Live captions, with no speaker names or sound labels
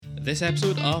This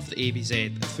episode of the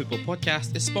ABZ Football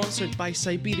Podcast is sponsored by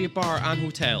Siberia Bar and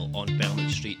Hotel on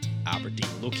Belmont Street, Aberdeen.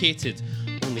 Located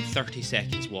only 30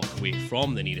 seconds walk away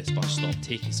from the nearest bus stop,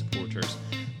 taking supporters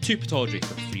to Pittodrie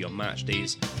for free on match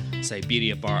days.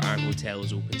 Siberia Bar and Hotel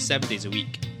is open 7 days a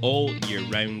week, all year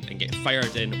round, and get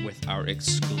fired in with our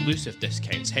exclusive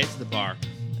discounts. Head to the bar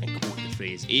and quote the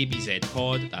phrase ABZ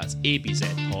Pod, that's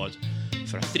ABZ Pod,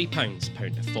 for a £3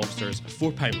 pint of Foster's,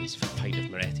 £4 for a pint of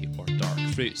Moretti or dark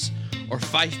fruits, or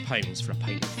 £5 for a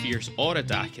pint of Fierce or a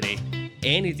daiquiri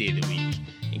any day of the week,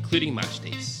 including match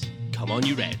days. Come on,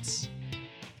 you Reds.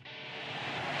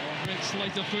 Oh, red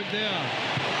slice of foot there.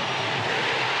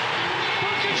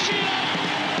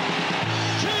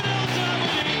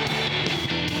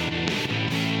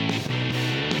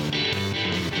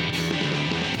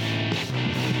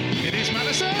 It is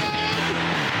Madison!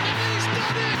 And he's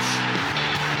done it!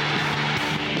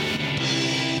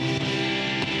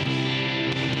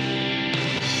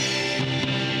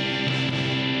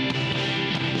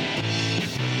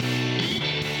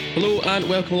 Hello and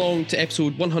welcome along to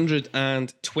episode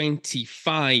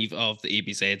 125 of the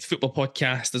ABZ Football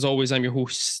Podcast. As always, I'm your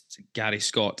host, Gary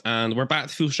Scott, and we're back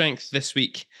to full strength this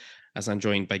week as I'm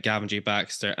joined by Gavin J.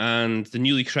 Baxter and the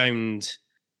newly crowned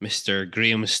Mr.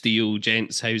 Graham Steele.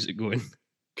 Gents, how's it going?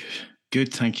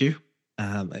 Good, thank you.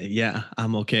 Yeah,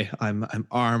 I'm okay. I'm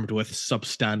armed with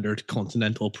substandard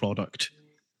continental product.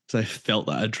 So I felt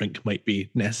that a drink might be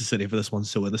necessary for this one.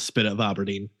 So in the spirit of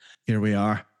Aberdeen, here we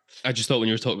are. I just thought when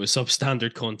you were talking about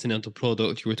substandard continental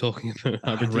product, you were talking about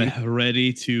Aberdeen.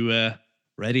 Ready to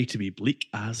be bleak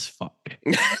as fuck.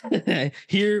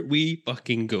 Here we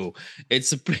fucking go.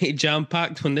 It's a pretty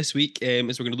jam-packed one this week,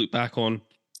 as we're going to look back on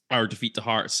our defeat to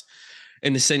Hearts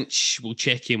in the cinch. We'll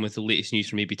check in with the latest news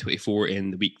from EP24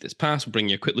 in the week that's passed. We'll bring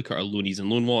you a quick look at our loanies and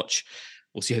loan watch.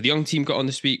 We'll see how the young team got on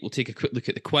this week. We'll take a quick look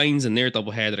at the Quines and their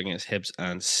doubleheader against Hibs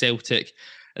and Celtic.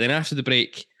 And then after the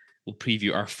break, we'll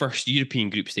preview our first European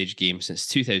group stage game since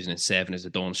 2007 as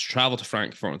the Dons travel to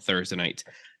Frankfurt on Thursday night.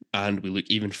 And we look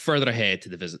even further ahead to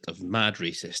the visit of mad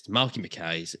racist Malky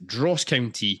Mackay's Ross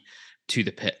County to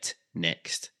the pit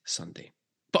next Sunday.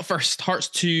 But first, Hearts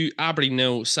 2, Aberdeen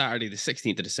 0, Saturday the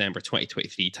 16th of December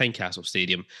 2023, Tynecastle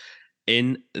Stadium.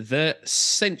 In the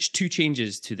cinch, two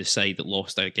changes to the side that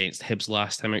lost out against Hibs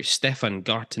last time out. Stefan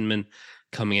Gartenmann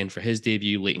coming in for his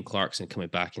debut, Leighton Clarkson coming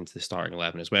back into the starting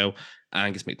 11 as well.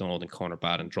 Angus MacDonald and Connor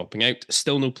Barron dropping out.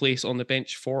 Still no place on the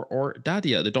bench for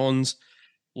Dadia. The Dons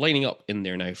lining up in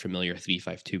their now familiar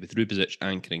 3-5-2 with Rubezic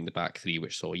anchoring the back three,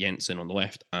 which saw Jensen on the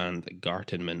left and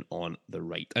Gartenmann on the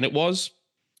right. And it was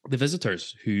the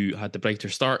visitors who had the brighter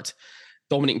start,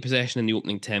 dominating possession in the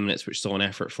opening 10 minutes, which saw an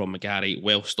effort from McGarry,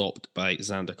 well stopped by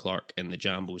Xander Clark in the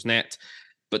Jambo's net.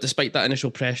 But despite that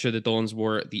initial pressure, the Dons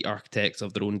were the architects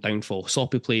of their own downfall.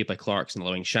 Soppy play by Clarkson,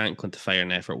 allowing Shanklin to fire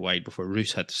an effort wide before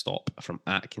Roos had to stop from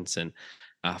Atkinson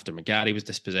after McGarry was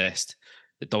dispossessed.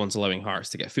 The Dons allowing Hearts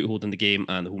to get a foothold in the game,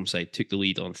 and the home side took the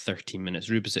lead on 13 minutes.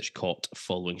 Rubezic caught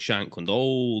following Shankland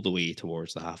all the way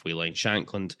towards the halfway line.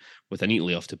 Shankland with a neat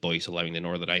layoff to Boyce, allowing the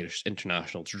Northern Irish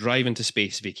international to drive into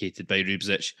space vacated by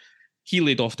Rubezic. He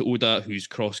laid off to Oda, whose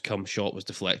cross-come shot was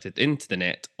deflected into the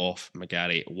net off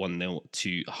McGarry, 1-0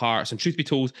 to Hearts. And truth be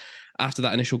told, after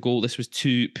that initial goal, this was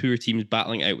two poor teams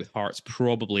battling out, with Hearts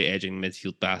probably edging the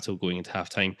midfield battle going into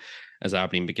half-time as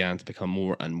Aberdeen began to become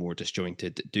more and more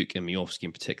disjointed. Duke and Miofsky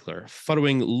in particular,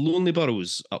 furrowing lonely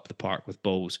burrows up the park with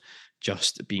balls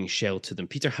just being shelled to them.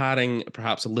 Peter Haring,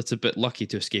 perhaps a little bit lucky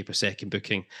to escape a second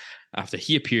booking after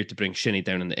he appeared to bring Shinnie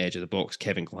down on the edge of the box.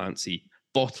 Kevin Clancy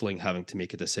bottling, having to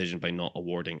make a decision by not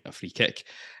awarding a free kick.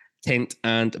 Kent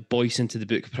and Boyce into the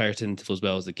book prior to interval as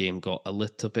well, as the game got a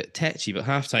little bit tetchy. But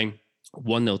halftime,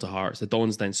 1-0 to Hearts. The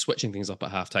Dons then switching things up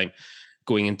at halftime,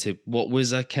 going into what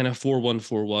was a kind of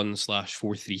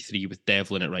 4-1-4-1/4-3-3 with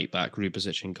Devlin at right back,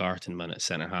 Rubezic and Gartenmann at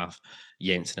centre half,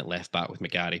 Jensen at left back with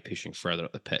McGarry pushing further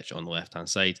up the pitch on the left-hand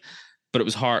side. But it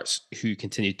was Hearts who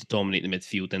continued to dominate the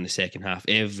midfield in the second half,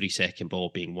 every second ball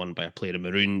being won by a player in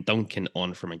maroon. Duncan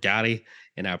on for McGarry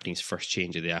in Aberdeen's first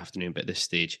change of the afternoon. But at this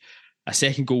stage, a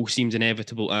second goal seemed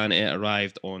inevitable, and it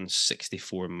arrived on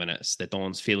 64 minutes. The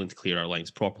Dons failing to clear our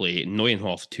lines properly.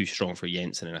 Neuenhoff too strong for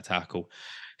Jensen in a tackle.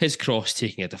 His cross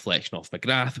taking a deflection off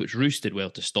McGrath, which Roos did well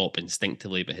to stop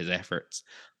instinctively, but his efforts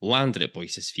landed at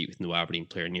Boyce's feet with no Aberdeen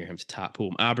player near him to tap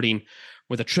home. Aberdeen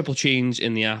with a triple change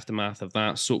in the aftermath of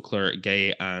that. Sokler,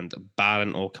 Gay and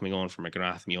Barron all coming on for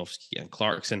McGrath, Miofsky and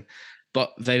Clarkson.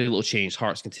 But very little change.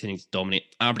 Hearts continuing to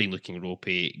dominate. Aberdeen looking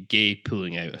ropey. Gay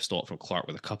pulling out a stop from Clark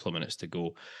with a couple of minutes to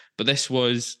go. But this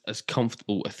was as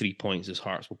comfortable a 3 points as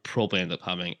Hearts will probably end up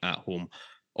having at home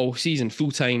all season.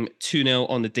 Full time 2-0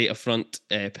 on the data front.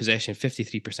 Possession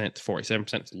 53% to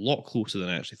 47%. It's a lot closer than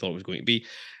I actually thought it was going to be.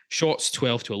 Shots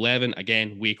 12 to 11.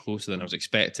 Again, way closer than I was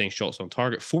expecting. Shots on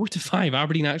target 4 to 5.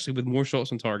 Aberdeen actually with more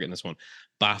shots on target in this one.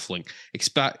 Baffling.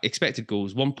 Expected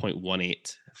goals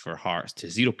 1.18 for Hearts to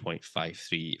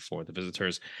 0.53 for the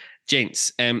visitors.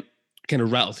 Gents, kind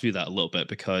of rattle through that a little bit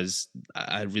because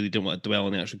I really don't want to dwell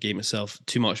on the actual game itself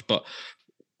too much. But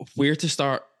where to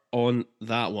start on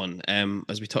that one?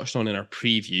 As we touched on in our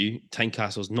preview,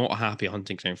 Tynecastle's not a happy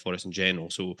hunting ground for us in general.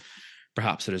 So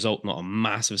perhaps the result not a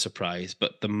massive surprise,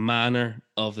 but the manner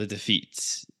of the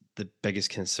defeat, the biggest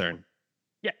concern.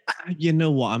 Yeah, you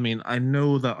know what I mean. I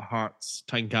know that Hearts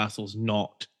Tynecastle's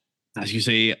not, as you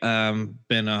say,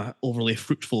 been a overly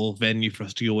fruitful venue for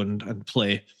us to go and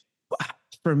play. But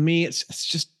for me, it's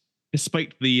just,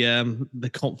 despite the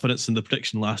confidence in the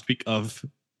prediction last week of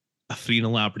a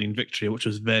 3-0 Aberdeen victory, which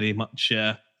was very much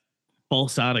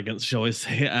false arrogance, shall I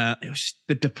say, it was just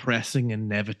the depressing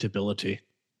inevitability.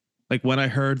 Like when I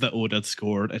heard that Oda had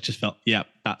scored, it just felt, yeah,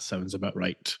 that sounds about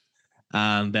right.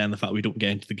 And then the fact we don't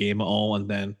get into the game at all and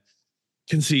then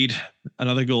concede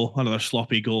another goal, another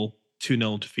sloppy goal,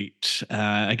 2-0 defeat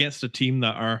against a team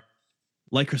that are,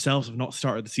 like ourselves, have not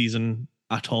started the season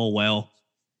at all well.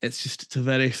 It's a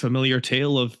very familiar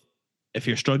tale of if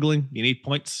you're struggling, you need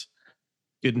points.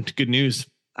 Good news.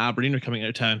 Aberdeen are coming out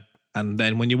of town. And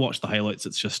then when you watch the highlights,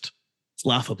 it's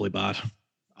laughably bad.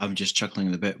 I'm just chuckling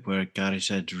at the bit where Gary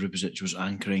said Rubezic was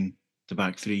anchoring the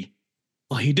back three.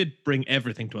 Well, he did bring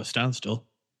everything to a standstill.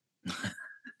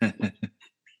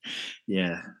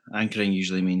 Yeah, anchoring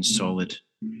usually means solid.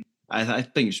 I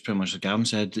think it's pretty much like Gavin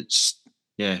said. It's,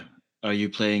 yeah, are you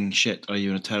playing shit? Are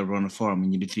you in a terrible run of form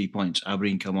and you need 3 points?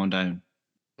 Aberdeen, come on down.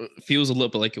 It feels a little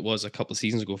bit like it was a couple of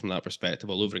seasons ago from that perspective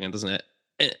all over again, doesn't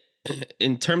it?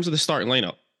 In terms of the starting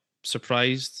lineup,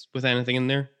 surprised with anything in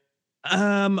there?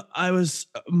 I was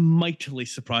mightily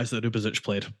surprised that Rubezic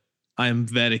played. I am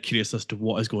very curious as to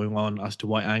what is going on, as to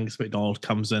why Angus MacDonald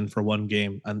comes in for one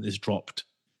game and is dropped.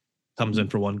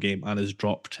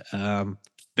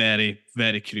 Very,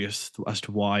 very curious as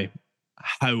to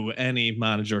how any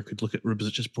manager could look at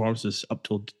Rubezic's performances up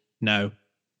till now.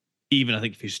 Even I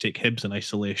think if you just take Hibs in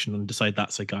isolation and decide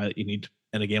that's a guy that you need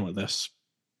in a game like this,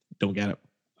 don't get it.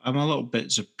 I'm a little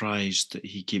bit surprised that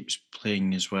he keeps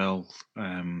playing as well.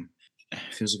 It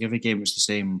feels like every game it's the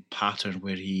same pattern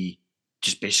where he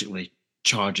just basically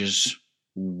charges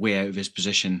way out of his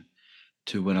position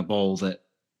to win a ball that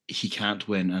he can't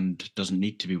win and doesn't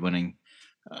need to be winning.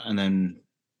 And then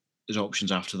his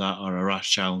options after that are a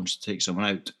rash challenge to take someone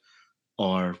out,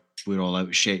 or we're all out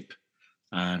of shape.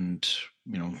 And,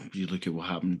 you know, you look at what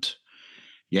happened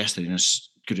yesterday, and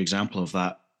it's a good example of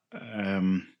that.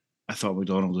 I thought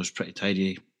McDonald was pretty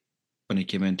tidy when he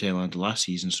came in tail end of last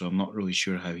season, so I'm not really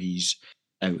sure how he's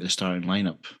out of the starting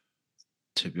lineup,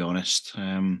 to be honest.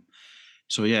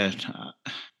 So yeah,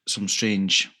 some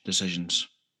strange decisions.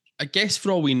 I guess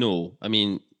for all we know, I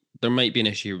mean, there might be an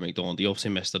issue with McDonald. He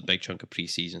obviously missed a big chunk of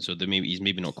pre-season, so he's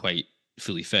maybe not quite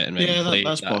fully fit and ready to play.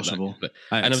 That's possible.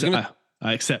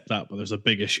 I accept that, but there's a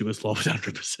big issue with Slobodan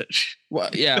Rubezic. Well,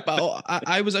 yeah, but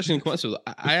I was actually quite so.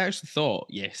 I actually thought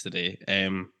yesterday.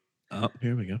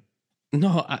 Here we go.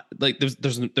 No,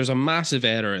 there's a massive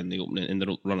error in the opening in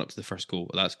the run up to the first goal.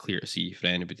 That's clear to see for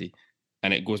anybody,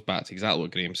 and it goes back to exactly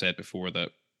what Graham said before, that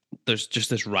there's just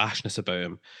this rashness about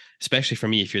him, especially for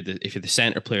me. If you're the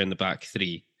centre player in the back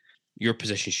three, your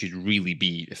position should really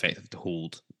be effective to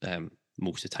hold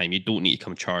most of the time. You don't need to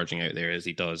come charging out there as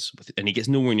he does, and he gets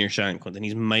nowhere near Shankland, and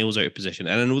he's miles out of position.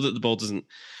 And I know that the ball doesn't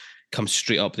come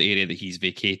straight up the area that he's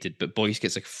vacated, but Boyce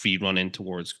gets a free run in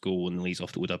towards goal and leads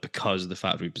off to Oda because of the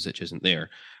fact Rubezic isn't there.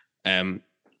 And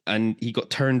he got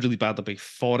turned really badly by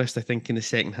Forrest, I think, in the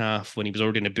second half when he was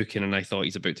already in a booking, and I thought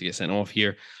he's about to get sent off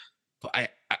here. But I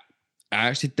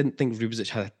actually didn't think Rubezic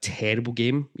had a terrible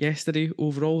game yesterday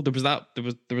overall. There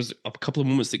was a couple of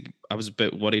moments that I was a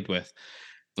bit worried with,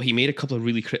 but he made a couple of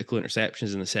really critical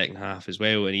interceptions in the second half as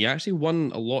well, and he actually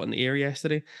won a lot in the air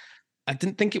yesterday. I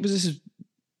didn't think it was his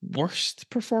worst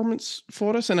performance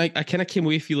for us, and I kind of came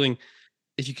away feeling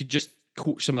if you could just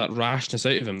coach some of that rashness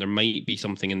out of him, there might be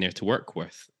something in there to work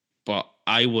with. But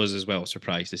I was as well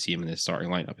surprised to see him in his starting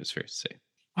lineup, it's fair to say.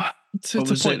 It's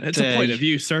a point of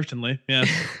view, certainly. Yeah.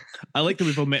 I like that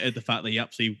we've omitted the fact that he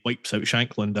absolutely wipes out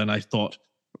Shankland, and I thought,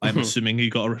 I'm assuming he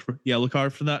got a yellow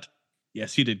card for that.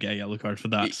 Yes, he did get a yellow card for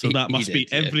that. So that must be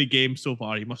every game so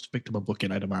far. He must have picked up a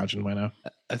booking, I'd imagine, by now.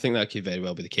 I think that could very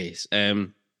well be the case.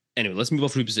 Anyway, let's move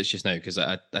off Rubezic just now, because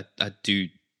I do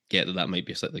get that might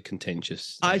be a slightly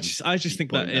contentious. I just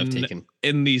think that I've taken.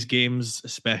 in these games,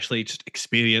 especially, just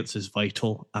experience is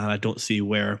vital, and I don't see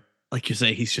where, like you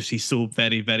say, he's so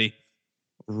very, very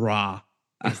raw,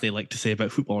 as they like to say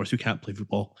about footballers who can't play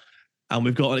football. And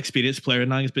we've got an experienced player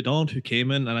in Angus McDonald who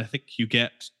came in, and I think you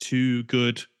get two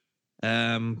good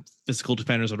physical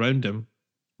defenders around him.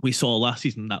 We saw last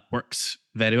season that works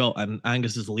very well, and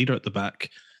Angus is the leader at the back.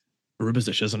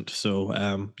 Rubicic isn't. So,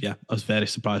 I was very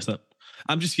surprised that.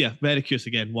 I'm just, very curious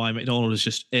again why McDonald is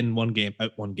just in one game,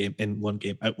 out one game, in one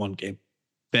game, out one game.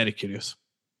 Very curious.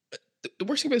 The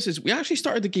worst thing about this is we actually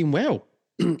started the game well.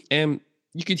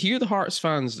 You could hear the Hearts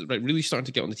fans really starting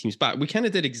to get on the team's back. We kind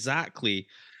of did exactly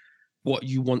what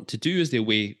you want to do as the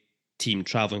away team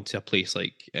traveling to a place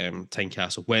like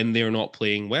Tynecastle when they're not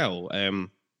playing well.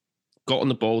 Got on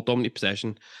the ball, dominated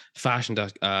possession, fashioned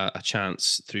a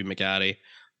chance through McGarry.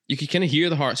 You could kind of hear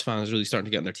the Hearts fans really starting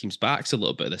to get on their team's backs a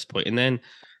little bit at this point. And then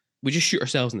we just shoot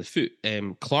ourselves in the foot.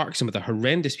 Clarkson with a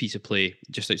horrendous piece of play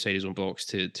just outside his own box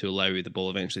to allow the ball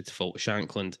eventually to fall to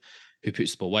Shankland, who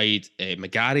puts the ball wide.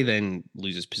 McGarry then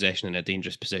loses possession in a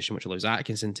dangerous position, which allows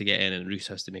Atkinson to get in, and Roos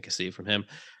has to make a save from him.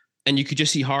 And you could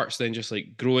just see Hearts then just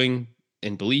like growing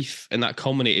in belief, and that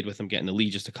culminated with them getting the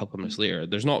lead just a couple of minutes later.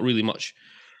 There's not really much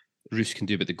Roos can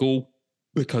do about the goal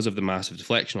because of the massive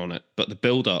deflection on it, but the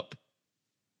build-up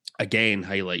again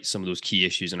highlights some of those key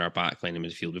issues in our backline and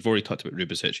midfield. We've already talked about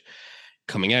Rubicic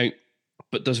coming out,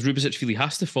 but does Rubicic feel he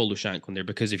has to follow Shankland there?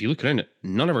 Because if you look around it,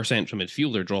 none of our central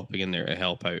midfield are dropping in there to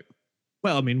help out.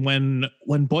 Well, I mean,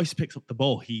 when Boyce picks up the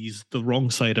ball, he's the wrong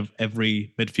side of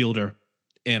every midfielder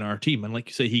in our team. And like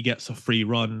you say, he gets a free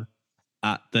run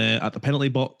at the penalty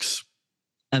box.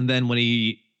 And then when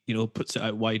he, puts it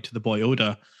out wide to the boy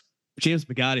Oda, James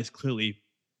McGarry has clearly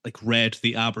read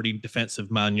the Aberdeen defensive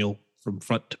manual from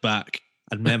front to back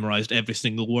and memorized every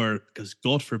single word, because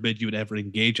God forbid you would ever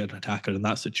engage an attacker in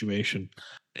that situation.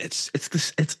 It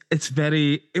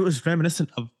was reminiscent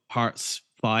of Hearts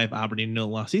 5, Aberdeen 0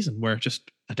 last season, where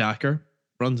just attacker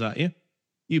runs at you,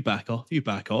 you back off. He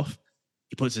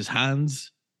puts his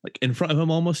hands in front of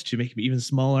him almost to make him even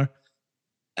smaller.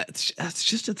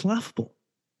 It's laughable.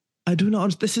 I do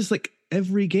not. This is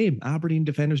every game. Aberdeen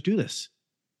defenders do this.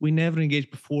 We never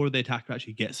engage before the attacker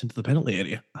actually gets into the penalty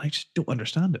area. I just don't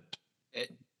understand it.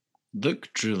 It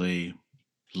looked really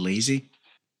lazy,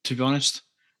 to be honest.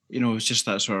 It's just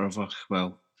that sort of,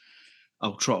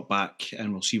 I'll trot back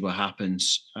and we'll see what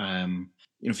happens.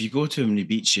 If you go to him and he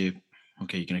beats you,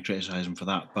 okay, you're going to criticise him for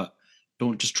that, but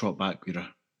don't just trot back with your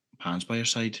hands by your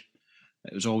side.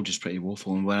 It was all just pretty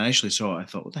woeful. And when I initially saw it, I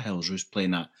thought, what the hell is Roos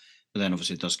playing at? But then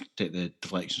obviously it does take the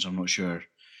deflection, so I'm not sure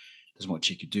there's much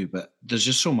he could do. But there's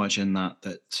just so much in that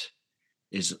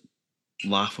is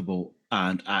laughable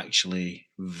and actually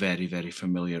very, very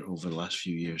familiar over the last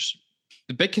few years.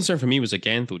 The big concern for me was,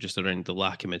 again, though, just around the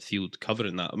lack of midfield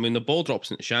covering that. I mean, the ball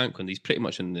drops into Shankland, he's pretty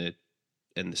much in the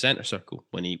centre circle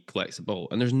when he collects the ball.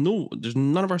 And there's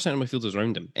none of our centre midfielders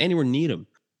around him, anywhere near him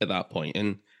at that point.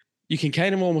 And you can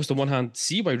kind of almost on one hand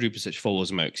see why Rubicic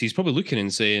follows him out, because he's probably looking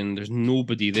and saying, there's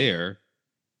nobody there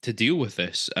to deal with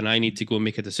this, and I need to go and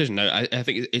make a decision. Now, I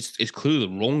think it's clearly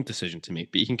the wrong decision to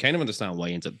make, but you can kind of understand why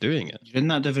he ends up doing it. You're in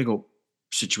that difficult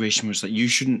situation where it's you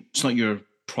shouldn't, it's not your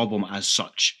problem as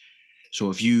such. So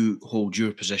if you hold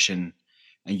your position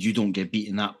and you don't get beat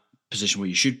in that position where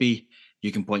you should be,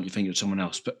 you can point your finger at someone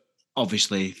else. But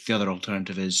obviously, the other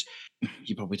alternative is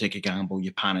you probably take a gamble,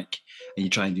 you panic, and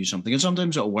you try and do something. And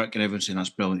sometimes it'll work, and everyone's saying,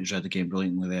 that's brilliant, he's read the game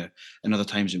brilliantly there. And other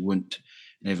times it won't,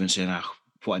 and everyone's saying,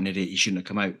 what an idiot, he shouldn't have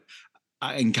come out.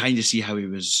 I can kind of see how he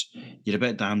was, you're a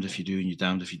bit damned if you do and you're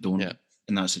damned if you don't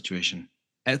in that situation.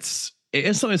 It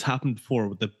is something that's happened before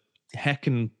with the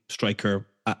heckin' striker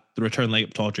at the return leg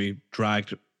up Tawdry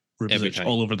dragged Rubicic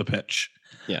all over the pitch.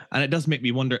 Yeah. And it does make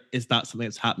me wonder, is that something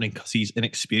that's happening because he's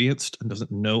inexperienced and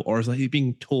doesn't know, or is that he's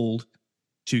being told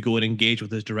to go and engage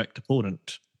with his direct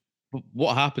opponent?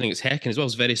 What happening at Heckin as well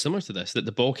is very similar to this, that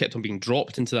the ball kept on being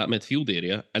dropped into that midfield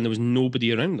area and there was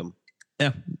nobody around them.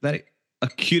 Yeah, a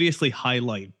curiously high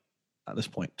line at this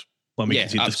point when we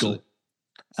concede this goal.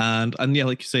 And yeah,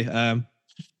 like you say,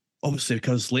 obviously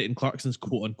because Leighton Clarkson's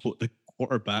quote unquote the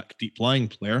quarterback deep lying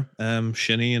player,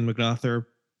 Shinnie and McGrath are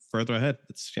further ahead.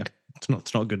 It's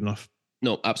not good enough.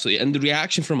 No, absolutely. And the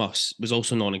reaction from us was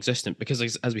also non-existent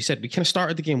because, as we said, we kind of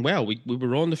started the game well. We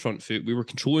were on the front foot. We were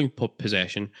controlling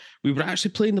possession. We were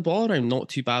actually playing the ball around not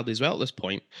too badly as well at this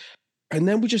point. And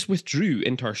then we just withdrew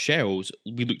into our shells.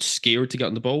 We looked scared to get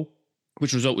on the ball,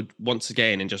 which resulted once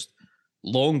again in just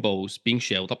long balls being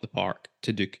shelled up the park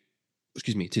to Duke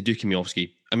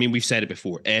Miofsky. I mean, we've said it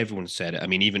before. Everyone said it. I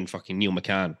mean, even fucking Neil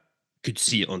McCann could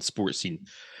see it on Sports Scene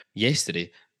yesterday.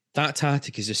 that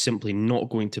tactic is just simply not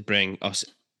going to bring us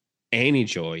any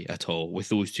joy at all with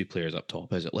those two players up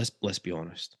top, is it? Let's be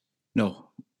honest. No,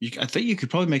 I think you could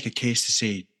probably make a case to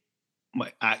say,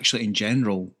 actually, in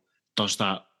general, does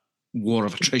that war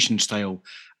of attrition style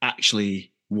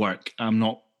actually work? I'm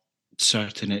not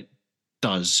certain it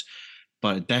does,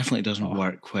 but it definitely doesn't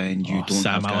work when you don't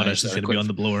Sam have guys Allardyce that is are going to be on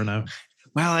the blower now.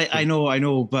 Well, I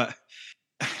know, but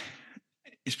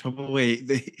it's probably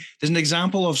there's an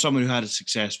example of someone who had a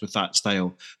success with that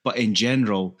style, but in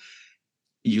general,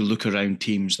 you look around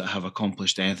teams that have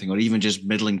accomplished anything, or even just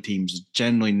middling teams,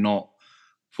 generally not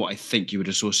what I think you would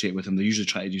associate with them. They usually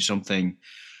try to do something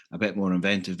a bit more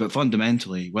inventive, but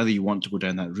fundamentally, whether you want to go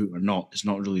down that route or not is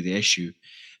not really the issue.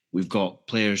 We've got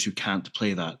players who can't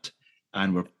play that,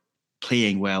 and we're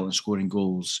playing well and scoring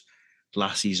goals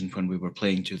last season when we were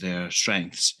playing to their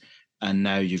strengths, and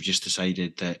now you've just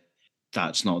decided that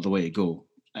that's not the way to go.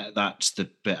 That's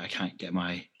the bit I can't get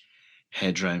my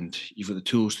head round. You've got the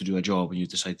tools to do a job and you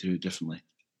decide to do it differently.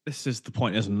 This is the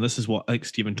point, isn't it? This is what like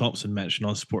Stephen Thompson mentioned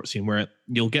on Sports Scene, where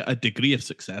you'll get a degree of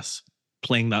success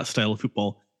playing that style of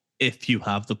football if you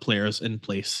have the players in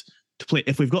place to play.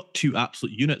 If we've got two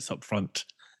absolute units up front,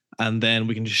 and then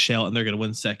we can just shell and they're going to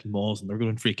win second balls and they're going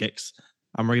to win free kicks,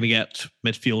 and we're going to get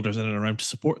midfielders in and around to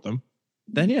support them,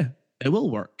 then yeah, it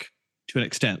will work to an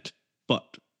extent. But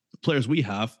the players we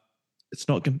have, it's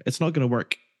not going to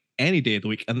work any day of the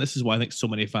week. And this is why I think so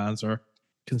many fans are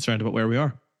concerned about where we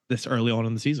are this early on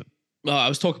in the season. Well, I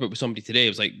was talking about with somebody today. It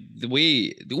was like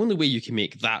the only way you can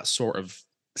make that sort of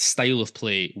style of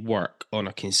play work on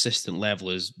a consistent level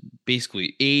is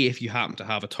basically if you happen to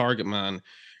have a target man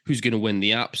who's going to win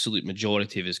the absolute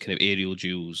majority of his kind of aerial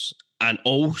duels, and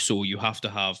also you have to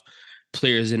have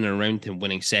players in and around him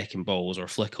winning second balls or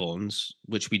flick-ons,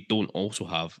 which we don't also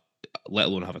have, let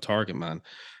alone have a target man.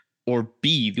 Or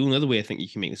B, the only other way I think you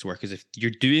can make this work is if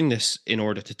you're doing this in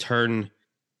order to turn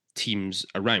teams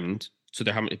around, so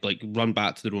they're having to like run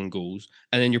back to their own goals,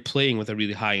 and then you're playing with a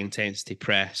really high intensity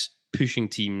press, pushing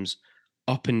teams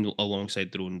up and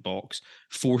alongside their own box,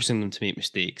 forcing them to make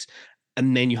mistakes,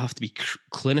 and then you have to be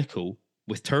clinical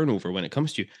with turnover when it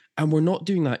comes to you. And we're not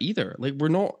doing that either. Like we're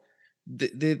not.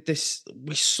 This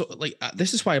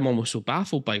is why I'm almost so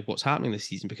baffled by what's happening this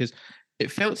season, because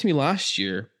it felt to me last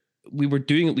year we were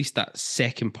doing at least that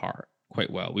second part quite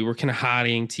well. We were kind of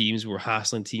harrying teams, we were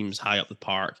hassling teams high up the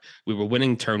park, we were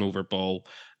winning turnover ball,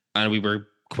 and we were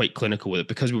quite clinical with it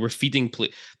because we were feeding play.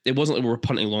 It wasn't like we were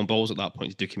punting long balls at that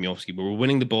point to Dukamiowski. We were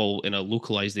winning the ball in a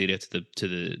localized area to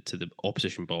the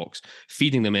opposition box,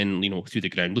 feeding them in, through the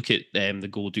ground. Look at the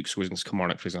goal Duke scores against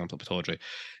Kilmarnock, for example, at Pittodrie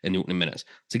in the opening minutes.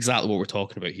 It's exactly what we're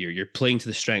talking about here. You're playing to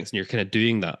the strengths and you're kind of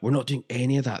doing that. We're not doing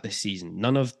any of that this season.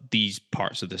 None of these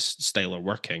parts of this style are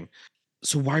working.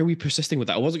 So why are we persisting with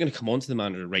that? I wasn't going to come on to the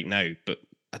manager right now, but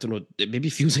I don't know. It maybe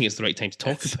feels like it's the right time to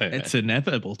talk about it. It's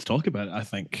inevitable to talk about it, I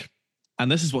think.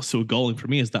 And this is what's so galling for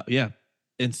me is that,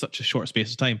 in such a short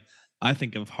space of time, I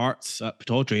think of Hearts at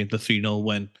Pittodrie, the 3-0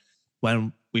 win,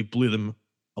 when we blew them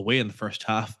away in the first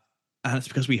half. And it's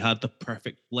because we had the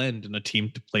perfect blend in a team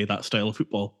to play that style of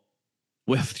football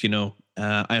with,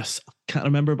 I can't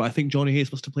remember, but I think Johnny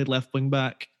Hayes must have played left wing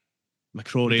back,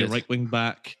 McCrory right wing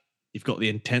back. You've got the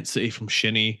intensity from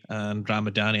Shinnie and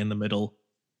Ramadani in the middle,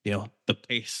 the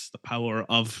pace, the power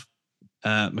of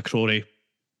McCrory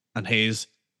and Hayes.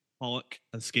 Pollock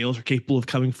and Scales are capable of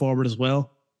coming forward as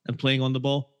well and playing on the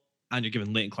ball. And you're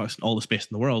giving Leighton Clarkson all the space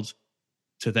in the world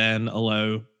to then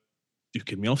allow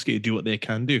Duke and Miofsky to do what they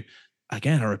can do.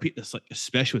 Again, I repeat this,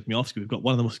 especially with Miofsky, we've got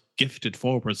one of the most gifted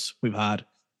forwards we've had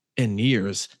in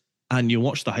years. And you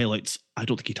watch the highlights, I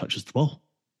don't think he touches the ball.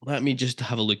 Let me just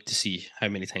have a look to see how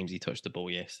many times he touched the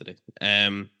ball yesterday.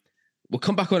 We'll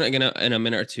come back on it again in a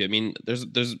minute or two. I mean, there's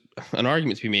an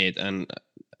argument to be made, and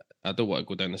I don't want to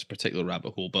go down this particular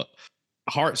rabbit hole, but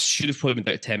Hearts should have probably been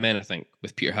down to 10 men, I think,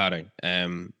 with Peter Haring.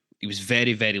 He was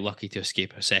very, very lucky to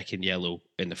escape a second yellow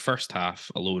in the first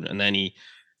half alone, and then he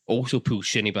also pulled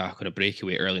Shinnie back on a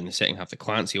breakaway early in the second half that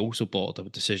Clancy also bottled a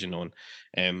decision on.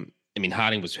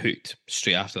 Haring was hooked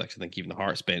straight after that, because I think even the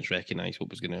Hearts bench recognised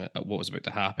what was about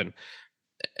to happen.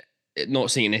 Not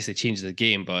saying it necessarily changes the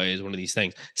game, but it is one of these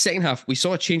things. Second half, we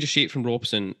saw a change of shape from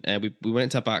Robson. We went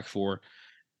into a back four.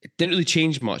 It didn't really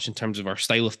change much in terms of our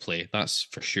style of play, that's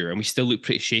for sure. And we still look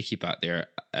pretty shaky back there.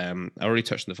 I already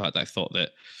touched on the fact that I thought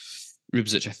that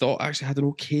Rubzic, actually had an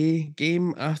okay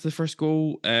game after the first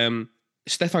goal.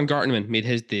 Stefan Gartnerman made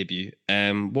his debut.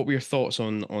 What were your thoughts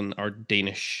on our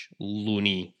Danish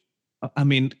loanee? I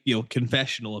mean,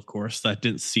 confessional, of course, that I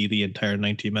didn't see the entire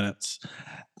 90 minutes.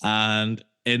 And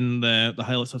in the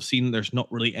highlights I've seen, there's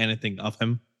not really anything of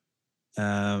him.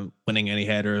 winning any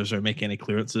headers or making any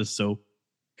clearances. So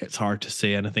it's hard to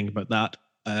say anything about that.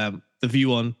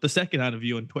 The second-hand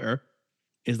view on Twitter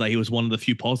is that he was one of the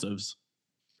few positives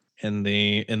in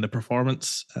the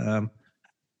performance.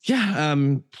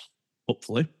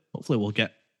 Hopefully we'll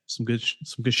get some good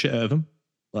shit out of him,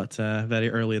 but very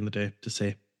early in the day to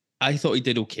say. I thought he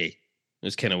did okay.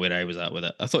 That's kind of where I was at with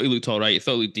it. I thought he looked all right. I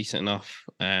thought he looked decent enough.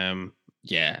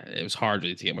 It was hard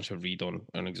really to get much of a read on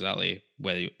exactly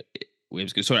whether he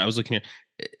was good. Sorry, I was looking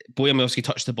here. Boyamowski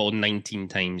touched the ball 19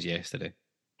 times yesterday.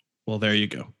 Well, there you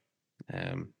go.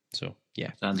 So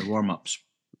yeah, and the warm-ups.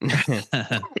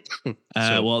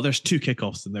 Well, there's 2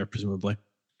 kickoffs in there, presumably.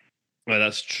 Well,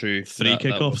 that's true. 3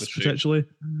 kickoffs potentially.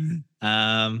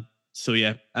 So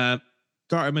yeah, Garterman.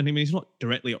 I mean, he's not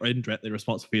directly or indirectly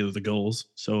responsible for either of the goals,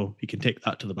 so he can take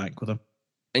that to the bank with him.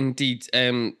 Indeed.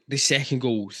 The second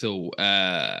goal, though.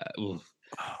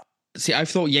 See, I've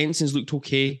thought Jensen's looked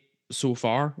okay so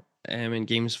far in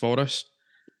games for us.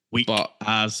 Weak but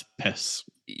as piss.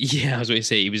 Yeah, I was going to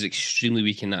say he was extremely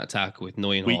weak in that tackle with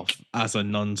Neuenhoff. Weak as a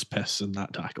nun's piss in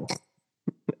that tackle.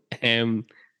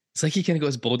 It's like he kind of got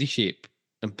his body shape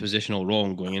and position all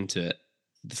wrong going into it.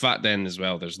 The fact then as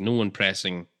well, there's no one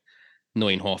pressing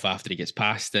Neuenhoff after he gets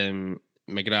past him.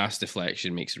 McGrath's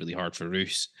deflection makes it really hard for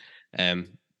Roos.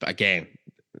 But again,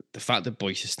 the fact that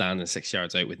Boyce is standing 6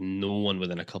 yards out with no one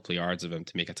within a couple of yards of him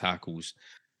to make a tackle's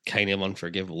kind of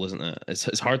unforgivable, isn't it?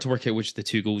 It's hard to work out which of the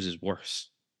 2 goals is worse.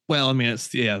 Well, I mean, there's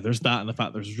that and the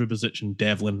fact there's Rubezic and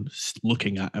Devlin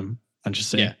looking at him and just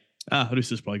saying, Roos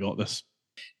has probably got this.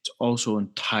 It's also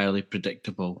entirely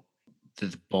predictable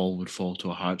that the ball would fall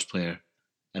to a Hearts player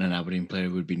and an Aberdeen player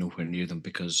would be nowhere near them,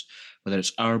 because whether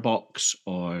it's our box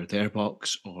or their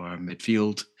box or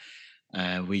midfield,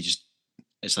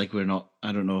 it's like we're not,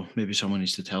 I don't know, maybe someone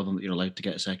needs to tell them that you're allowed to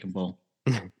get a second ball.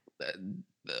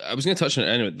 I was going to touch on it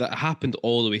anyway. That happened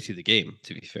all the way through the game,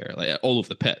 to be fair, like all over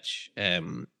the pitch.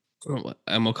 And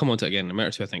we'll come on to it again in a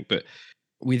minute or two, I think. But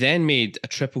we then made a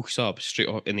triple sub straight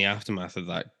up in the aftermath of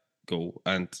that goal.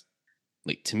 And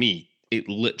like, to me, it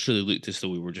literally looked as though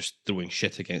we were just throwing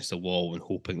shit against the wall and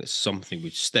hoping that something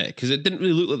would stick. Because it didn't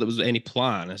really look like there was any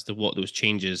plan as to what those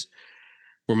changes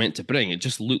were meant to bring. It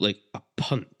just looked like a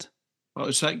punt. Well,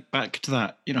 it's like back to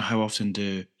that, how often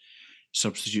do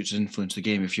substitutes influence the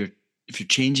game? If you're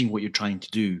changing what you're trying to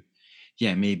do,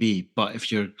 yeah, maybe. But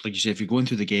if you're, like you say, if you're going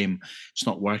through the game, it's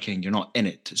not working, you're not in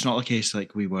it. It's not a case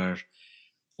like we were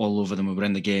all over them, we were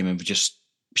in the game and we just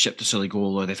shipped a silly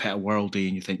goal or they've hit a worldie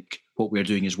and you think what we're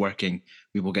doing is working,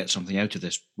 we will get something out of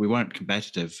this. We weren't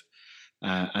competitive.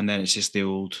 And then it's just the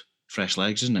old fresh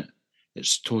legs, isn't it?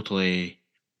 It's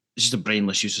just a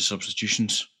brainless use of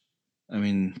substitutions. I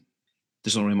mean,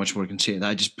 there's not really much more I can say to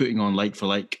that. Just putting on like for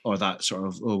like, or that sort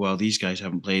of, oh, well, these guys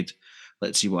haven't played.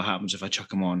 Let's see what happens if I chuck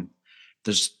them on.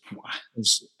 I just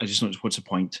noticed, what's the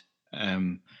point?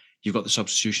 You've got the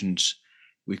substitutions.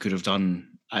 We could have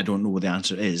done, I don't know what the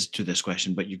answer is to this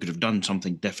question, but you could have done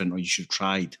something different, or you should have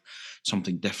tried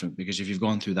something different, because if you've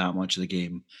gone through that much of the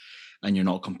game and you're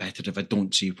not competitive, I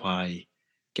don't see why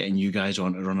getting you guys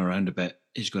on to run around a bit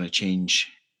is going to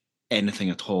change anything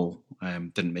at all.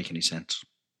 Didn't make any sense.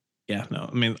 Yeah, no,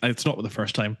 I mean, it's not the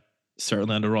first time,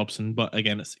 certainly under Robson, but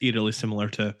again, it's eerily similar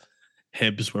to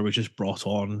Hibs, where we just brought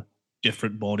on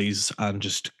different bodies and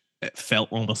just it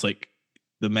felt almost like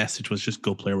the message was just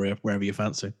go play wherever you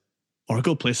fancy, or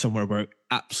go play somewhere where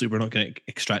absolutely we're not going to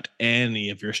extract any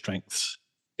of your strengths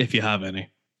if you have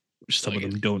any, which some of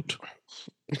them don't.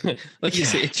 Like you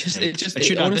say,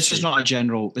 this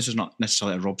is not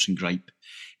necessarily a Robson gripe.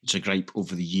 It's a gripe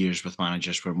over the years with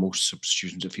managers where most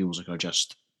substitutions, it feels like, are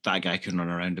just that guy can run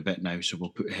around a bit now, so we'll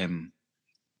put him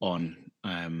on.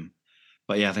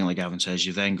 But yeah, I think like Gavin says,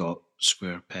 you've then got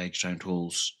square pegs, round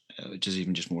holes, which is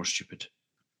even just more stupid.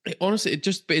 Honestly, it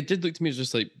did look to me as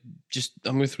just like,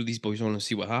 I'm going to throw these boys on and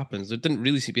see what happens. There didn't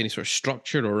really seem to be any sort of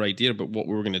structure or idea about what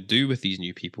we were going to do with these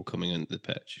new people coming into the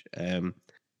pitch. And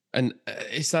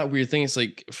it's that weird thing. It's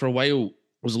like, for a while, there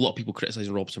was a lot of people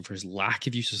criticising Robson for his lack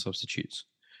of use of substitutes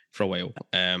for a while.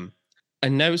 And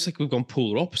now it's like we've gone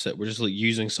polar opposite. We're just like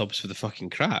using subs for the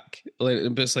fucking crack.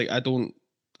 But it's like, I don't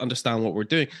understand what we're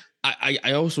doing.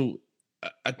 I also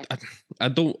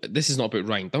don't. This is not about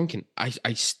Ryan Duncan. I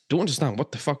don't understand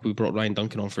what the fuck we brought Ryan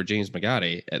Duncan on for James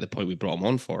McGarry at the point we brought him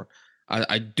on for.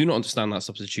 I do not understand that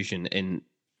substitution in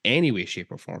any way,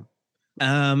 shape, or form.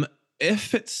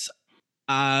 If it's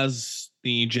as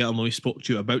the gentleman we spoke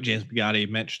to about James McGarry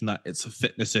mentioned that it's a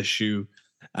fitness issue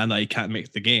and that he can't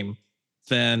make the game,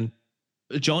 then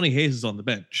Johnny Hayes is on the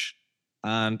bench.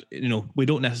 And, we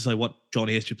don't necessarily want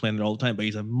Johnny Hayes to be playing there all the time, but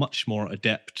he's a much more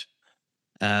adept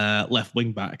left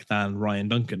wing back than Ryan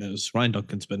Duncan is. Ryan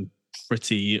Duncan's been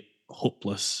pretty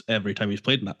hopeless every time he's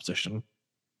played in that position.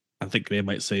 I think Graham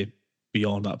might say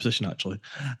beyond that position, actually.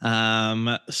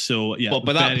 So yeah, well,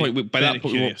 by that point,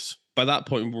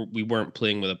 we weren't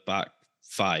playing with a back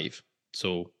five.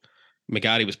 So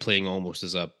McGarry was playing almost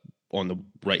as on the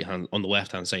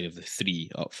left hand side of the three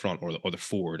up front, or the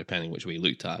four, depending which way you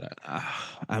looked at it.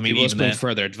 I mean, he was playing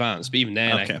further advanced, but even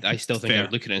then, okay, I still think fair. I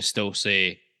would look at it and still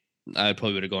say I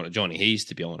probably would have gone to Johnny Hayes,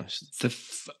 to be honest.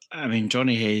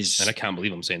 Johnny Hayes, and I can't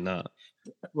believe I'm saying that.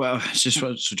 Well, it's just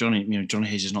so Johnny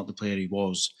Hayes is not the player he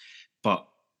was, but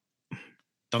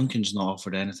Duncan's not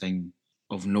offered anything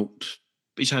of note.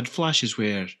 He's had flashes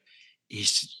where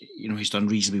he's done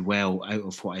reasonably well out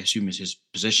of what I assume is his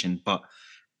position, but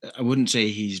I wouldn't say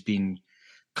he's been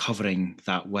covering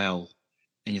that well.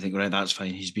 And you think, right, that's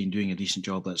fine. He's been doing a decent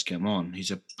job. Let's get him on.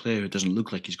 He's a player who doesn't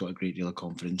look like he's got a great deal of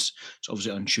confidence. He's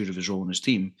obviously unsure of his role in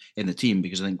the team,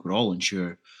 because I think we're all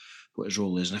unsure what his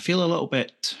role is. And I feel a little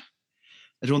bit.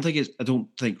 I don't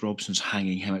think Robson's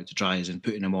hanging him out to dry as in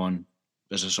putting him on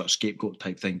as a sort of scapegoat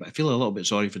type thing. But I feel a little bit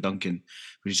sorry for Duncan,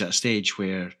 where he's at a stage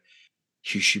where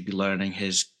he should be learning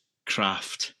his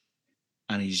craft,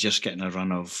 and he's just getting a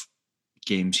run of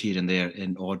games here and there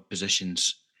in odd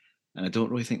positions. And I don't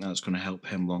really think that's going to help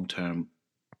him long term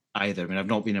either. I mean, I've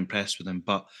not been impressed with him,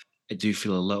 but I do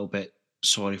feel a little bit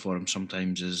sorry for him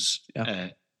sometimes as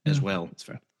well. That's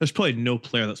fair. There's probably no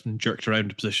player that's been jerked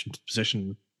around position to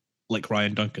position like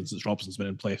Ryan Duncan since Robson's been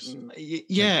in place.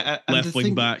 Yeah. Like left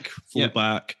wing back, full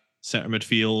back, centre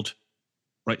midfield,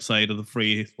 right side of the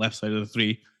three, left side of the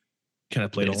three. Kind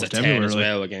of played almost everywhere as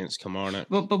well against Kilmarnock.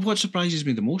 But what surprises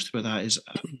me the most about that is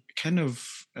kind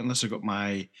of, unless I got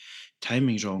my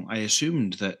timings wrong, I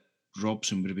assumed that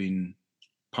Robson would have been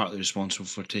partly responsible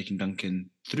for taking Duncan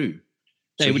through.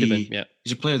 So he would have been, yeah.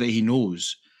 He's a player that he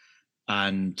knows,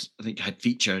 and I think had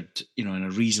featured, in a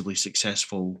reasonably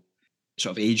successful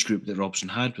sort of age group that Robson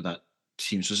had with that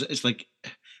team. So it's like,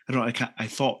 I don't know, I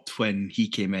thought when he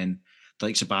came in, the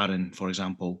likes of Barron, for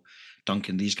example,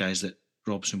 Duncan, these guys that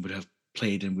Robson would have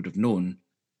played and would have known,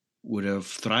 would have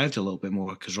thrived a little bit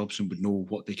more, because Robson would know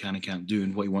what they can and can't do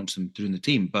and what he wants them to do in the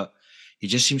team. But he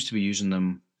just seems to be using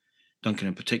them, Duncan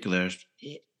in particular,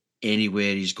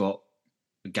 anywhere he's got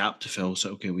a gap to fill.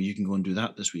 So, okay, well, you can go and do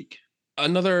that this week.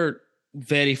 Another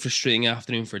very frustrating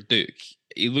afternoon for Duke.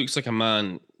 He looks like a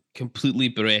man completely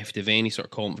bereft of any sort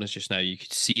of confidence just now. You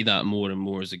could see that more and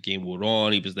more as the game wore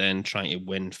on. He was then trying to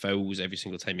win fouls every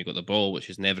single time he got the ball, which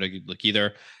is never a good look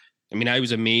either. I mean, I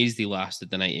was amazed he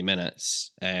lasted the 90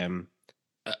 minutes.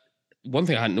 One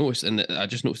thing I hadn't noticed, and I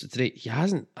just noticed it today, he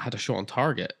hasn't had a shot on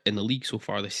target in the league so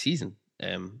far this season,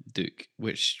 Duke,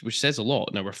 which says a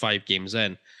lot. Now we're 5 games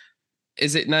in.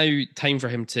 Is it now time for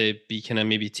him to be kind of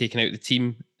maybe taking out the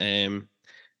team?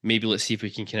 Maybe let's see if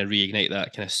we can kind of reignite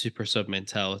that kind of super sub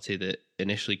mentality that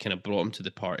initially kind of brought him to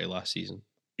the party last season.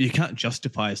 You can't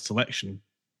justify his selection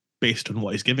based on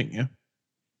what he's giving you.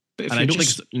 But if I don't think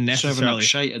it's necessarily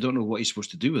shite, I don't know what he's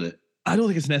supposed to do with it. I don't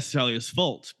think it's necessarily his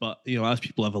fault, but as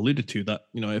people have alluded to, that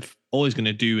if all he's going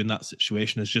to do in that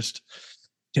situation is just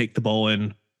take the ball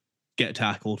in, get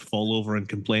tackled, fall over, and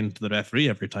complain to the referee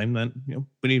every time, then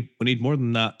we need more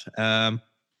than that.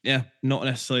 Not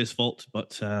necessarily his fault,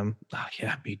 but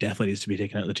he definitely needs to be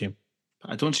taken out of the team.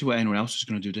 I don't see what anyone else is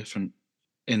going to do different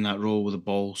in that role with the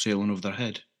ball sailing over their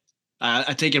head.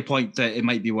 I take your point that it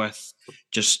might be worth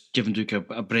just giving Duke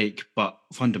a break, but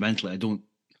fundamentally,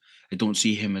 I don't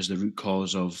see him as the root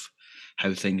cause of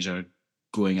how things are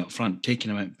going up front.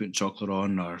 Taking him out and putting Chocolate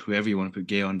on, or whoever you want to put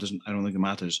Gay on, I don't think it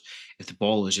matters. If the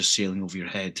ball is just sailing over your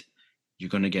head,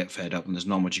 you're going to get fed up, and there's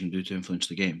not much you can do to influence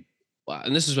the game. Well,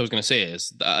 and this is what I was going to say is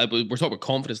that we're talking about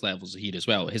confidence levels here as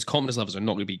well. His confidence levels are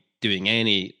not going to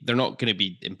be they're not going to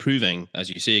be improving, as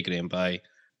you say, Graham, by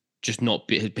just not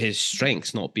his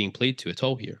strengths not being played to at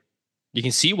all here. You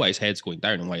can see why his head's going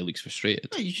down and why he looks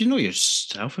frustrated. You know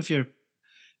yourself, if you're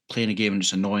playing a game and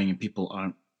it's annoying and people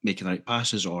aren't making the right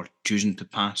passes or choosing to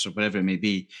pass or whatever it may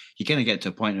be, you kind of get to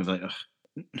a point of like,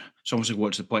 it's almost like,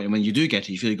 what's the point? And when you do get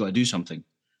it, you feel you've got to do something.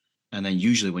 And then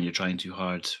usually when you're trying too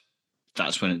hard,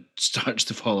 that's when it starts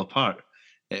to fall apart.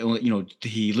 He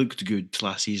looked good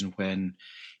last season when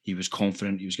he was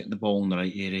confident, he was getting the ball in the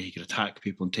right area, he could attack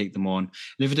people and take them on.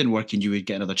 And if it didn't work, he knew he'd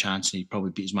get another chance and he'd probably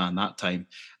beat his man that time.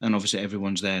 And obviously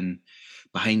everyone's then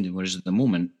behind him, whereas at the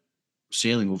moment,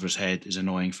 sailing over his head is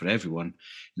annoying for everyone.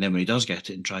 And then when he does get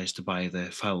it and tries to buy the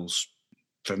fouls,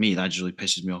 for me, that just really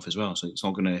pisses me off as well. So it's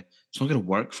not gonna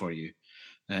work for you.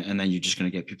 And then you're just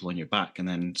going to get people on your back, and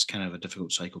then it's kind of a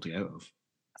difficult cycle to get out of.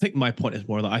 I think my point is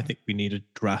more that I think we need a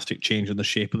drastic change in the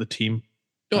shape of the team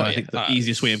I think the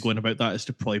easiest way of going about that is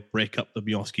to probably break up the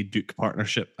Miovski-Duke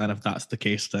partnership. And if that's the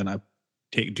case, then I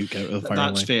take Duke out of the firing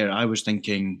line. That's fair. I was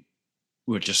thinking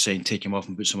we're just saying take him off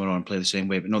and put someone on and play the same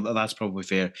way. But no, that's probably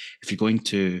fair. If you want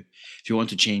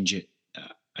to change it,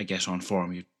 I guess on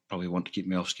form, you probably want to keep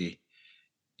Miovski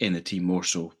in the team more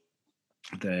so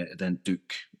than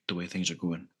Duke, the way things are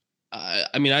going.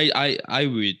 I mean, I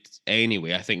would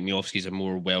anyway. I think Miovski's a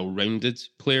more well-rounded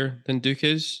player than Duke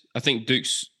is. I think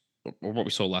Duke's, or what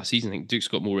we saw last season, I think Duke's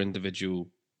got more individual,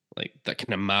 like that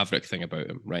kind of maverick thing about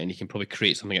him, right? And he can probably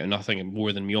create something out of nothing and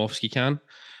more than Miovski can.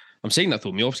 I'm saying that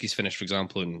though, Miovski's finish, for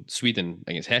example, in Sweden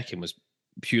against Häcken was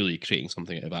purely creating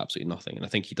something out of absolutely nothing. And I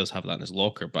think he does have that in his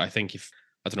locker. But I think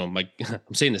I don't know,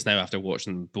 I'm saying this now after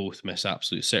watching them both miss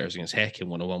absolute sitters against Häcken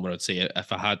 101, where I'd say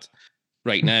if I had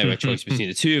right now a choice between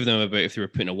the two of them about if they were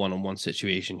putting a one-on-one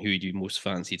situation, who would you most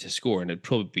fancy to score? And it'd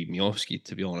probably be Miovski,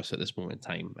 to be honest, at this moment in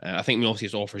time. I think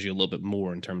Miovski offers you a little bit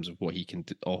more in terms of what he can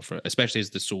offer, especially as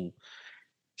the sole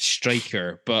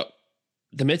striker. But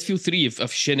the midfield three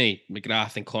of Shinnie,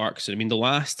 McGrath and Clarkson, I mean, the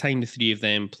last time the three of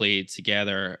them played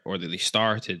together or that they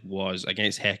started was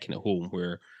against Häcken at home,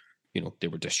 where, you know, they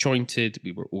were disjointed,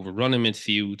 we were overrunning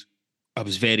midfield. I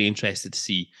was very interested to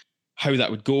see how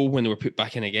that would go when they were put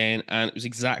back in again, and it was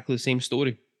exactly the same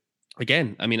story.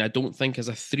 Again, I mean, I don't think as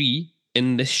a three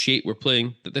in this shape we're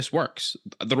playing that this works.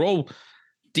 They're all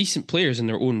decent players in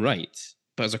their own right,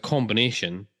 but as a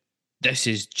combination, this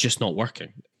is just not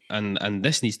working. And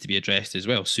this needs to be addressed as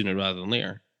well, sooner rather than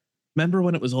later. Remember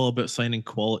when it was all about signing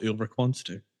quality over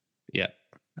quantity? Yeah.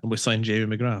 And we signed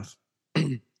Jamie McGrath.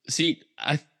 See,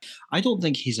 I don't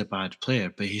think he's a bad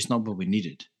player, but he's not what we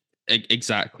needed.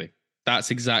 Exactly. That's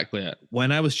exactly it.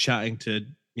 When I was chatting to,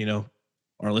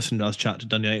 or listening to us chat to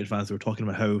Dundee United fans, they were talking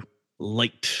about how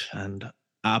light and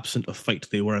absent of fight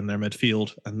they were in their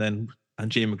midfield. And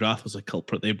Jamie McGrath was a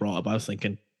culprit they brought up. I was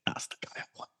thinking, that's the guy I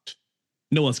want.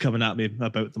 No one's coming at me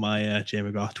about my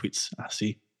Jamie McGrath tweets I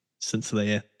see since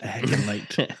the Häcken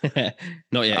night.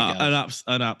 Not yet.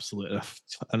 An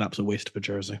absolute waste of a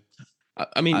jersey.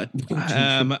 I mean,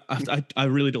 I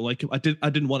really don't like him. I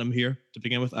didn't want him here to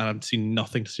begin with, and I've seen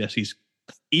nothing to suggest he's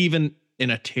even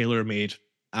in a tailor-made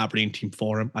Aberdeen team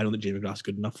for him. I don't think Jamie McGrath's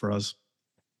good enough for us.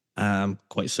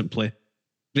 Quite simply,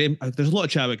 there's a lot of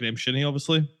chat about Graham Shinnie,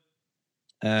 obviously,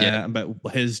 about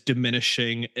his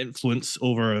diminishing influence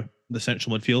over the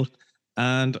central midfield,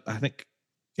 and I think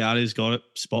Gary's got it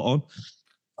spot on.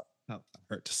 That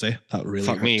hurt to say. That really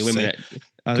fuck me. Wait a minute.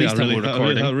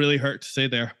 That really hurt to say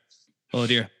there. Oh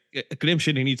dear. Graham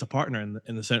Shinnie needs a partner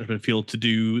in the centre midfield to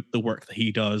do the work that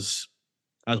he does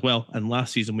as well. And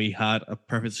last season we had a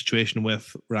perfect situation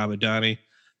with Ramadani,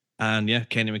 and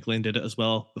Kenny McLean did it as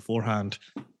well beforehand.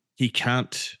 He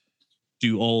can't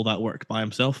do all that work by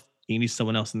himself. He needs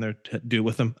someone else in there to do it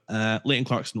with him. Leighton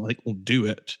Clarkson will do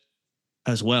it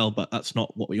as well, but that's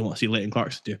not what we want to see Leighton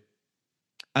Clarkson do.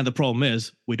 And the problem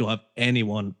is we don't have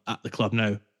anyone at the club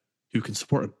now who can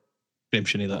support him. Graham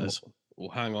Shinnie, that is. Well,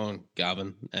 hang on,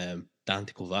 Gavin.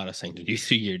 Dante Polvara signed a new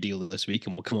 3-year deal this week,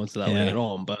 and we'll come on to that later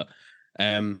on. But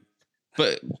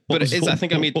what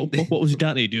was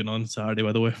Dante doing on Saturday,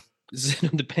 by the way? Sitting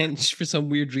on the bench for some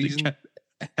weird reason,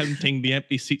 counting the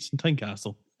empty seats in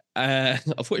Tynecastle.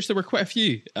 Of which there were quite a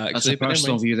few. Actually. That's a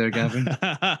personal view there, Gavin.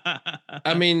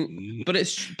 I mean, but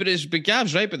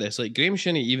Gav's right about this. Like Graham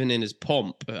Shinnie, even in his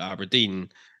pomp at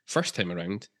Aberdeen, first time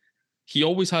around, he's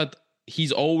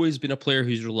always been a player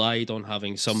who's relied on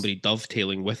having somebody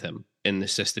dovetailing with him in the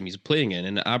system he's playing in.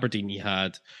 And at Aberdeen,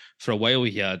 for a while,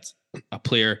 he had a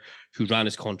player who ran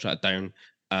his contract down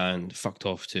and fucked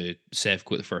off to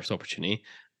Sevco at the first opportunity.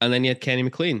 And then he had Kenny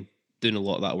McLean doing a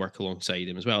lot of that work alongside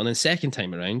him as well. And then second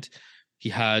time around, he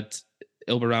had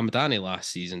Ilber Ramadani last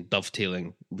season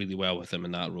dovetailing really well with him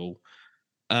in that role.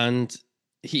 And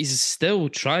he's still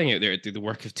trying out there to do the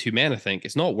work of two men, I think.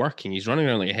 It's not working. He's running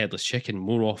around like a headless chicken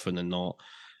more often than not.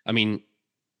 I mean,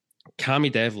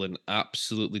 Cammy Devlin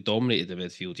absolutely dominated the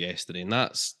midfield yesterday, and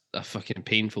that's a fucking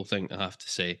painful thing to have to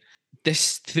say.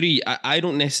 This three, I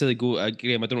don't necessarily go,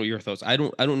 Graham, I don't know your thoughts. I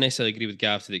don't necessarily agree with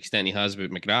Gav to the extent he has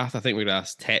about McGrath. I think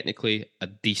McGrath's technically a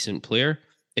decent player.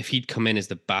 If he'd come in as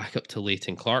the backup to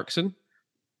Leighton Clarkson,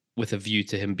 with a view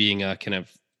to him being a kind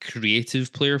of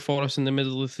creative player for us in the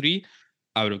middle of the three,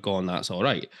 I would have gone, that's all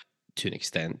right, to an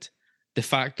extent. The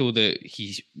fact, though, that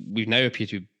we now appear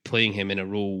to be playing him in a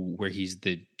role where he's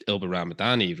the Ilber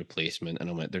Ramadani replacement, and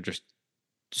I'm like, they're just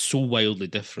so wildly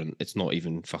different, it's not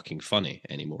even fucking funny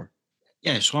anymore.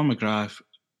 Yeah, so on McGrath,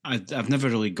 I've never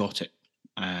really got it.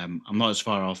 I'm not as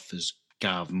far off as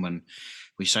Gavin. When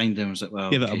we signed him, I was like,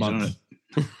 well, give it a month.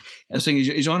 I was thinking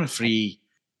he's on a free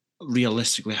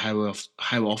realistically,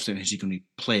 how often is he going to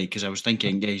play? Because I was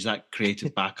thinking, yeah, he's that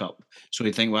creative backup. So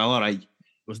you think, well, all right.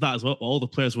 Was that as well? All the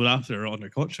players were after on their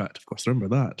contract, of course.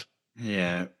 Remember that.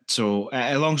 Yeah. So,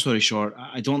 long story short,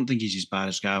 I don't think he's as bad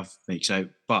as Gav makes out,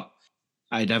 but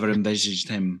I never envisaged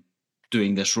him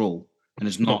doing this role. And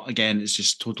it's not, again, it's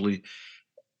just totally.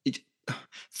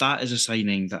 That is a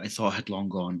signing that I thought had long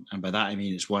gone. And by that, I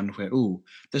mean it's one where,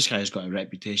 this guy's got a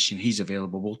reputation, he's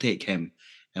available, we'll take him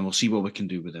and we'll see what we can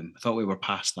do with him. I thought we were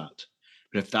past that.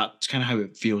 But if that's kind of how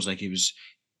it feels like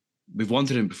we've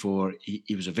wanted him before,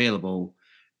 he was available,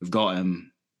 we've got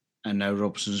him, and now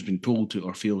Robson's been told to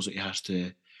or feels that he has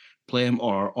to play him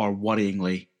or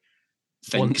worryingly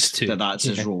thinks that that's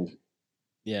his role.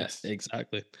 Yes,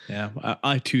 exactly. Yeah,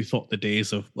 I too thought the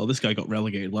days of, well, this guy got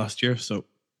relegated last year, so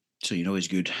he's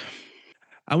good.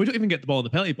 And we don't even get the ball in the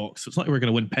penalty box, so it's not like we're going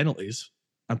to win penalties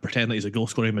and pretend that he's a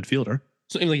goal-scoring midfielder.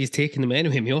 It's not even like he's taking them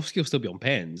anyway. Miofsky will still be on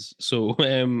pens. So,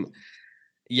 I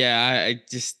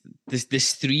just,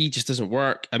 this three just doesn't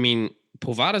work. I mean,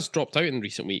 Povara's dropped out in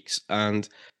recent weeks, and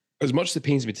as much as it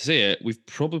pains me to say it, we've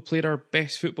probably played our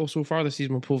best football so far this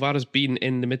season when Povara's been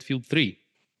in the midfield three.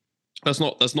 That's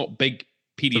not big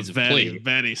periods of play.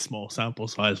 Very small sample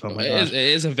size. It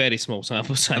is a very small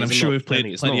sample size. And I'm sure we've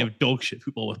played plenty of dog shit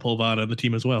football with Povara and the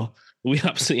team as well. We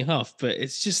absolutely have, but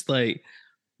it's just like,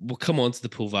 we'll come on to the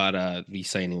Povara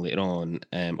re-signing later on,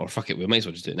 or fuck it, we might as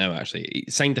well just do it now. Actually,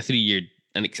 he signed a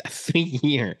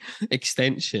 3-year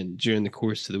extension during the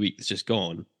course of the week that's just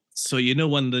gone. So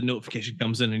when the notification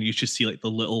comes in and you just see like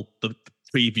the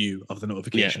preview of the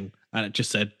notification, and it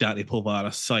just said Dante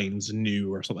Povara signs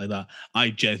new or something like that, I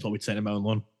genuinely thought we'd send him out on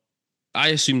loan. I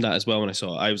assumed that as well when I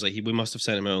saw it. I was like, we must have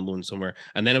sent him out on loan somewhere,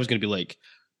 and then I was going to be like,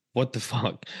 what the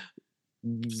fuck?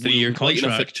 We're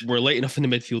late enough in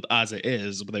the midfield as it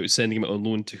is without sending him out on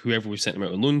loan to whoever we've sent him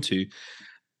out on loan to,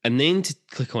 and then to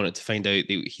click on it to find out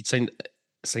that he'd signed a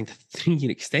 3-year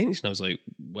extension. I was like,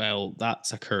 well,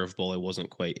 that's a curveball I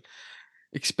wasn't quite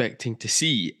expecting to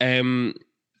see.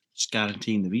 Just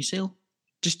guaranteeing the resale?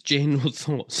 Just general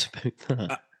thoughts about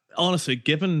that. Honestly,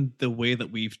 given the way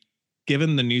that we've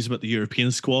given the news about the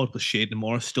European squad with Shade and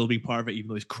Morris still being part of it, even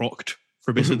though he's crocked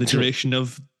for basically the duration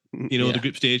of the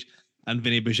group stage, and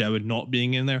Vinny Bujawa not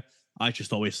being in there, I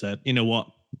just always said, you know what,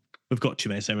 we've got too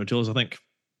many Simon tools, I think.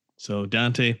 So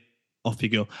Dante, off you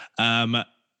go.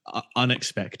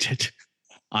 Unexpected.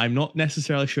 I'm not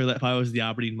necessarily sure that if I was the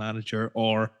Aberdeen manager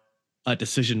or a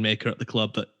decision maker at the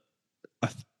club, that an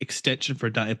extension for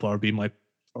Dante Povara would be my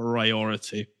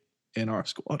priority in our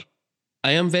squad.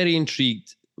 I am very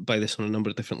intrigued by this on a number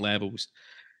of different levels.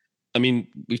 I mean,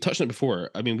 we've touched on it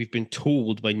before. I mean, we've been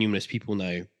told by numerous people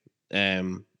now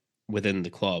within the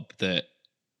club that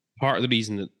part of the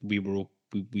reason that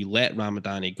we let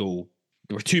Ramadani go,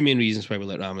 there were two main reasons why we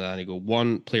let Ramadani go.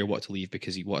 One, player wanted to leave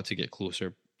because he wanted to get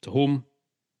closer to home,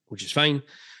 which is fine.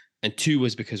 And two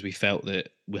was because we felt that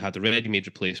we had a ready-made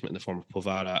replacement in the form of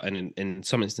Povara. And in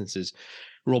some instances,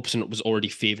 Robson was already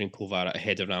favouring Povara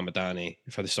ahead of Ramadani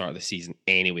for the start of the season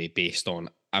anyway, based on,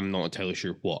 I'm not entirely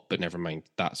sure what, but never mind.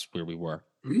 That's where we were.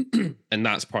 And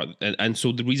that's part of it. And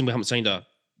so the reason we haven't signed a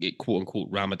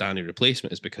quote-unquote Ramadani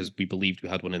replacement is because we believed we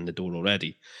had one in the door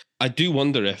already. I do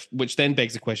wonder if, which then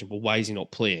begs the question, well, why is he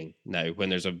not playing now when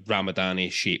there's a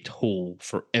Ramadani-shaped hole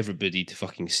for everybody to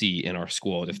fucking see in our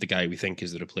squad if the guy we think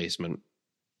is the replacement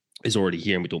is already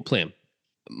here and we don't play him?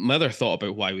 My other thought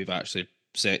about why we've actually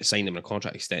signed him a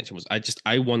contract extension was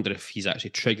I wonder if he's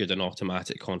actually triggered an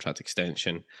automatic contract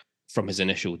extension from his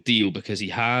initial deal, because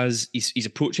he's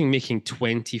approaching making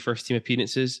 20 first-team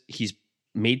appearances. He's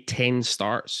made 10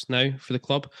 starts now for the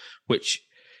club, which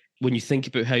when you think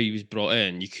about how he was brought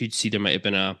in, you could see there might have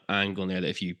been an angle in there that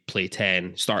if you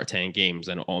start 10 games,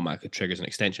 then it automatically triggers an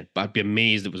extension. But I'd be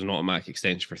amazed it was an automatic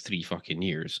extension for 3 fucking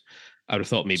years. I would have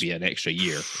thought maybe an extra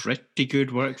year. Pretty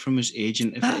good work from his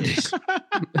agent, if it is.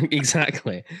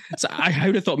 Exactly. So I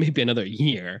would have thought maybe another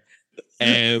year.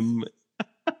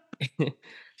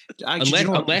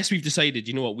 Unless we've decided,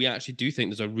 you know what, we actually do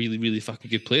think there's a really, really fucking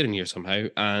good player in here somehow,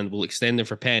 and we'll extend him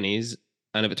for pennies.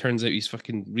 And if it turns out he's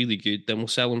fucking really good, then we'll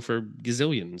sell him for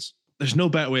gazillions. There's no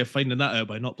better way of finding that out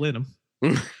by not playing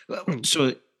him.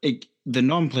 So the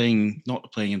not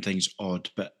playing him thing's odd,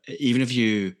 but even if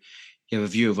you have a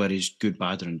view of where he's good,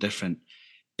 bad, or indifferent,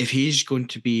 if he's going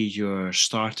to be your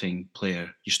starting player,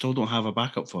 you still don't have a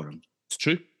backup for him. It's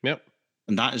true. Yep.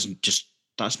 And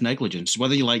that's negligence.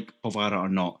 Whether you like Povara or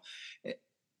not,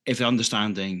 if the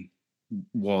understanding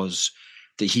was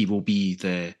that he will be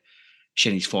the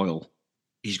Shinnie's foil,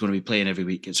 he's going to be playing every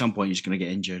week. At some point, he's going to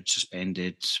get injured,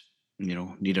 suspended,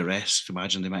 need a rest.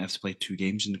 Imagine they might have to play 2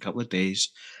 games in a couple of days.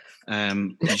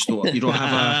 You don't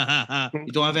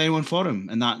have anyone for him,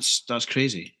 and that's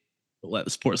crazy. Let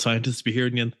the sports scientists be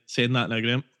hearing you saying that now,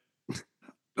 Graham.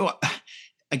 Well,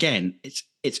 again,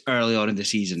 it's early on in the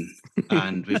season,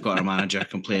 and we've got our manager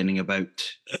complaining about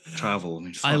travel. I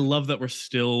mean, I love that we're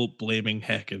still blaming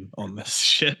Häcken on this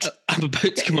shit. I'm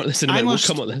about to come on this in a minute. We'll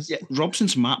come on this. Yeah,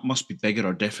 Robson's map must be bigger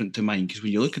or different to mine, because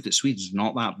when you look at it, Sweden's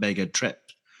not that big a trip.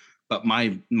 But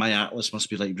my atlas must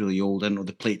be like really old. I don't know,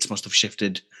 the plates must have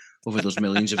shifted over those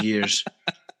millions of years,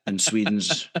 and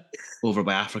Sweden's over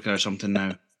by Africa or something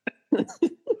now.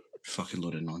 Fucking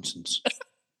load of nonsense.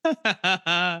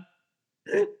 I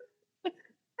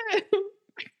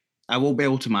won't be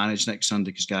able to manage next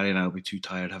Sunday because Gary and I will be too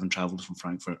tired having travelled from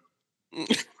Frankfurt.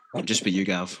 It'll just be you,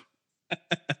 Gav.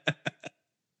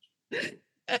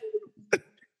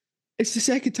 It's the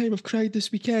second time I've cried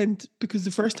this weekend, because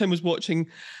the first time was watching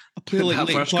a player like That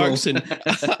Leighton first goal. Clarkson.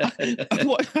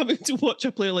 Having to watch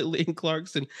a player like Leighton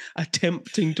Clarkson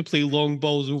attempting to play long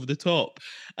balls over the top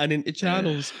and into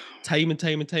channels time and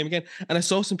time and time again. And I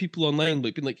saw some people online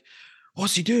being like,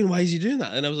 "What's he doing? Why is he doing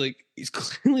that?" And I was like, it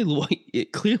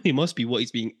clearly must be what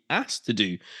he's being asked to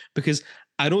do, because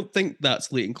I don't think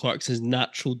that's Leighton Clarkson's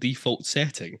natural default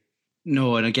setting.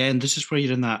 No, and again, this is where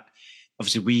you're in that.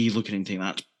 Obviously, we look at it and think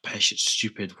that's pish, it's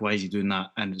stupid. Why is he doing that?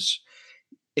 And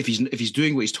if he's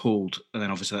doing what he's told, and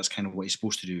then obviously that's kind of what he's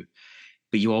supposed to do.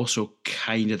 But you also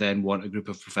kind of then want a group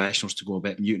of professionals to go a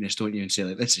bit mutinous, don't you, and say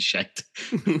like, "This is shit.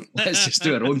 Let's just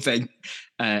do our own thing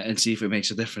and see if it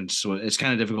makes a difference." So it's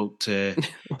kind of difficult to.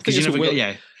 I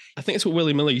think it's what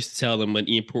Willie Miller used to tell them when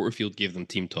Ian Porterfield gave them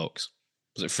team talks.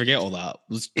 I was like, forget all that.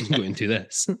 Let's go into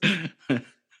this.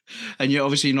 And you're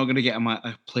obviously not going to get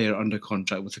a player under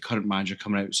contract with the current manager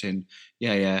coming out saying,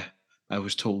 yeah, I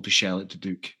was told to shell it to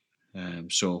Duke.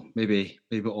 So maybe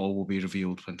all will be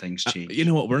revealed when things change. You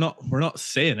know what? We're not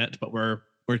saying it, but we're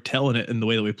telling it in the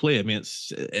way that we play. I mean,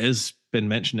 it has been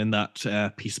mentioned in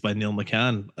that piece by Neil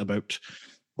McCann about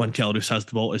when Kelrus has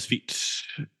the ball at his feet,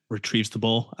 retrieves the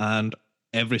ball, and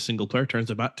every single player turns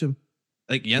their back to him.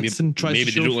 Like Jensen tries to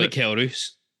maybe show they don't like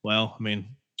Kelrus. Well, I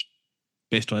mean,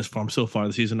 based on his form so far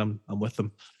this season, I'm with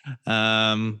them.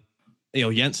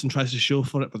 Jensen tries to show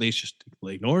for it, but he's just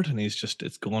ignored, and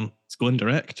it's going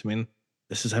direct. I mean,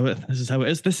 this is how it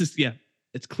is.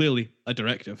 It's clearly a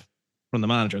directive from the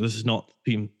manager. This is not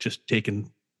the team just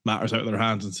taking matters out of their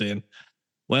hands and saying,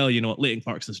 "Well, you know what, Leighton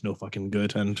Clarkson's no fucking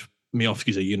good, and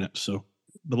Miofsky's a unit." So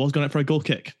the ball's gone out for a goal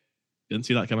kick. Didn't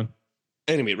see that coming.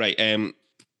 Anyway, right.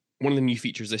 One of the new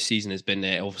features this season has been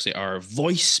obviously our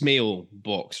voicemail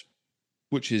box,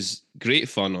 which is great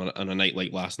fun on a night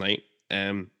like last night.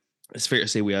 It's fair to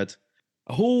say we had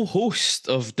a whole host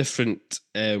of different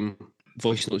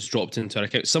voice notes dropped into our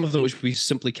account, some of them which we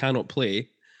simply cannot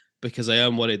play because I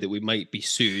am worried that we might be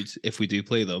sued if we do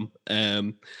play them.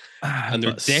 And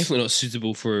they're definitely not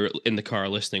suitable for in the car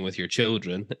listening with your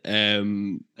children.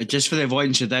 Just for the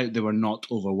avoidance of doubt, they were not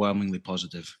overwhelmingly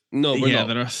positive. No, we're not.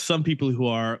 There are some people who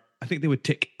are, I think they would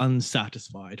tick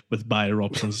unsatisfied with Barry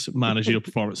Robson's managerial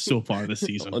performance so far this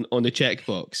season. On the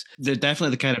checkbox. They're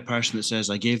definitely the kind of person that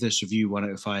says, "I gave this review 1 out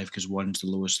of 5 because 1's the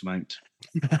lowest amount."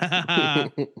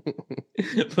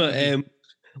 But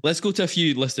let's go to a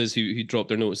few listeners who dropped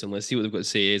their notes and let's see what they've got to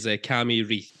say. Is Cammy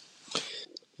Reith.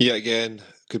 Yeah, again,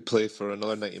 could play for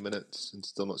another 90 minutes and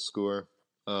still not score.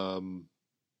 No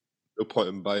point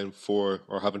in buying 4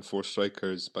 or having 4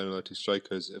 strikers, buying another 2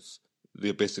 strikers if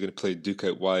they're basically going to play Duke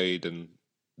out wide and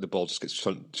the ball just gets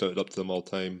shunted up to them all the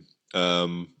time.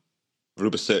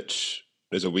 Rubicic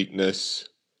is a weakness.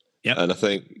 Yep. And I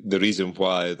think the reason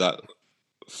why that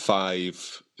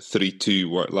 5-3-2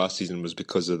 worked last season was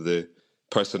because of the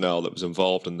personnel that was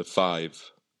involved in the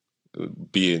 5,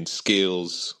 being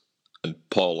Scales and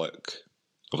Pollock,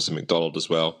 obviously McDonald as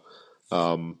well.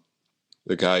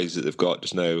 The guys that they've got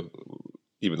just now,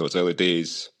 even though it's early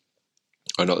days,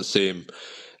 are not the same.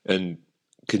 And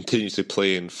continuously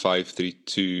playing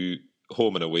 5-3-2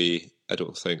 home and away, I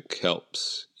don't think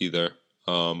helps either.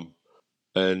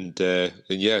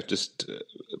 Just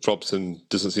Robson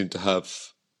doesn't seem to have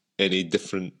any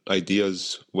different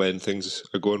ideas when things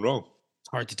are going wrong. It's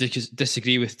hard to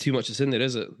disagree with too much that's in there,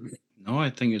 is it? No,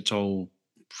 I think it's all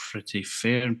pretty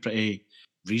fair and pretty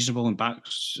reasonable and back,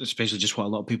 especially just what a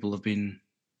lot of people have been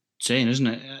saying, isn't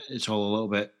it? It's all a little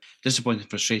bit disappointing,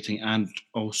 frustrating, and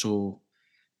also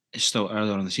it's still early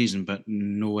on in the season, but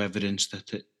no evidence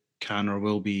that it can or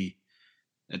will be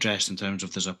addressed in terms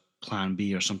of there's a plan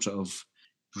B or some sort of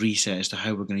reset as to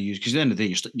how we're going to use. Because at the end of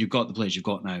the day, you've got the players you've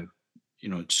got now. You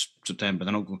know, it's September.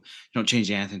 They're not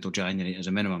changing anything until January as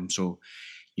a minimum. So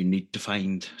you need to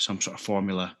find some sort of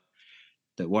formula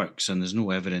that works, and there's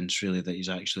no evidence really that he's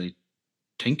actually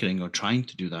tinkering or trying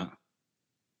to do that.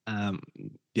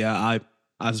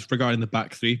 As regarding the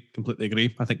back three, completely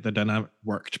agree. I think the dynamic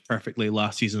worked perfectly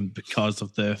last season because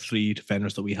of the three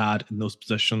defenders that we had in those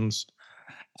positions.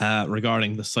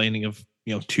 Regarding the signing of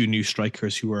 2 new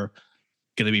strikers who are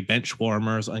going to be bench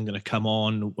warmers and going to come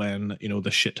on when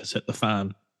the shit has hit the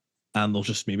fan, and they'll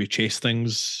just maybe chase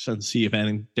things and see if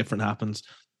anything different happens.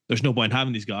 There's no point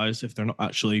having these guys if they're not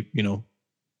actually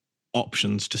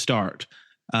options to start.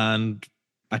 And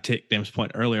I take Dam's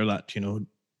point earlier that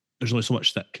there's only so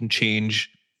much that can change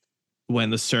when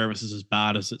the service is as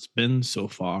bad as it's been so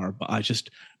far. But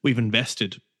we've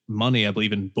invested money, I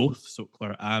believe, in both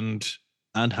Sokler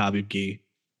and Habib Gay,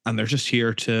 and they're just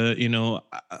here to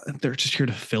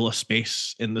fill a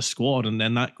space in the squad. And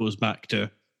then that goes back to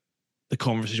the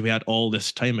conversation we had all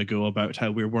this time ago about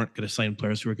how we weren't going to sign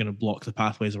players who were going to block the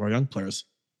pathways of our young players.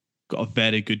 Got a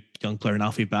very good young player in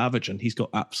Alfie Babbage, and he's got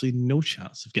absolutely no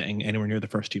chance of getting anywhere near the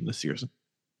first team this season.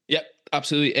 Yep,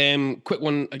 absolutely. Quick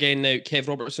one again now, Kev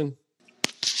Robertson.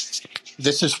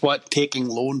 This is what taking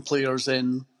loan players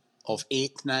in of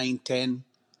 8, 9, 10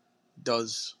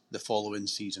 does the following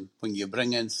season. When you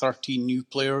bring in 13 new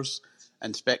players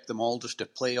and expect them all just to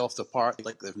play off the park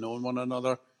like they've known one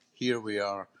another, here we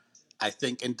are. I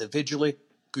think individually,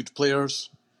 good players,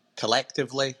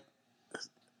 collectively,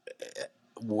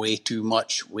 way too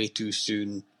much, way too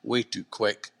soon, way too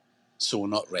quick, so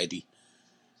not ready.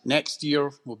 Next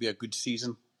year will be a good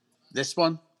season. This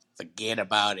one, forget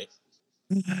about it.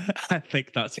 I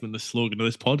think that's been the slogan of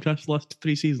this podcast the last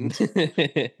 3 seasons.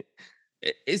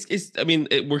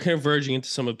 We're kind of verging into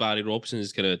some of Barry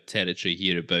Robson's kind of territory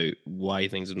here about why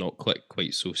things have not clicked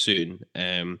quite so soon.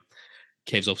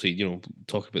 Kev's obviously,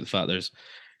 talking about the fact there's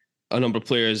a number of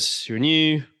players who are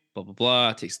new, blah, blah, blah.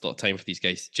 It takes a lot of time for these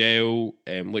guys to gel,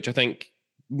 which I think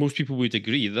most people would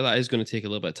agree that is going to take a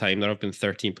little bit of time. There have been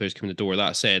 13 players coming to the door.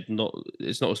 That said,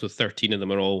 it's not as though 13 of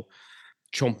them are all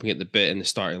chomping at the bit in the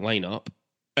starting lineup.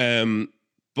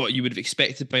 But you would have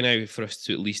expected by now for us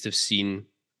to at least have seen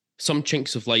some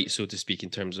chinks of light, so to speak,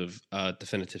 in terms of a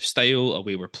definitive style, a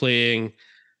way we're playing,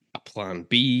 a plan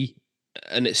B,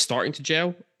 and it's starting to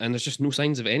gel, and there's just no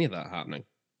signs of any of that happening.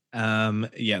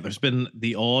 There's been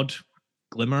the odd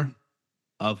glimmer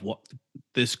of what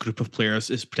this group of players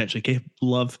is potentially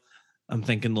capable of. I'm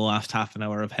thinking the last half an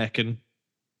hour of Häcken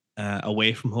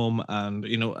away from home, and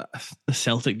the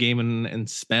Celtic game in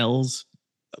spells.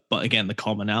 But again, the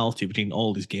commonality between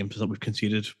all these games is that we've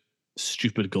conceded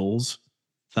stupid goals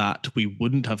that we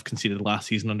wouldn't have conceded last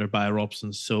season under Bayer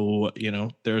Robson. So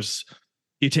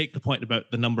you take the point about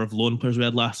the number of loan players we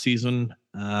had last season.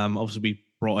 Obviously, we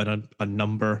brought in a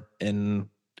number in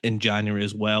January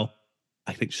as well.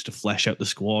 I think just to flesh out the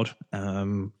squad.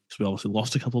 So we obviously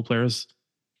lost a couple of players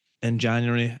in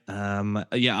January.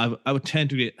 I would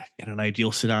tend to get in an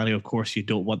ideal scenario. Of course, you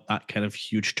don't want that kind of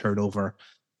huge turnover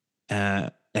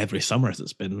every summer as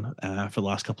it's been for the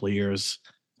last couple of years.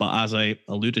 But as I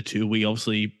alluded to, we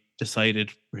obviously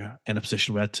decided we're in a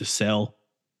position where we had to sell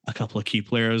a couple of key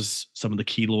players. Some of the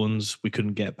key loans we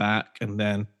couldn't get back, and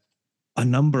then a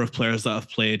number of players that have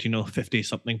played 50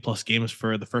 something plus games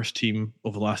for the first team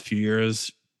over the last few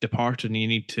years depart, and you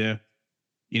need to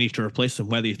replace them.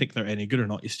 Whether you think they're any good or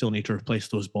not, you still need to replace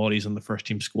those bodies in the first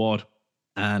team squad.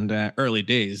 And early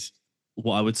days,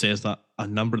 what I would say is that a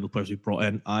number of the players we brought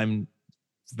in, I'm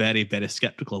very, very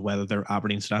skeptical of whether they're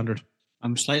Aberdeen standard.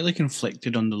 I'm slightly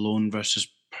conflicted on the loan versus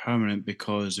permanent,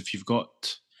 because if you've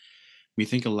got, we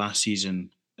think of last season,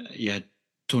 you had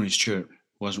Tony Stewart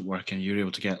wasn't working. You were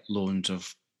able to get loans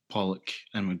of Pollock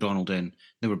and McDonald in.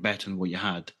 They were better than what you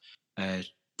had.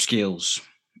 Scales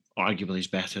arguably is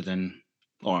better than,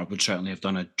 or would certainly have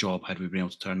done a job had we been able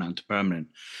to turn that into permanent.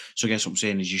 So I guess what I'm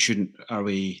saying is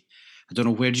I don't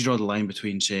know, where do you draw the line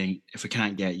between saying, if we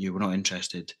can't get you, we're not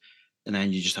interested, and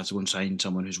then you just have to go and sign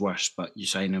someone who's worse, but you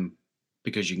sign him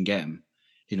because you can get him,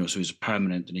 so he's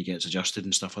permanent and he gets adjusted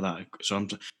and stuff like that. So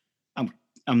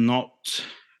I'm not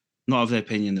of the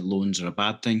opinion that loans are a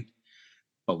bad thing,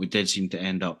 but we did seem to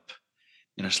end up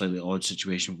in a slightly odd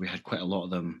situation where we had quite a lot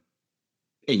of them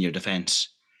in your defence,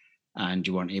 and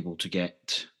you weren't able to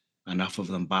get enough of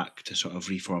them back to sort of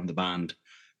reform the band,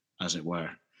 as it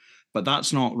were. But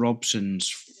that's not Robson's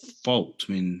fault.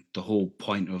 I mean, the whole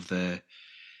point of the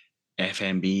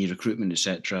FMB recruitment,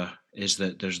 etc., is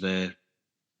that there's the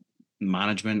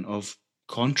management of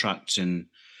contracts and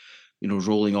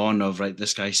rolling on of, right,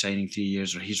 this guy's signing 3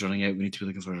 years or he's running out, we need to be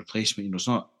looking for a replacement. It's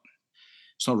not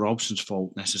Robson's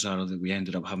fault necessarily that we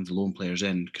ended up having to loan players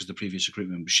in because the previous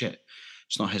recruitment was shit.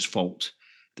 It's not his fault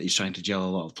that he's trying to gel a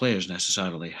lot of players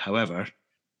necessarily. However,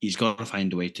 he's got to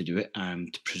find a way to do it,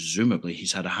 and presumably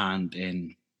he's had a hand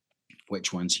in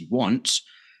which ones he wants.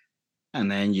 And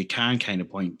then you can kind of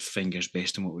point fingers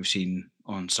based on what we've seen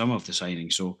on some of the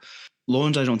signings. So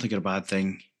loans, I don't think are a bad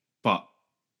thing, but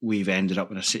we've ended up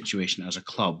in a situation as a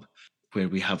club where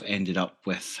we have ended up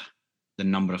with the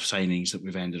number of signings that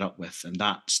we've ended up with. And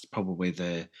that's probably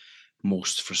the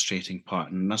most frustrating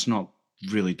part. And that's not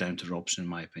really down to Robson, in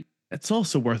my opinion. It's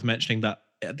also worth mentioning that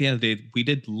at the end of the day, we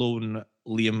did loan not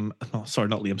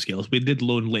Liam Scales. We did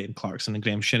loan Leighton Clarkson and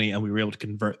Graham Shinney, and we were able to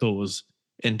convert those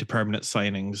into permanent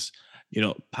signings.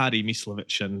 Paddy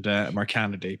Mislovic and Mark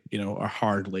Kennedy, are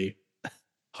hardly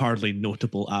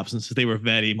notable absences. They were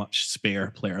very much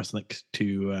spare players,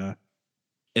 to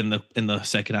in the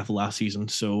second half of last season.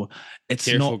 So it's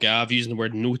careful, not Gav, using the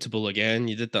word notable again.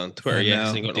 You did that on Twitter, yes,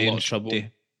 and you got in a lot of trouble.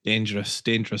 Dangerous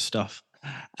stuff.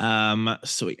 So I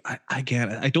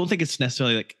don't think it's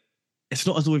necessarily it's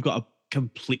not as though we've got a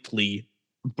completely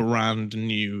brand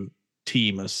new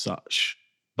team as such.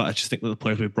 But I just think that the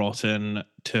players we brought in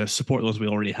to support those we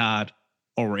already had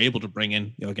or were able to bring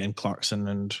in, again, Clarkson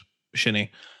and Shinney,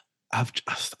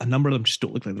 a number of them just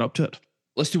don't look like they're up to it.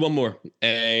 Let's do one more.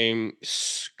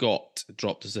 Scott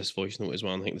dropped us this voice note as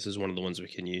well. I think this is one of the ones we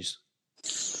can use.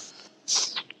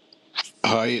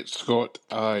 Hi, it's Scott.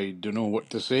 I don't know what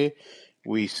to say.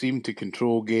 We seem to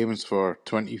control games for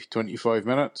 20-25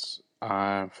 minutes.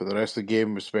 For the rest of the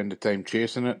game, we spend the time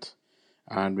chasing it.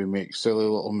 And we make silly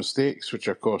little mistakes, which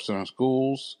are costing us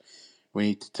goals. We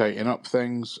need to tighten up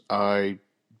things. I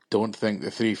don't think the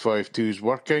 3-5-2 is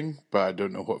working, but I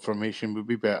don't know what formation would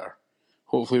be better.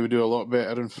 Hopefully we do a lot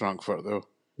better in Frankfurt, though,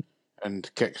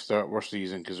 and kickstart our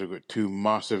season, because we've got 2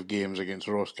 massive games against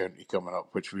Ross County coming up,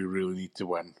 which we really need to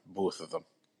win, both of them.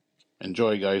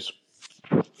 Enjoy, guys.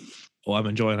 Oh, I'm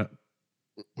enjoying it.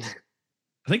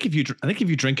 I think if you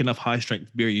drink enough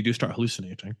high-strength beer, you do start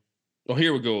hallucinating. Well,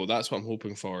 here we go. That's what I'm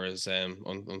hoping for is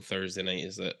on Thursday night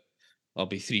is that I'll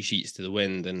be 3 sheets to the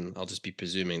wind and I'll just be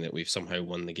presuming that we've somehow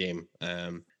won the game.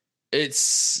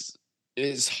 It's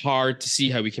hard to see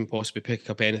how we can possibly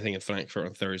pick up anything in Frankfurt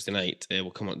on Thursday night.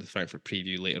 We'll come on to the Frankfurt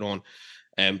preview later on.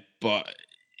 But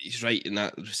he's right in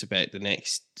that respect. The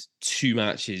next 2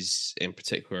 matches in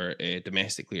particular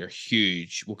domestically are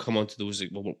huge. We'll come on to those,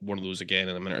 one of those again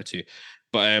in a minute or two.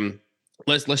 But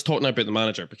let's talk now about the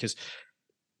manager, because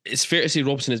it's fair to say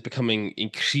Robson is becoming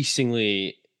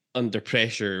increasingly under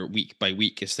pressure week by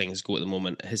week as things go at the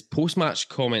moment. His post-match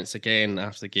comments again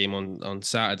after the game on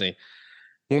Saturday,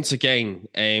 once again,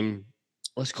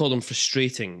 let's call them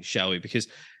frustrating, shall we? Because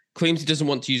claims he doesn't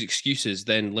want to use excuses,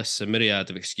 then lists a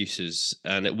myriad of excuses,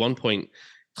 and at one point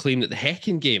claimed that the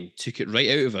Häcken game took it right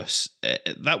out of us.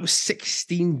 That was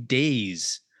 16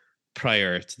 days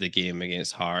prior to the game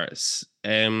against Hearts.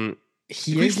 Did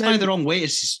we fly the wrong way to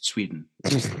Sweden?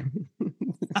 You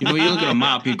look at a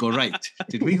map, you go right.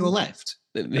 Did we go left?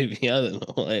 Maybe, I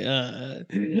don't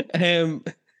know.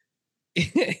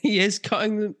 He is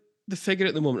cutting the figure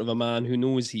at the moment of a man who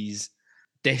knows he's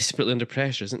desperately under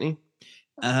pressure, isn't he?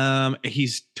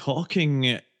 He's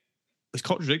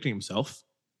contradicting himself.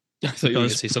 I thought you were going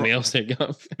to say something else there,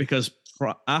 Gav. Because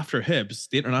after Hibs,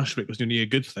 the international break was going to be a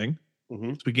good thing.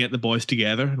 Mm-hmm. So we get the boys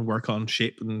together and work on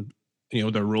shape and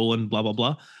their role and blah blah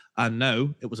blah. And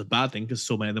now it was a bad thing because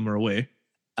so many of them were away.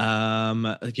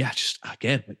 Just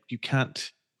again, you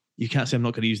can't say I'm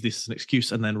not going to use this as an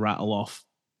excuse and then rattle off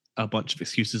a bunch of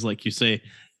excuses like you say.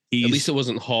 At least it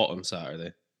wasn't hot on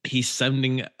Saturday. He's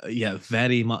sounding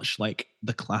very much like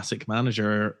the classic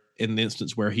manager in the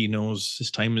instance where he knows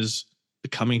his time is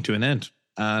coming to an end.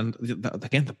 And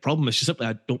again, the problem is just simply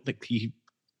I don't think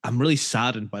I'm really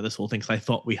saddened by this whole thing because I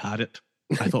thought we had it.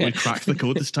 I thought we cracked the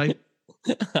code this time.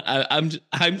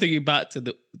 I'm thinking back to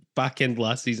the back end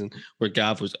last season where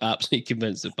Gav was absolutely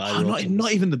convinced that Barry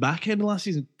not even the back end of last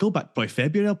season. Go back by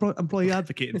February. I'm probably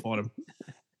advocating for him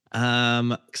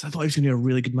because I thought he was going to be a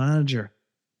really good manager.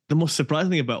 The most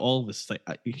surprising thing about all of this,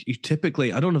 you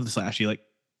typically, I don't know if this actually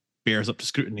bears up to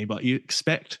scrutiny, but you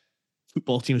expect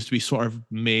football teams to be sort of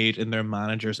made in their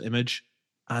manager's image.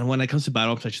 And when it comes to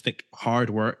Barry, I just think hard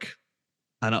work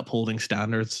and upholding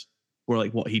standards were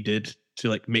what he did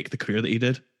to make the career that he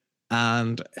did.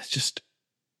 And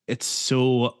it's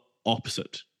so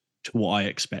opposite to what I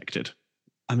expected.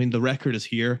 I mean, the record is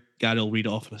here. Gary will read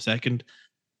it off in a second.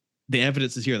 The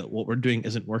evidence is here that what we're doing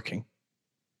isn't working.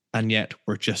 And yet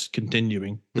we're just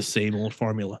continuing the same old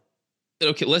formula.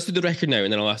 Okay, let's do the record now,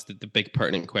 and then I'll ask the big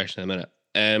pertinent question in a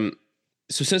minute.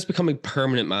 So since becoming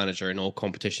permanent manager in all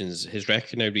competitions, his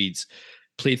record now reads,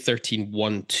 played 13,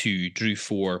 won 2, drew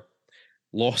 4,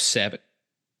 lost 7.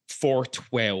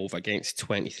 4-12 against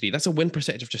 23. That's a win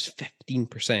percentage of just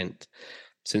 15%.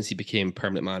 since he became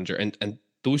permanent manager. And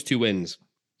those 2 wins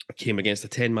came against the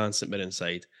 10-man St Mirren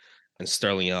side and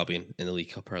Stirling Albion in the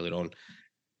League Cup earlier on.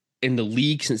 In the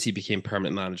league, since he became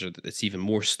permanent manager, it's even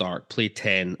more stark. Played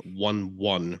 10, won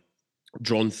 1,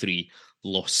 drawn 3,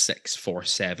 lost 6,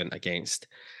 4-7 against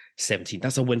 17.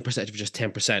 That's a win percentage of just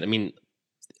 10%. I mean,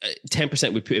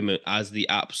 10% would put him as the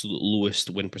absolute lowest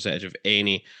win percentage of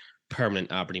any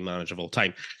permanent Aberdeen manager of all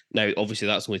time. Now, obviously,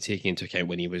 that's only taking into account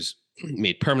when he was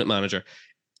made permanent manager.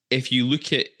 If you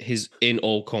look at his in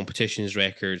all competitions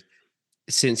record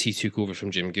since he took over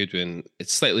from Jim Goodwin,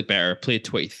 it's slightly better. Played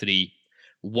 23,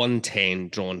 won 10,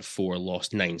 drawn 4,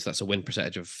 lost 9. So that's a win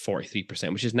percentage of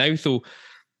 43%, which is now, though,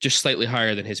 just slightly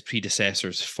higher than his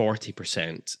predecessor's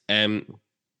 40%.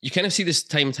 You kind of see this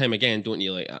time and time again, don't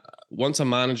you? Like, once a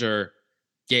manager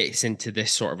gets into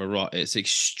this sort of a rut, it's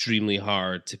extremely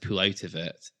hard to pull out of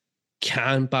it.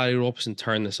 Can Barry Robson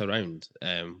turn this around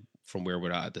from where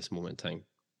we're at this moment in time?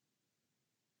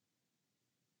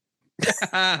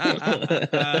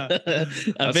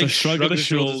 That's a shrug of the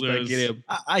shoulders.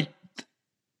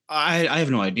 I have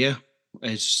no idea.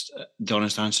 It's the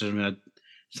honest answer. I mean,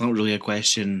 it's not really a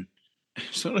question.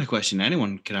 It's not really a question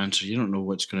anyone can answer. You don't know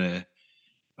what's going to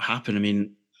happen. I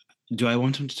mean, do I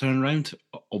want him to turn around?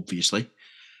 Obviously.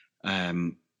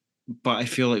 But I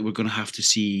feel like we're going to have to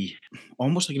see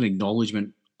almost like an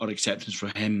acknowledgement or acceptance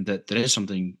for him that there is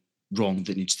something wrong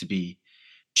that needs to be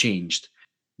changed,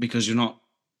 because you're not.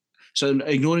 So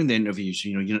ignoring the interviews,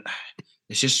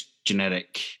 it's just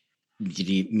generic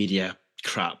media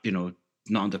crap.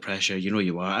 Not under pressure.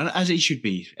 You are, and as it should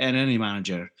be. And any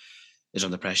manager is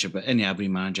under pressure, but any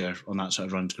Aberdeen manager on that sort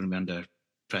of run is going to be under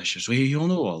pressure. So you'll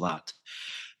know all that.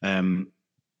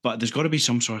 But there's got to be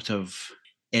some sort of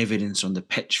evidence on the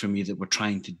pitch for me that we're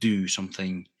trying to do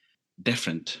something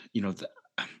different.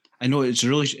 I know it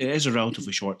is a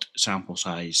relatively short sample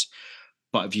size,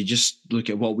 but if you just look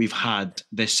at what we've had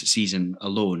this season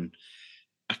alone,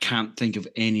 I can't think of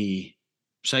any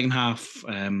second half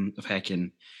of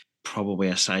Häcken, probably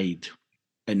aside.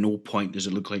 At no point does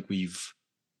it look like we've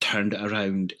turned it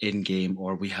around in game,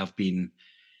 or we have been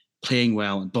playing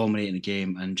well and dominating the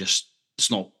game, and just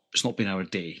it's not been our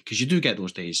day, because you do get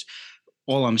those days.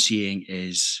 All I'm seeing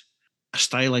is a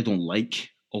style I don't like,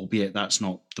 albeit that's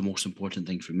not the most important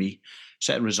thing for me.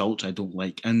 Set of results I don't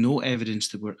like, and no evidence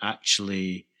that we're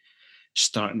actually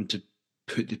starting to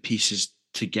put the pieces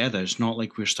together. It's not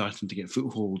like we're starting to get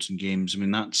footholds in games. I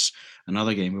mean, that's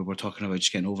another game where we're talking about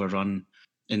just getting overrun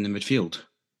in the midfield.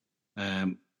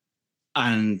 And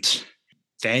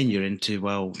then you're into,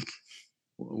 well,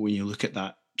 when you look at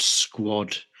that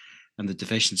squad and the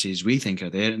deficiencies we think are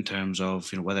there in terms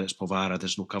of, whether it's Povara,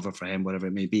 there's no cover for him, whatever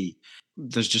it may be.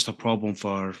 There's just a problem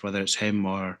for whether it's him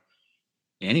or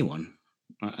anyone.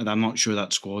 And I'm not sure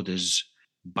that squad is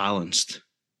balanced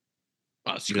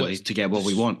really to get what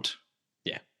we want.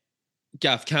 Yeah.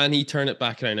 Gav, can he turn it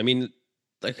back around? I mean,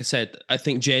 like I said, I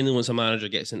think generally once a manager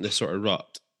gets in this sort of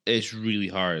rut, it's really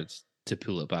hard to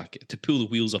pull it back, to pull the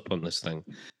wheels up on this thing.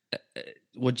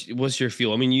 What's your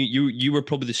feel? I mean, you were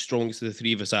probably the strongest of the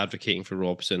three of us advocating for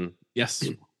Robson. Yes.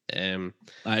 I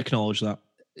acknowledge that.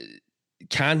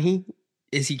 Can he?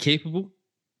 Is he capable?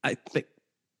 I think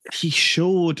he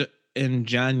showed in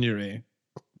January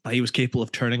that he was capable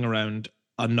of turning around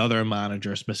another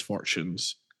manager's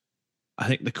misfortunes. I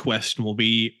think the question will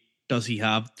be, does he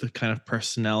have the kind of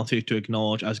personality to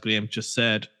acknowledge, as Graham just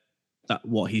said, that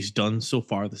what he's done so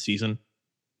far this season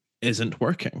isn't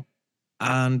working?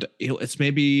 And it's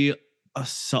maybe a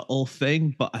subtle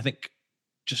thing, but I think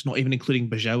just not even including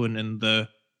Bajowan in the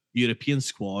European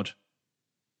squad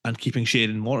and keeping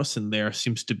Shane Morrison there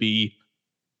seems to be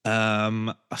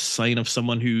a sign of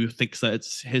someone who thinks that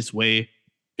it's his way,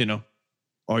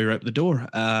 or you're out the door.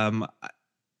 I'm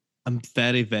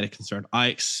very, very concerned. I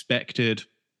expected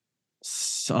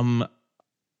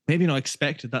maybe not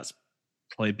expected, that's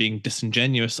probably being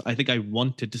disingenuous. I think I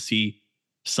wanted to see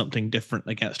something different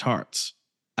against Hearts,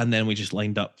 and then we just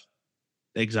lined up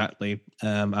exactly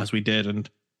as we did and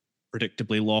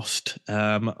predictably lost.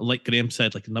 Like Graham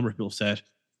said, like a number of people said,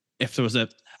 if there was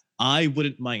I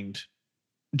wouldn't mind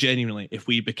genuinely if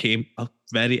we became a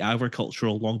very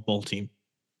agricultural long ball team,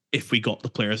 if we got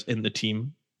the players in the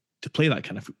team to play that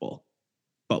kind of football.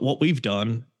 But what we've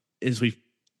done is we've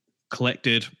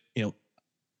collected,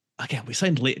 again, we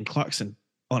signed Leighton Clarkson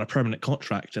on a permanent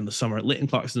contract in the summer. Leighton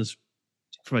Clarkson's,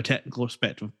 from a technical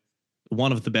perspective,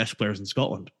 one of the best players in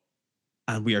Scotland,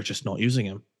 and we are just not using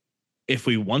him. If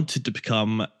we wanted to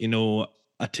become,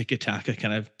 a tiki-taka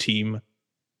kind of team,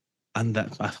 and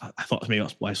that I thought maybe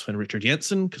that's why I signed Richard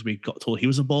Jensen, because we got told he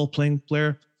was a ball-playing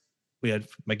player. We had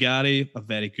McGarry, a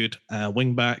very good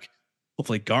wing back.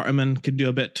 Hopefully Garterman can do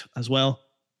a bit as well.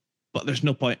 But there's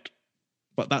no point.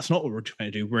 But that's not what we're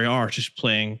trying to do. We are just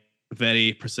playing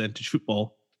very percentage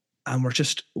football, and we're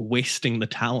just wasting the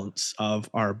talents of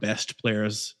our best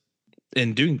players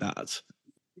in doing that.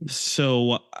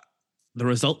 So the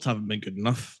results haven't been good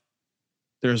enough.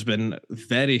 There's been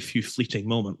very few fleeting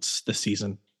moments this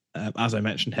season. As I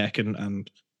mentioned, Häcken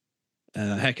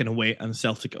away and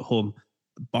Celtic at home.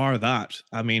 Bar that,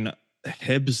 I mean,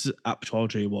 Hibs at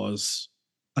Pittodrie was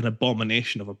an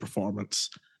abomination of a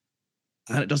performance,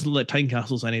 and it doesn't let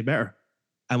Tynecastle's any better.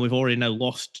 And we've already now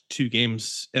lost 2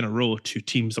 games in a row to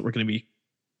teams that we're going to be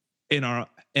in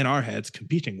our heads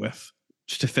competing with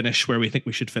just to finish where we think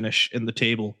we should finish in the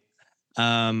table.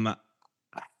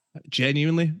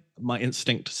 Genuinely, my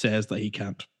instinct says that he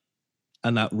can't,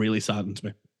 and that really saddens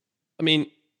me. I mean,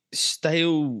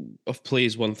 style of play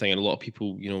is one thing, and a lot of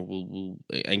people, will.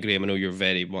 And Graham, I know you're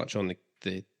very much on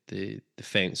the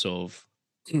defense of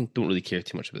don't really care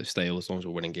too much about the style as long as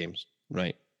we're winning games,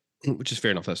 right? Which is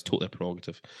fair enough. That's totally a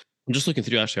prerogative. I'm just looking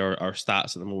through actually our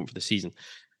stats at the moment for the season.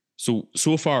 So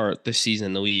far this season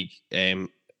in the league, and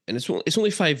it's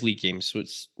only 5 league games, so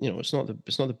it's not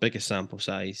the biggest sample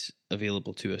size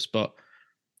available to us, but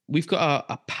we've got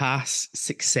a pass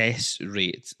success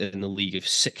rate in the league of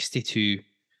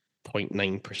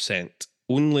 62.9%.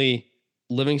 Only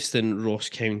Livingston, Ross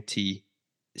County,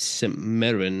 St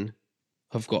Mirren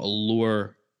have got a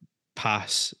lower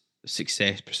pass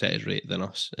success percentage rate than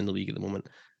us in the league at the moment.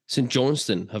 St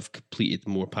Johnstone have completed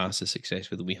more passes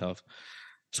successfully than we have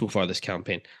so far this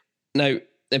campaign. Now,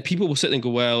 and people will sit there and go,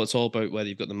 well, it's all about whether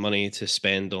you've got the money to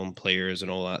spend on players and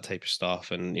all that type of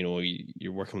stuff, and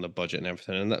you're working on the budget and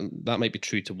everything, and that might be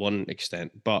true to one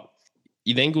extent. But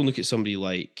you then go and look at somebody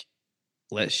like,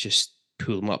 let's just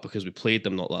pull them up because we played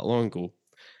them not that long ago.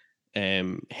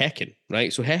 Häcken,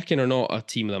 right? So Häcken are not a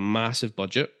team with a massive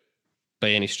budget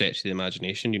by any stretch of the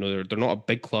imagination. They're not a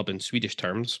big club in Swedish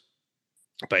terms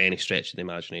by any stretch of the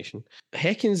imagination.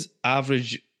 Häcken's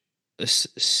average,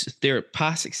 their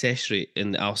pass success rate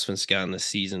in the Allsvenskan this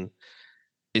season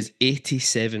is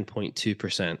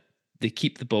 87.2%. They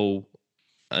keep the ball,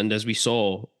 and as we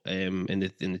saw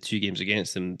in the 2 games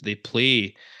against them, they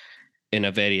play in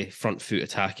a very front foot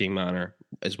attacking manner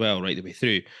as well, right the way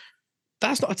through.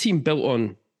 That's not a team built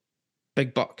on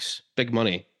big bucks, big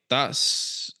money.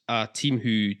 That's a team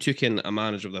who took in a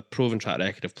manager with a proven track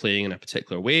record of playing in a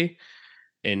particular way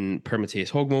in Per-Mathias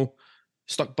Hogmo,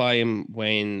 stuck by him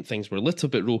when things were a little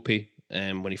bit ropey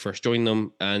when he first joined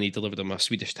them, and he delivered them a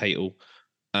Swedish title,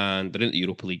 and they're in the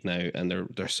Europa League now, and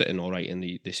they're sitting all right in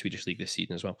the Swedish League this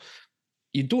season as well.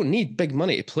 You don't need big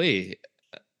money to play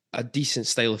a decent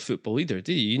style of football either,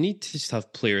 do you? You need to just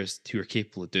have players who are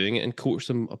capable of doing it and coach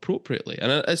them appropriately.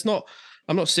 And I'm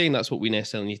not saying that's what we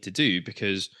necessarily need to do,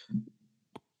 because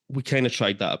we kind of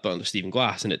tried that a bit under Stephen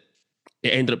Glass, and it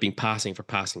ended up being passing for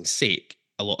passing's sake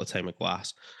a lot of the time with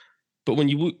Glass. But when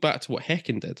you look back to what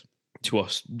Häcken did to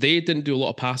us, they didn't do a lot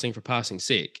of passing for passing's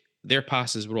sake. Their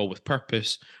passes were all with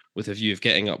purpose, with a view of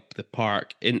getting up the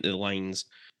park, into the lines,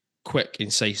 quick,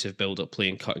 incisive build-up play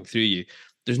and cutting through you.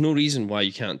 There's no reason why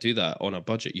you can't do that on a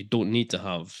budget. You don't need to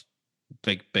have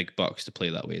big bucks to play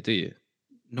that way, do you?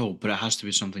 No, but it has to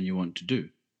be something you want to do.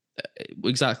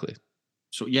 Exactly.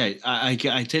 So yeah, I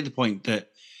take the point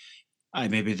that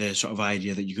maybe the sort of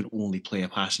idea that you can only play a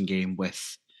passing game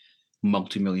with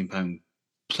multi-million-pound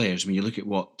players. I mean, you look at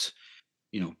what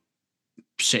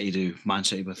City do, Man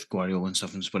City with Guardiola and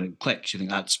stuff, and when it clicks, you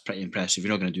think that's pretty impressive.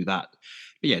 You're not going to do that.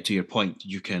 But yeah, to your point,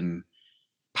 you can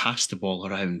pass the ball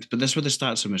around. But that's where the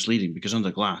stats are misleading, because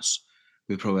under Glass,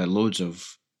 we probably had loads of,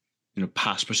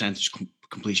 pass percentage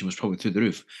completion was probably through the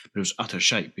roof, but it was utter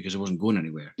shite because it wasn't going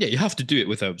anywhere. Yeah, you have to do it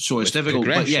with so it's difficult.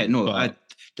 But yeah, no, but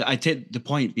I take the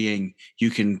point being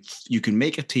you can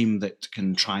make a team that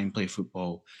can try and play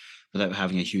football without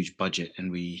having a huge budget,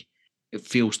 and it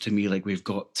feels to me like we've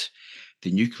got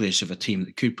the nucleus of a team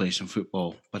that could play some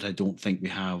football, but I don't think we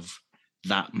have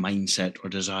that mindset or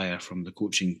desire from the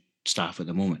coaching staff at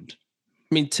the moment.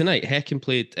 I mean, tonight, Häcken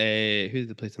played, who did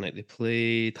they play tonight? They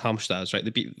played Halmstad, right?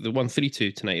 They won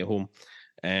 3-2 tonight at home.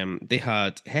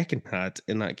 Häcken had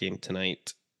in that game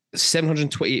tonight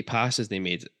 728 passes they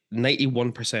made,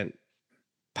 91%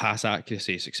 pass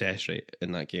accuracy success rate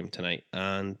in that game tonight.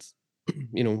 And,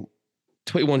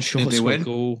 21 shots on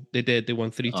goal. They did. They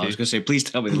won 3-2. I was going to say, please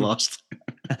tell me they lost.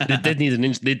 They did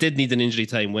need an injury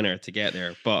time winner to get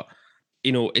there. But,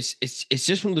 it's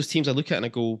just one of those teams I look at and I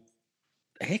go,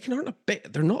 Häcken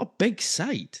they're not a big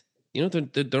side.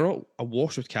 They're not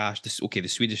awash with cash. The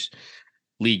Swedish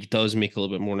league does make a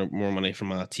little bit more money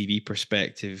from a TV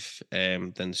perspective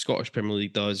than the Scottish Premier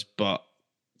League does, but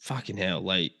fucking hell,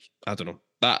 like, I don't know.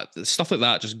 That stuff like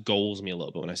that just galls me a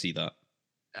little bit when I see that.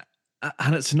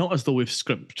 And it's not as though we've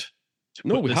scrimped to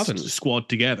No, put we this haven't. squad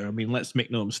together. I mean, let's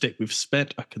make no mistake, we've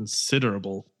spent a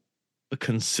considerable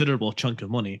chunk of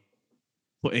money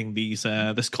putting these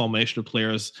this combination of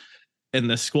players in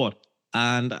this squad.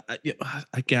 And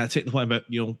again, I take the point about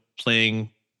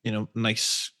playing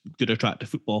nice, good, attractive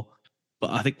football, but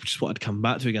I think just what I'd come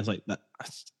back to again is like that.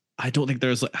 I don't think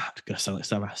there's like, I'm gonna sound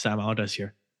like Sam Allardyce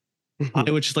here. I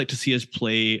would just like to see us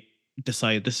play,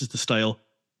 decide this is the style,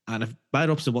 and if Bad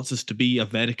Robson wants us to be a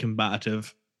very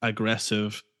combative,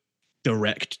 aggressive,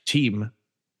 direct team,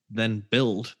 then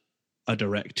build a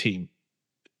direct team.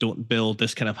 Don't build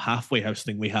this kind of halfway house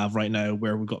thing we have right now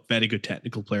where we've got very good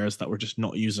technical players that we're just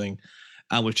not using,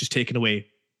 and we've just taken away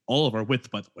all of our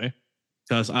width, by the way.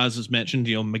 Because as was mentioned,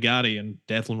 McGarry and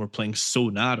Devlin were playing so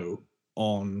narrow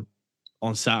on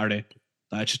Saturday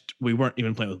that we weren't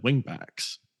even playing with wing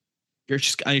backs. You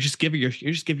just give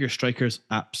your strikers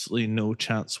absolutely no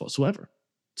chance whatsoever.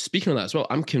 Speaking of that as well,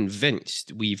 I'm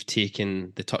convinced we've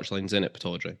taken the touchlines in at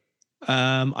Pataudry.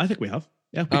 I think we have.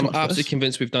 Yeah, I'm absolutely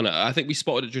convinced we've done it. I think we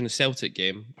spotted it during the Celtic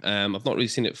game. I've not really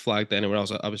seen it flagged anywhere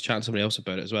else. I was chatting to somebody else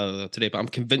about it as well today, but I'm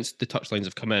convinced the touchlines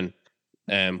have come in,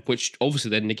 which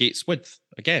obviously then negates width.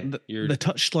 Again, the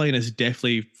touchline is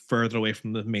definitely further away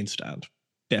from the main stand.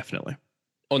 Definitely.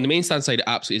 On the main stand side, it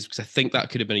absolutely is, because I think that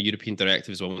could have been a European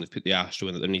directive as well when they put the Astro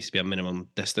in, that there needs to be a minimum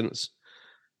distance.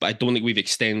 But I don't think we've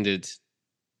extended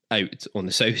out on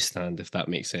the south stand, if that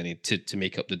makes any, to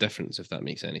make up the difference, if that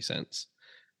makes any sense.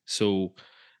 So,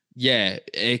 yeah,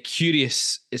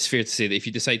 curious, it's fair to say that if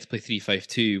you decide to play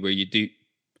 3-5-2, where you do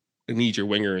need your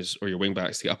wingers or your wing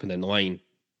backs to get up and down the line,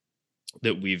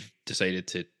 that we've decided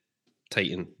to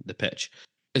tighten the pitch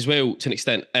as well to an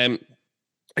extent.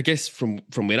 I guess from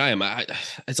where I am,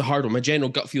 it's a hard one. My general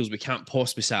gut feels we can't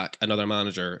possibly sack another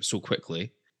manager so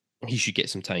quickly. He should get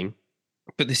some time.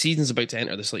 But the season's about to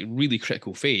enter this like really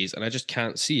critical phase, and I just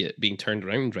can't see it being turned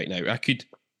around right now. I could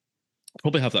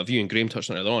probably have that view, and Graham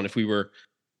touched on it earlier on. If we were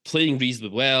playing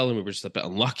reasonably well and we were just a bit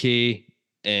unlucky,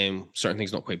 certain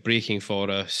things not quite breaking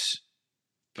for us,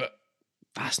 but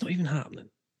that's not even happening.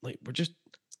 Like, we're just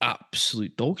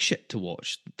absolute dog shit to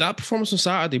watch. That performance on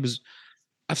Saturday was...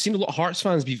 I've seen a lot of Hearts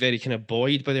fans be very kind of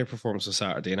buoyed by their performance on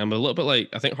Saturday, and I'm a little bit like,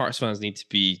 I think Hearts fans need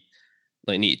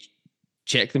to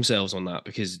check themselves on that,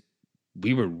 because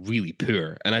we were really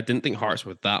poor, and I didn't think Hearts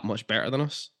were that much better than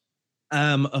us.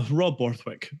 Rob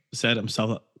Borthwick said himself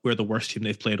that we're the worst team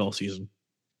they've played all season,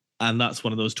 and that's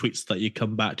one of those tweets that you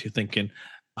come back to thinking,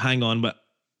 hang on, but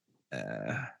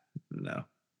no. Kind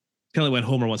of like when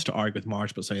Homer wants to argue with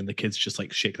Marge, but saying the kids just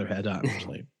like shake their head at him.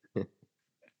 Like,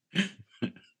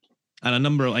 and a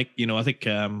number I think,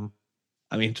 Fowler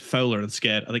and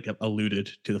Sked, I think,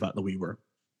 alluded to the fact that we were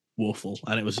woeful,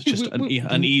 and it was just an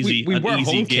easy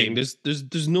game.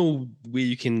 There's no way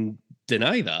you can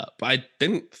deny that. But I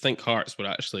didn't think Hearts were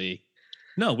actually.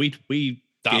 No, we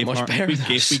that much better. We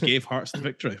gave Hearts the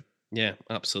victory. Yeah,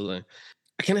 absolutely.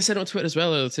 I kind of said on Twitter as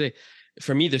well earlier today.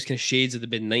 For me, there's kind of shades of the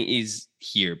mid-90s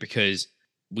here, because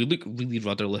we look really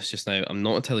rudderless just now. I'm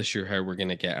not entirely sure how we're going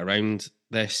to get around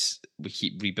this. We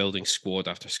keep rebuilding squad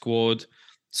after squad,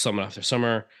 summer after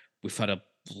summer. We've had a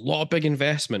lot of big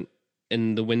investment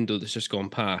in the window that's just gone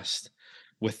past,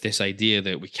 with this idea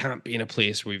that we can't be in a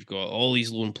place where we've got all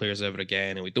these loan players ever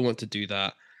again, and we don't want to do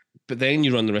that. But then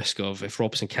you run the risk of, if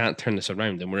Robson can't turn this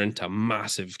around, and we're into a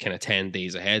massive kind of 10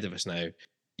 days ahead of us now,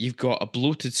 you've got a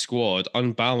bloated squad,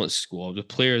 unbalanced squad, with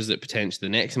players that potentially the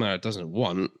next manager doesn't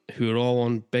want, who are all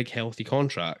on big, healthy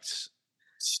contracts.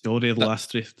 Story of the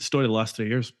last 3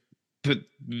 years. But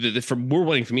for more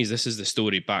worrying for me is this is the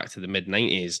story back to the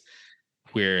mid-90s,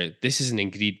 where this is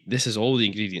all the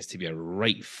ingredients to be a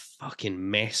right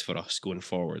fucking mess for us going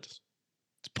forward.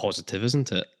 It's positive,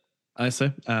 isn't it? I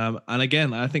say. And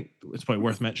again, I think it's probably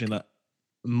worth mentioning that,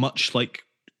 much like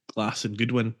Glass and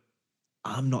Goodwin,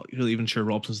 I'm not really even sure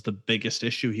Robson's the biggest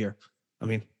issue here. I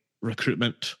mean,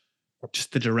 recruitment,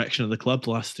 just the direction of the club the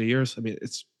last 3 years. I mean,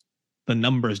 it's the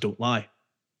numbers don't lie,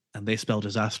 and they spell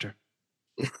disaster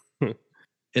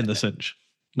in the cinch,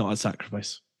 not a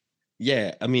sacrifice.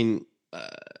 Yeah, I mean,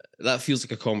 that feels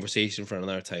like a conversation for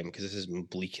another time, because this has been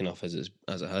bleak enough as it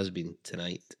has been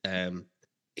tonight.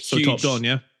 So top on,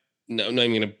 yeah. No, I'm not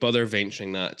even going to bother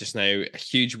venturing that just now. A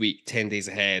huge week, 10 days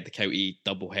ahead. The county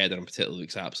doubleheader in particular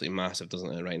looks absolutely massive,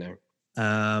 doesn't it, right now?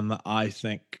 I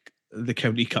think the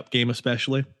county cup game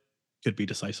especially could be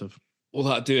decisive. Will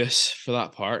that do us for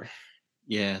that part?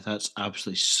 Yeah, that's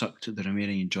absolutely sucked the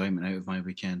remaining enjoyment out of my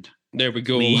weekend. There we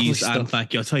go. Please and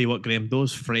thank you. I'll tell you what, Graham,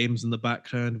 those frames in the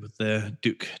background with the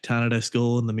Duke Tannadice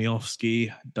goal and the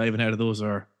Miofsky diving out of those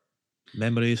are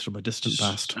Memories from a distant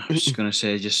past. I was just going to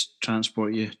say, just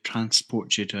transport you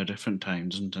to a different time,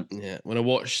 doesn't it? Yeah, when I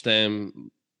watched the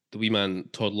wee man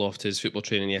Todd Loftus football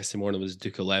training yesterday morning with his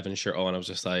Duke 11 shirt on, I was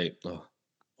just like, oh.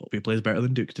 Hope he plays better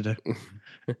than Duke today.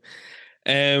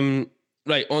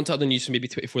 Right, on to other news from maybe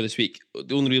 24 this week.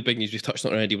 The only real big news we've touched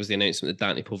on already was the announcement that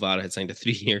Dante Polvara had signed a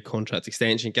 3-year contract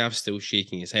extension. Gav's still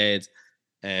shaking his head.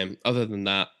 Other than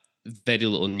that, very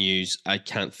little news. I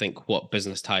can't think what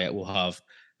business tie-up we'll have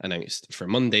announced for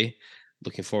Monday.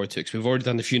 Looking forward to it, because we've already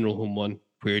done the funeral home one.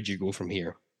 Where do you go from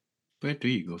here? Where do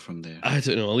you go from there? I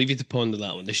don't know. I'll leave you to ponder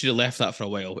that one. They should have left that for a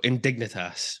while.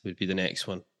 Indignitas would be the next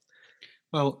one.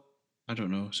 Well, I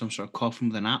don't know, some sort of coffin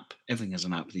with an app. Everything has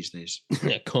an app these days.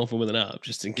 Yeah, coffin with an app,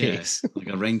 just in case. Like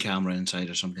a ring camera inside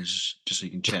or something, just so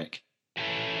you can check.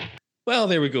 Well,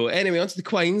 there we go. Anyway, on to the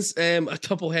Quines. A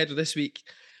double header this week,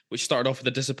 which started off with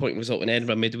a disappointing result in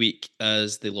Edinburgh midweek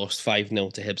as they lost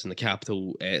 5-0 to Hibs in the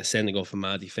capital, sending off a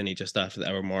Maddie Finney just after the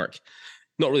hour mark.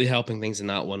 Not really helping things in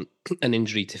that one. An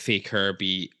injury to Faye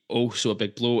Kirby, also a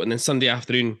big blow. And then Sunday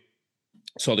afternoon,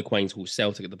 saw the Quines host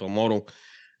Celtic at the Balmoral.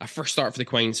 A first start for the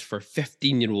Quines for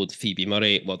 15-year-old Phoebe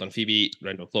Murray. Well done, Phoebe.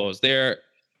 Round of applause there.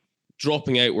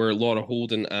 Dropping out were Laura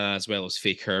Holden as well as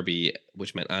Faye Kirby,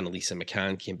 which meant Annalisa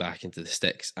McCann came back into the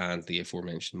sticks and the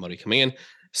aforementioned Murray coming in.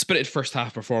 Spirited first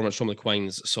half performance from the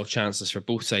Quines saw chances for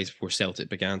both sides before Celtic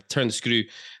began to turn the screw,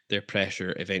 their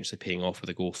pressure eventually paying off with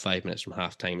a goal 5 minutes from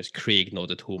half-time as Craig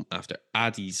nodded home after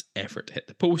Addie's effort to hit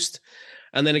the post.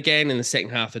 And then again in the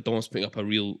second half, the Dons putting up a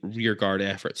real rearguard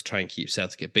effort to try and keep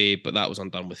Celtic at bay, but that was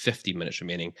undone with 15 minutes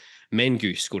remaining.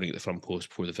 Mengu scoring at the front post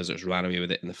before the visitors ran away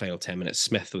with it in the final 10 minutes.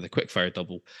 Smith with a quick-fire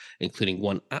double, including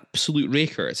one absolute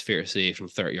raker, it's fair to say, from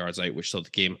 30 yards out, which saw the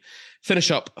game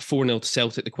finish up 4-0 to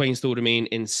Celtic. The Quines, though, remain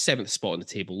in 7th spot on the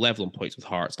table, level on points with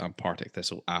Hearts and Partick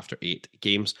Thistle after 8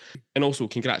 games. And also,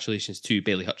 congratulations to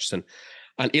Bailey Hutchison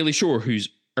and Ailey Shore, whose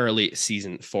early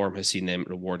season form has seen them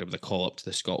rewarded with a call-up to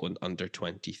the Scotland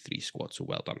under-23 squad, so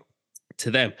well done to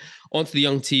them. On to the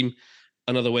young team.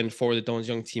 Another win for the Dons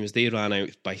young team as they ran out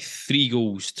by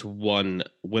 3-1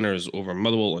 winners over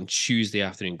Motherwell on Tuesday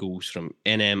afternoon. Goals from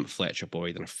NM, Fletcher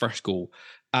Boyd, and a first goal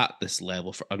at this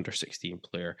level for under-16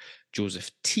 player Joseph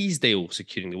Teasdale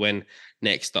securing the win.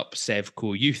 Next up,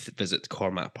 Sevco Youth visit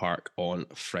Cormac Park on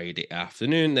Friday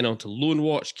afternoon. Then on to Loan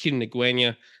Watch, Kieran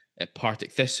Nguyen at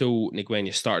Partick Thistle.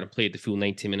 Nguyen started and played the full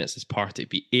 90 minutes as Partick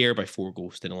beat Ayr by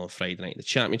 4-0 on Friday night in the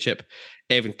Championship.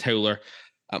 Evan Towler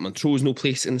at Montrose, no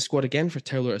place in the squad again for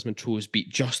Towler as Montrose beat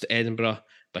just Edinburgh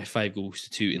by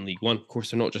 5-2 in League One. Of course,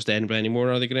 they're not just Edinburgh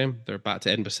anymore, are they, Graham? They're back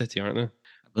to Edinburgh City, aren't they? I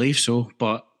believe so,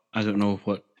 but I don't know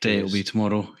what day it'll be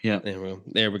tomorrow. Yeah.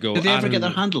 There we go. Did they ever get their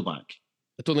handle back?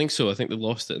 I don't think so. I think they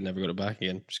lost it and never got it back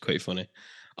again, which is quite funny.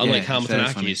 Unlike Hamilton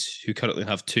Accies, who currently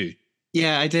have 2.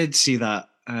 Yeah, I did see that.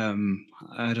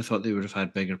 I'd have thought they would have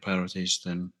had bigger priorities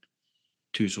than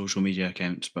 2 social media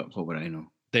accounts, but what would I know?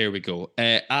 There we go.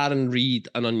 Aaron Reid,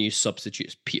 an unused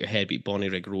substitute. Peterhead beat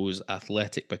Bonnyrigg Rose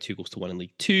Athletic by 2-1 in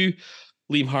League 2.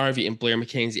 Liam Harvey and Blair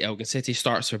McKenzie, Elgin City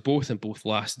starts for both, and both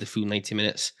lasted the full 90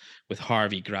 minutes, with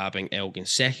Harvey grabbing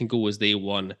Elgin's second goal as they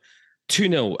won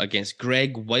 2-0 against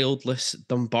Greg Wildless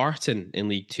Dumbarton in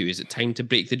League 2. Is it time to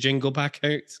break the jingle back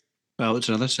out? Well, it's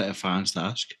another set of fans to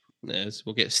ask. Yes,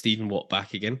 we'll get Stephen Watt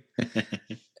back again.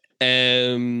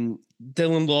 Dylan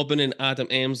Lobbin and Adam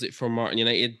Emsley for Martin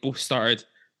United both started.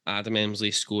 Adam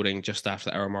Emsley scoring just after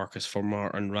the hour mark as for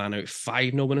Martin ran out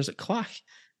 5-0 winners at Clach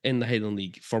in the Highland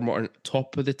League. For Martin,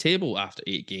 top of the table after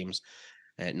 8 games.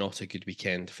 Not a good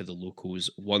weekend for the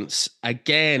locals once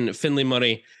again. Finlay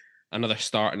Murray, another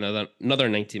start, another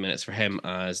 90 minutes for him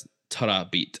as Turra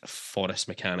beat Forest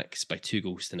Mechanics by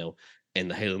 2-0 in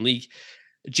the Highland League.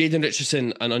 Jaden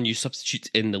Richardson, an unused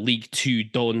substitute in the League 2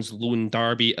 Dons Lone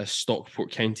Derby as Stockport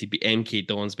County beat MK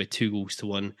Dons by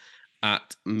 2-1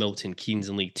 at Milton Keynes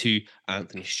in League 2.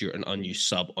 Anthony Stewart, an unused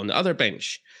sub on the other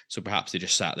bench. So perhaps they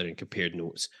just sat there and compared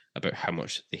notes about how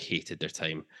much they hated their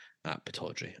time at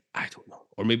Pittodrie. I don't know.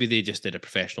 Or maybe they just did a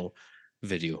professional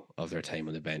video of their time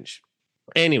on the bench.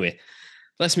 Anyway,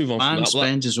 let's move on. Man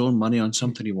spends his own money on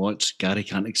something he wants. Gary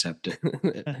can't accept it.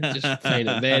 Just find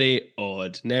it very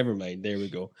odd. Never mind. There we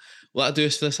go. Will that do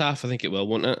us for this half? I think it will,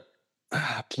 won't it?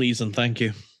 Please and thank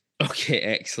you. Okay,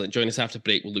 excellent. Join us after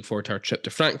break. We'll look forward to our trip to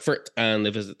Frankfurt and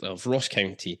the visit of Ross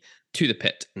County to the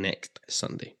pit next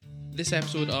Sunday. This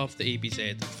episode of the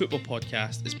ABZ Football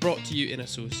Podcast is brought to you in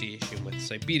association with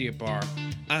Siberia Bar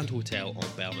and Hotel on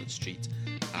Belmont Street,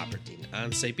 Aberdeen.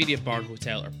 And Siberia Bar and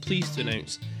Hotel are pleased to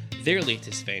announce their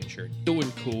latest venture, Dough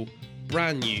 & Co.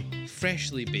 Brand new,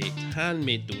 freshly baked,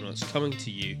 handmade donuts coming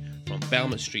to you from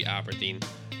Belmont Street, Aberdeen.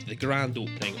 The grand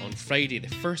opening on Friday the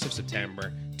 1st of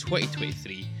September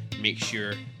 2023. Make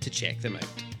sure to check them out.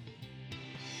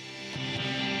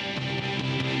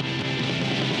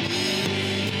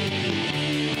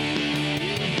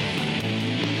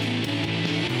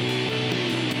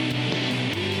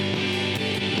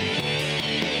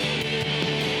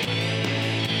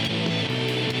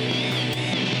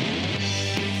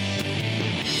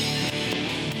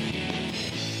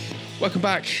 Welcome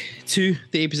back to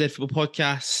the APZ Football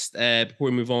Podcast. Before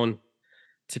we move on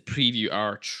to preview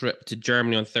our trip to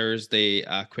Germany on Thursday,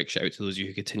 a quick shout out to those of you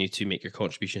who continue to make your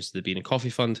contributions to the Bean and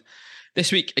Coffee Fund.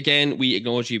 This week, again, we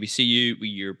acknowledge you, we see you,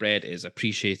 your bread is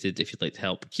appreciated. If you'd like to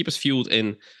help keep us fueled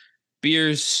in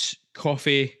beers,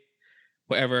 coffee,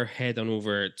 whatever, head on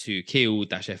over to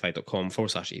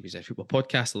ko-fi.com/APZ Football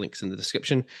Podcast. The link's in the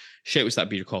description. Shout out to that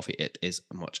beer or coffee. It is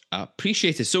much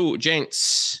appreciated. So,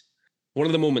 gents, one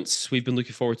of the moments we've been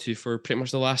looking forward to for pretty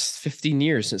much the last 15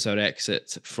 years since our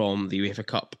exit from the UEFA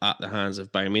Cup at the hands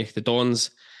of Bayern Munich. The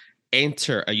Dons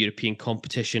enter a European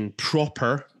competition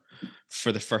proper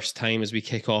for the first time as we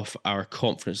kick off our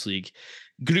Conference League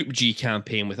Group G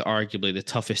campaign with arguably the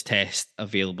toughest test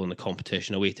available in the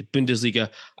competition, away to Bundesliga,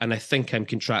 and I think I'm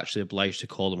contractually obliged to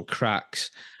call them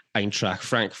cracks, Eintracht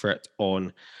Frankfurt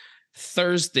on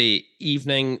Thursday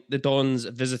evening. The Dons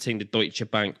visiting the Deutsche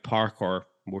Bank Park, or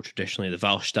more traditionally the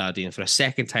Waldstadion, for a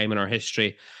second time in our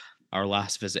history. Our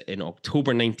last visit in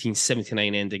October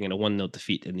 1979, ending in a 1-0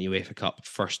 defeat in the UEFA Cup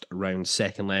first round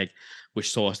second leg,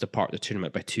 which saw us depart the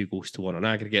tournament by 2-1 on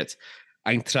aggregate.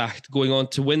 Eintracht going on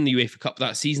to win the UEFA Cup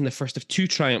that season, the first of two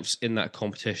triumphs in that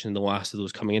competition, the last of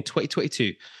those coming in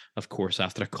 2022, of course,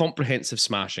 after a comprehensive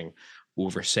smashing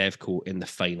over Sevco in the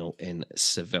final in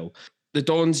Seville. The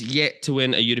Dons yet to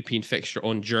win a European fixture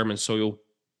on German soil.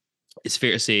 It's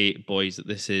fair to say, boys, that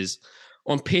this is,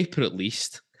 on paper at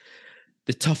least,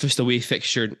 the toughest away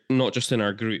fixture, not just in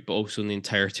our group, but also in the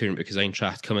entire tournament, because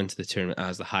Eintracht come into the tournament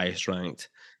as the highest ranked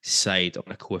side on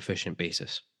a coefficient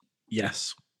basis.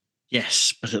 Yes.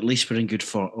 Yes, but at least we're in good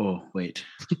form. Oh, wait.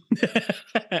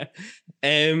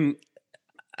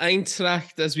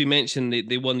 Eintracht, as we mentioned,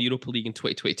 they won the Europa League in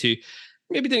 2022.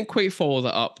 Maybe didn't quite follow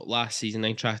that up last season.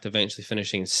 Eintracht eventually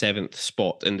finishing 7th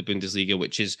spot in the Bundesliga,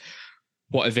 which is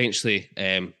what eventually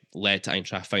led to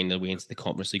Eintracht finding their way into the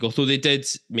Conference League. Although they did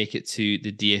make it to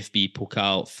the DFB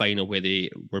Pokal final, where they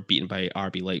were beaten by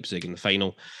RB Leipzig in the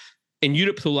final. In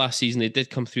Europe, though, last season, they did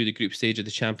come through the group stage of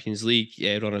the Champions League,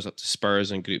 runners up to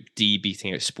Spurs in Group D,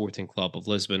 beating out Sporting Club of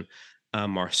Lisbon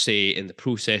and Marseille in the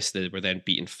process. They were then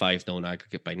beaten 5-0 in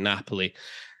aggregate by Napoli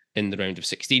in the round of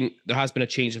 16. There has been a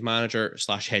change of manager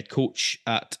 / head coach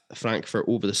at Frankfurt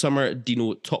over the summer.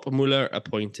 Dino Topmuller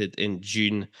appointed in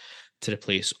June to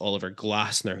replace Oliver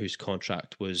Glasner, whose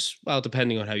contract was, well,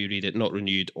 depending on how you read it, not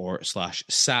renewed or /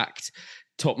 sacked.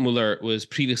 Topmuller was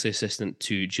previously assistant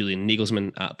to Julian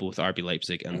Nagelsmann at both RB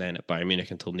Leipzig and then at Bayern Munich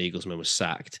until Nagelsmann was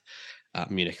sacked at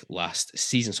Munich last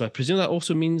season. So I presume that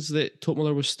also means that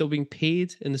Topmuller was still being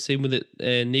paid in the same way that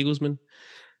Nagelsmann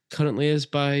currently is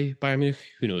by Bayern Munich.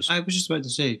 Who knows? I was just about to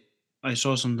say, I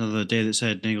saw something the other day that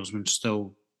said Nagelsmann's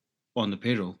still on the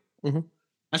payroll. Mm-hmm.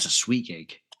 That's a sweet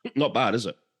gig. Not bad, is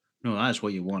it? No, that's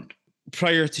what you want.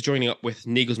 Prior to joining up with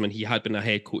Nagelsmann, he had been a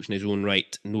head coach in his own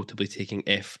right, notably taking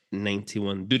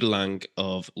F91 Dudelang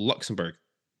of Luxembourg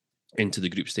into the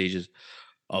group stages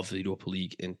of the Europa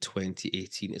League in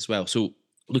 2018 as well. So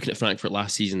looking at Frankfurt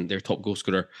last season, their top goal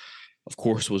scorer, of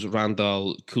course, was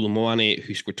Randall Koulibaly,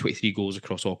 who scored 23 goals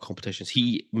across all competitions.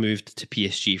 He moved to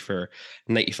PSG for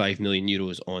 95 million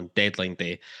euros on deadline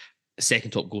day.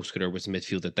 Second top goal scorer was the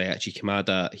midfielder Daichi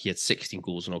Kamada. He had 16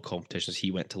 goals in all competitions.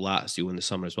 He went to Lazio in the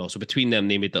summer as well. So between them,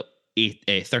 they made up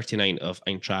 39 of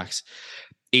Eintracht's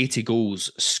 80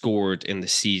 goals scored in the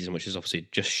season, which is obviously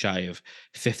just shy of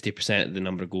 50% of the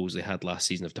number of goals they had last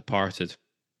season have departed.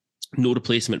 No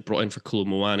replacement brought in for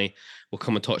Koulibaly. We'll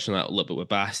come and touch on that a little bit with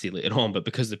Basti later on, but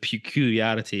because of the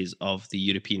peculiarities of the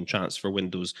European transfer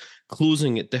windows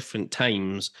closing at different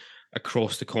times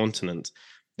across the continent,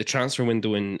 the transfer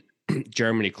window in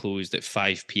Germany closed at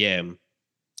 5 p.m.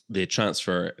 The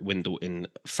transfer window in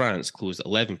France closed at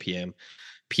 11 p.m.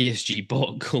 PSG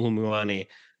bought Koulibaly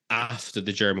after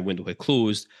the German window had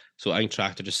closed. So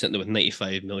Eintracht are just sitting there with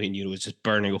 95 million euros just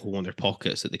burning a hole in their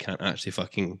pockets that they can't actually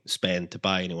fucking spend to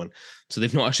buy anyone. So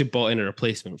they've not actually bought in a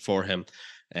replacement for him.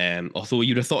 Although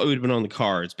you'd have thought it would have been on the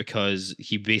cards because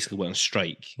he basically went on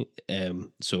strike.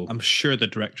 So I'm sure the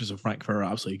directors of Frankfurt are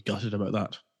absolutely gutted about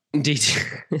that. Indeed.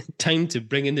 Time to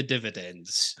bring in the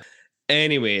dividends.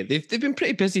 Anyway, they've been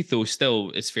pretty busy though.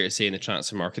 Still, it's fair to say in the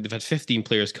transfer market, they've had 15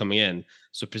 players coming in.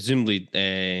 So presumably,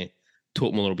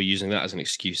 Topmuller will be using that as an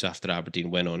excuse after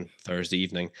Aberdeen win on Thursday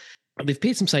evening. They've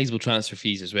paid some sizable transfer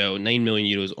fees as well. 9 million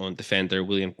euros on defender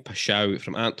William Paschal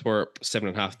from Antwerp,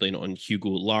 7.5 million on Hugo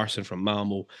Larsson from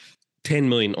Malmo, 10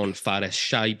 million on Faris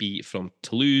Shaibi from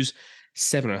Toulouse,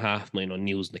 7.5 million on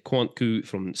Niels Nkwonkwo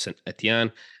from Saint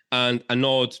Etienne, and a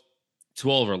nod to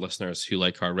all of our listeners who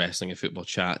like our wrestling and football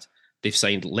chat. They've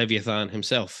signed Leviathan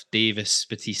himself, Davis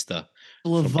Batista.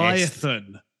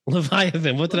 Leviathan.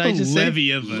 Leviathan. What did I just say?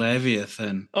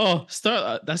 Leviathan. Oh,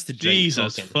 start. That's the drink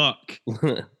Jesus talking. fuck.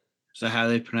 Is that how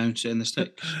they pronounce it in the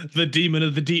Sticks? The demon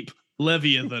of the deep,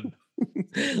 Leviathan.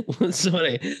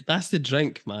 Sorry, that's the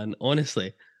drink, man.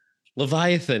 Honestly,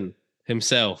 Leviathan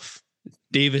himself,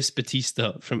 Davis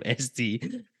Batista from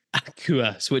SD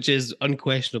Akuas, which is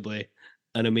unquestionably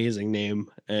an amazing name.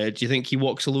 Do you think he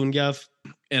walks alone, Gav?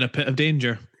 In a pit of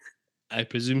danger. I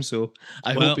presume so.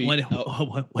 I Well,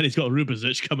 hope when he's got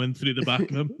Rubezic coming through the back of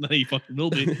him, then he fucking will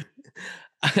be.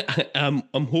 I'm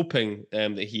hoping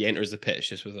that he enters the pitch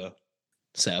just with a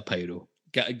set of pyro.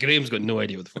 Graham's got no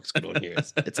idea what the fuck's going on here.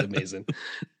 It's amazing.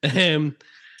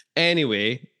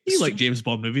 Anyway, You like James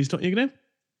Bond movies, don't you, Graham?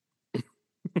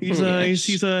 He's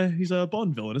a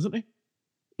Bond villain, isn't he?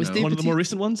 Was No. Dave One of the more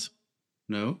Batista- recent ones.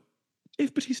 No.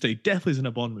 Dave Batista he definitely is in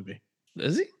a Bond movie.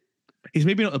 Is he? He's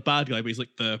maybe not the bad guy, but he's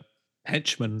like the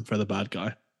henchman for the bad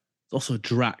guy. Also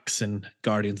Drax in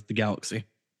Guardians of the Galaxy.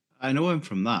 I know him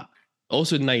from that.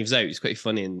 Also, Knives Out. He's quite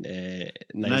funny in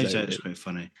Knives Out is quite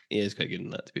funny. He is quite good in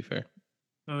that, to be fair.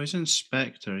 Oh, he's in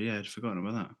Spectre. Yeah, I'd forgotten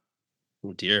about that.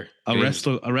 Oh dear. A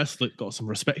wrestler got some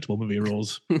respectable movie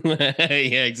roles.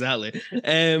 Yeah, exactly.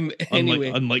 Anyway,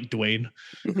 Unlike Dwayne.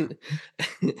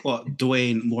 What,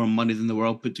 Dwayne, more money than the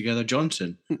world put together,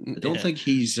 Johnson? I don't think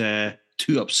he's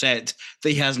too upset that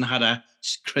he hasn't had a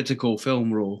critical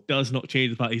film role. Does not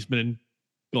change the fact he's been in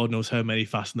God knows how many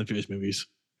Fast and the Furious movies.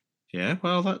 Yeah,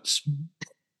 well, that's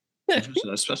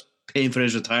paying for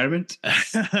his retirement,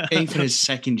 paying for his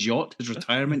second yacht, his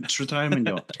retirement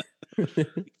yacht.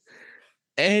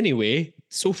 Anyway,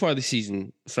 so far this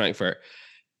season, Frankfurt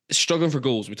struggling for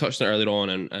goals. We touched on it earlier on,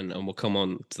 and we'll come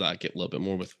on to that, get a little bit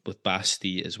more with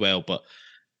Basti as well. But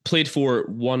played 4,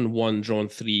 won 1, drawn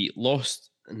 3,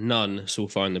 lost none so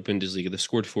far in the Bundesliga. They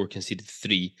scored 4, conceded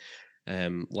 3.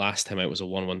 Last time out was a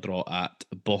 1-1 draw at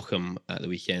Bochum at the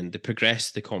weekend. They progressed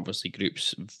to the Conference League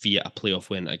groups via a playoff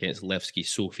win against Levski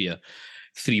Sofia,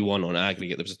 3-1 on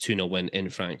aggregate. There was a 2-0 win in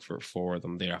Frankfurt for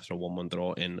them there after a 1-1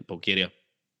 draw in Bulgaria.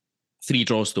 3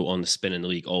 draws though on the spin in the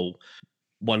league, all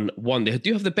 1-1. They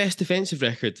do have the best defensive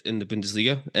record in the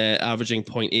Bundesliga, averaging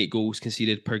 0.8 goals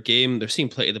conceded per game. They're seeing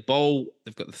plenty of the ball.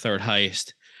 They've got the third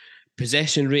highest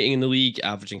possession rating in the league,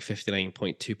 averaging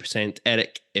 59.2%.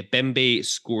 Eric Ebembe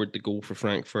scored the goal for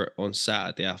Frankfurt on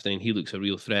Saturday afternoon. He looks a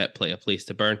real threat, a place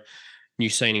to burn. New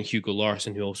signing Hugo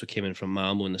Larsson, who also came in from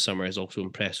Malmo in the summer, has also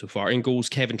impressed so far. In goals,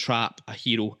 Kevin Trapp, a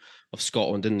hero of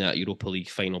Scotland in that Europa League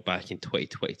final back in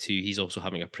 2022. He's also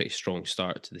having a pretty strong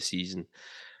start to the season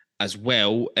as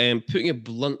well. Putting it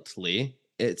bluntly,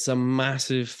 it's a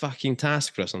massive fucking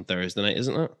task for us on Thursday night,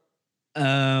 isn't it?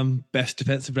 Best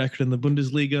defensive record in the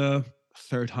Bundesliga,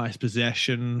 third highest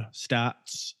possession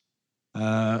stats,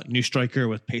 new striker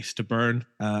with pace to burn.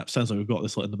 Sounds like we've got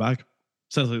this in the bag.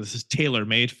 Sounds like this is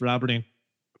tailor-made for Aberdeen.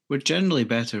 We're generally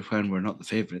better when we're not the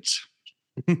favourites.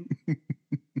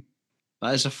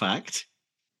 That is a fact.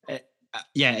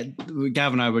 Yeah,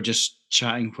 Gav and I were just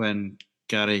chatting when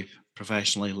Gary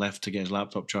professionally left to get his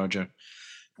laptop charger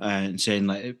and saying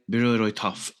like it'd be really, really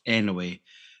tough anyway,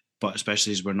 but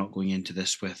especially as we're not going into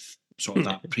this with sort of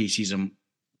that pre-season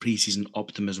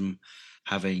optimism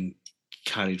having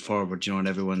carried forward, and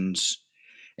everyone's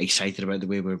excited about the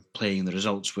way we're playing the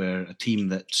results. We're a team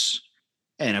that's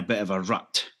in a bit of a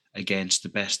rut against the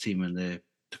best team in the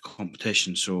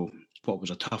competition. So what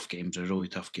was a tough game was a really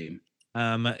tough game.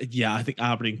 Yeah, I think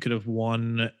Aberdeen could have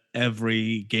won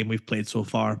every game we've played so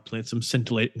far, played some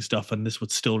scintillating stuff, and this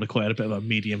would still require a bit of a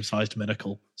medium-sized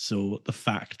miracle. So the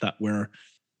fact that we're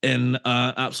in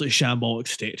an absolutely shambolic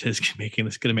state is going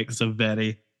to make this a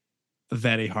very,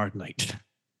 very hard night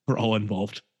for all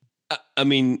involved. I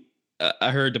mean,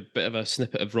 I heard a bit of a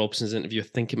snippet of Robson's interview. I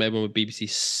think it might have been with BBC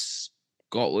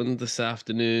Scotland this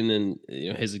afternoon, and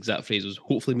his exact phrase was,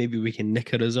 "Hopefully, maybe we can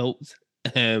nick a result."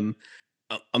 I'm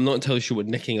not entirely sure what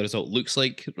nicking a result looks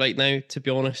like right now, to be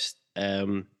honest.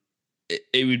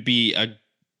 It would be a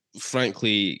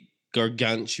frankly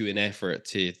gargantuan effort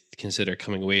to consider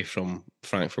coming away from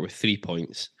Frankfurt with 3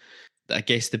 points. I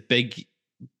guess the big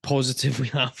positive we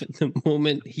have at the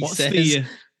moment, it's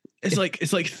like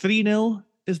 3-0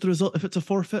 is the result if it's a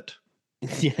forfeit.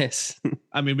 Yes.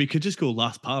 I mean, we could just go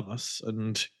Las Palmas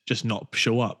and just not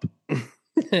show up.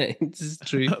 It's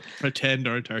true. Pretend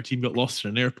our entire team got lost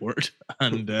in an airport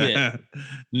and Yeah.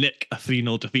 nick a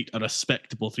 3-0 defeat, a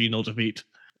respectable 3-0 defeat.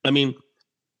 I mean,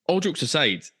 all jokes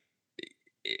aside,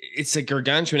 it's a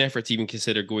gargantuan effort to even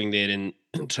consider going there and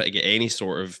try to get any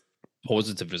sort of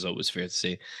positive result, it's fair to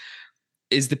say.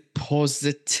 Is the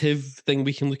positive thing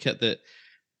we can look at that,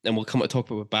 and we'll come to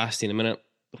talk about Basti in a minute,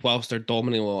 whilst they're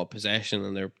dominating a lot of possession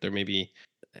and they're maybe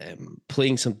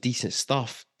playing some decent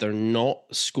stuff, they're not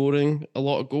scoring a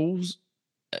lot of goals.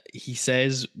 He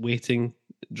says, waiting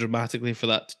dramatically for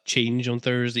that to change on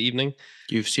Thursday evening.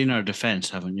 You've seen our defence,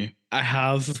 haven't you? I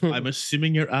have. I'm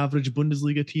assuming your average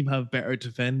Bundesliga team have better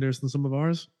defenders than some of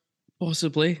ours.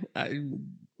 Possibly.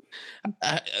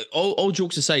 All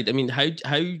jokes aside, I mean, how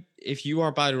if you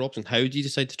are Barry Robson, how do you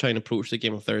decide to try and approach the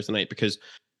game on Thursday night? Because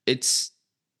it's,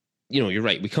 you're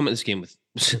right. We come at this game with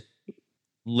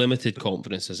limited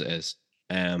confidence as it is.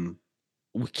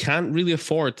 We can't really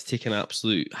afford to take an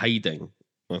absolute hiding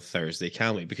on Thursday,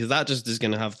 can we? Because that just is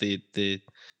going to have the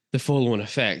following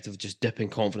effect of just dipping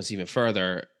confidence even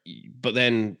further. But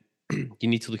then you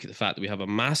need to look at the fact that we have a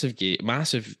massive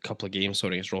couple of games,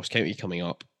 against Ross County coming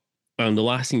up. And the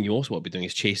last thing you also want to be doing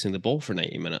is chasing the ball for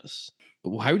 90 minutes.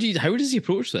 How does he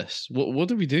approach this? What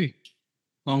do we do?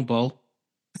 Long ball.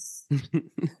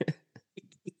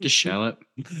 Just shell it.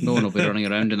 No one will be running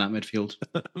around in that midfield.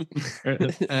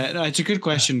 No, it's a good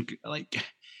question. Like,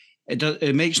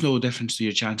 it makes no difference to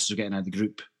your chances of getting out of the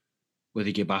group, whether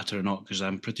you get battered or not, because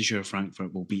I'm pretty sure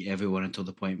Frankfurt will beat everyone until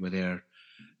the point where they're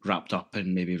wrapped up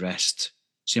and maybe rest.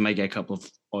 So you might get a couple of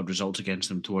odd results against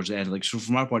them towards the end. Like, so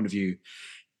from our point of view,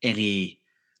 any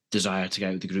desire to get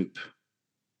out of the group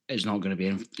is not going to be.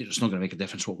 It's not going to make a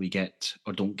difference what we get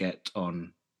or don't get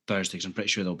on Thursday, because I'm pretty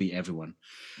sure they'll beat everyone.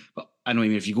 But I know what you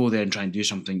mean, if you go there and try and do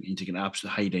something and you take an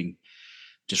absolute hiding,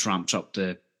 just ramps up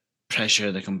the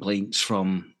pressure, the complaints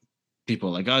from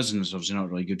people like us, and it's obviously not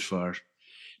really good for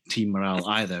team morale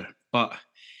either. But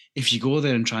if you go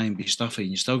there and try and be stuffy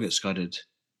and you still get scudded,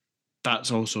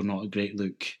 that's also not a great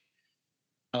look.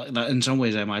 In some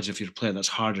ways, I imagine if you're a player,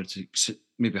 that's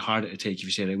maybe harder to take if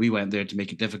you say, right, we went there to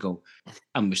make it difficult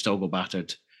and we still got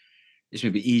battered. It's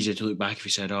maybe easier to look back if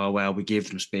you said, oh, well, we gave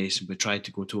them space and we tried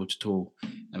to go toe-to-toe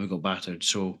and we got battered.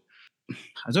 So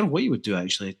I don't know what you would do,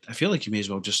 actually. I feel like you may as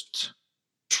well just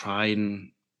try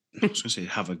and, I was going to say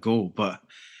have a go, but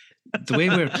the way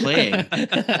we're playing,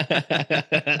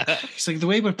 it's like the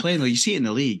way we're playing, like you see it in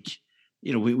the league,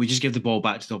 we just give the ball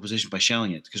back to the opposition by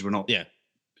shelling it because we're not. Yeah.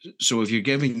 So if you're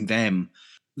giving them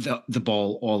the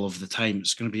ball all of the time,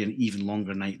 it's going to be an even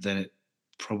longer night than it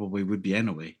probably would be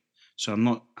anyway. So I'm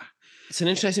not. It's an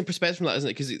interesting perspective from that, isn't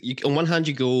it? Because on one hand,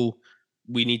 you go,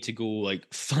 we need to go like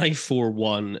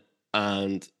 5-4-1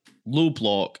 and low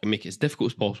block and make it as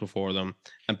difficult as possible for them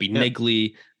and be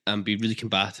niggly and be really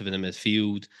combative in the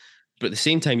midfield. But at the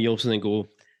same time, you also then go,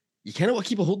 you kind of want to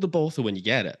keep a hold of the ball though when you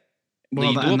get it. Well,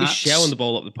 you don't want to be shelling the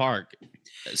ball up the park.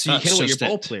 So you kind of want your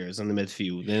ball players in the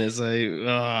midfield. And it's like,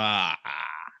 I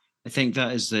think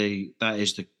that is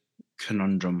the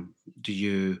conundrum.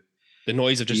 The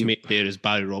noise I've just made there is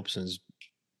Barry Robson's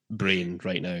brain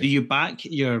right now. Do you back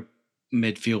your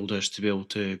midfielders to be able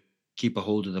to keep a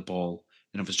hold of the ball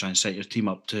and if it's trying to set your team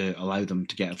up to allow them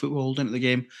to get a foothold into the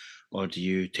game? Or do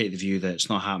you take the view that it's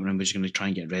not happening, we're just going to try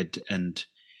and get rid and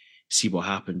see what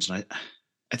happens? And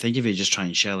I think if you just try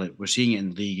and shell it, we're seeing it in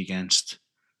the league against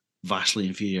vastly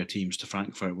inferior teams to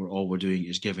Frankfurt, where all we're doing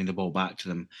is giving the ball back to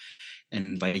them and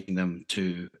inviting them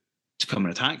to come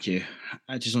and attack you.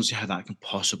 I just don't see how that can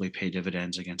possibly pay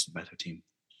dividends against a better team.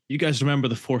 You guys remember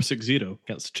the 4-6-0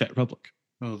 against the Czech Republic?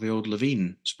 Oh, the old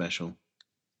Levine special.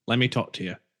 Let me talk to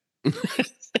you.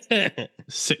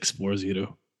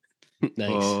 6-4-0. Nice.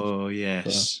 Oh,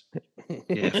 yes.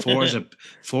 Yeah,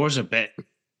 four's a bit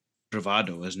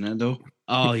bravado, isn't it, though?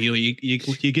 Oh, you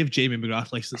give Jamie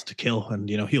McGrath license to kill and,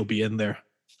 he'll be in there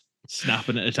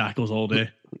snapping at the tackles all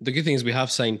day. The good thing is we have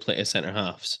signed plenty of centre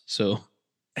halves, so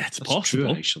it's That's possible.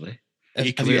 True, actually.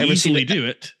 Have you ever seen do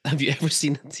it? Have you ever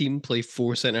seen a team play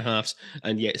 4 centre halves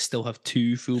and yet still have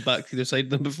 2 fullbacks either side of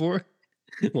them before?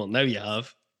 Well, now you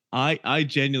have. I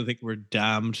genuinely think we're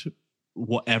damned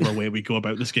whatever way we go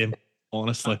about this game.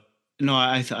 Honestly, no,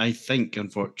 I think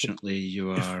unfortunately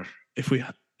you are. If we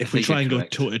try and go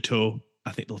toe to toe,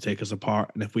 I think they'll take us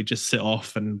apart. And if we just sit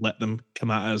off and let them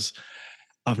come at us,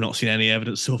 I've not seen any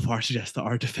evidence so far to suggest that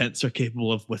our defense are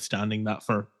capable of withstanding that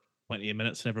for 20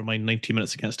 minutes. Never mind 90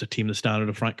 minutes against a team the standard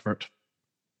of Frankfurt.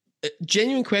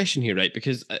 Genuine question here, right?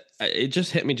 Because it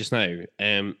just hit me just now.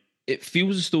 It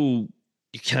feels as though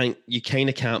you kind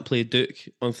of can't play Duke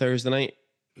on Thursday night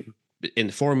in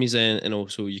the form he's in, and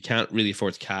also you can't really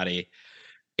afford to carry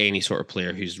any sort of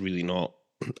player who's really not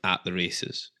at the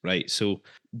races, right? So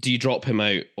do you drop him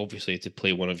out, obviously, to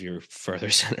play one of your further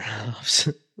centre halves,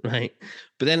 right?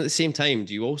 But then at the same time,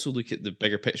 do you also look at the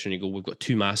bigger picture and you go, we've got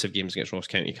 2 massive games against Ross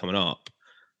County coming up,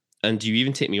 and do you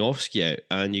even take Miofsky out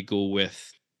and you go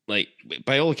with, like,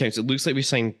 by all accounts, it looks like we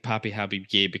signed Papi Habib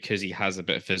Gay because he has a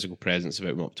bit of physical presence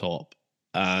about him up top,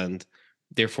 and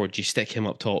therefore do you stick him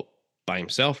up top by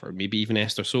himself, or maybe even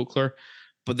Esther Sokler?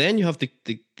 But then you have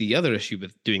the other issue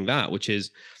with doing that, which is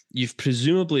you've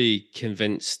presumably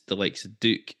convinced the likes of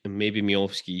Duke and maybe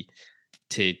Miofsky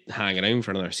to hang around for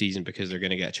another season because they're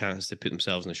going to get a chance to put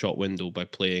themselves in the shot window by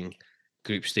playing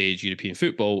group stage European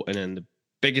football. And then the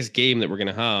biggest game that we're going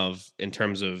to have in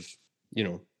terms of,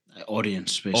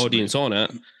 audience, basically. audience on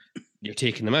it, you're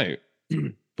taking them out.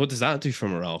 What does that do for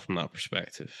morale from that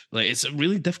perspective? Like, it's a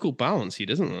really difficult balance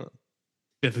here, isn't it?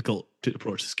 Difficult to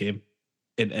approach this game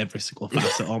in every single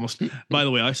facet, almost. By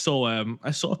the way, I saw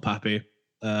Papi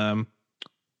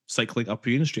cycling up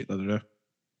Union Street the other day.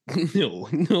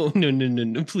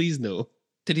 No, please no.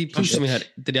 Did he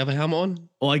did he have a helmet on?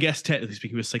 Well, I guess technically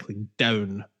speaking, he was cycling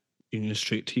down Union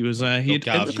Street. He was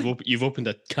You've opened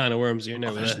a can of worms here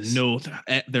now.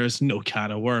 There's no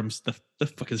can of worms. The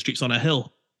fucking street's on a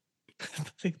hill.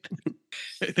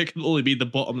 There can only be the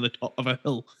bottom and the top of a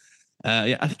hill.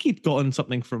 I think he'd gotten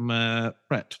something from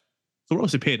Brett. So we're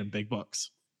obviously paying him big bucks.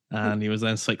 And he was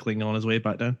then cycling on his way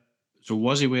back down. So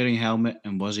was he wearing a helmet,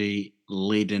 and was he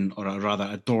laden, or rather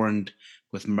adorned,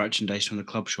 with merchandise from the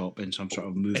club shop in some sort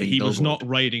of moving He was billboard? not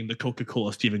riding the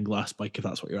Coca-Cola Stephen Glass bike, if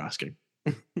that's what you're asking.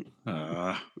 Did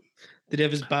he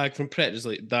have his bag from Pret just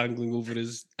like dangling over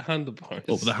his handlebars?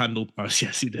 Over the handlebars,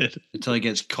 yes, he did. Until he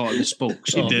gets caught in the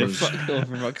spokes. He did. For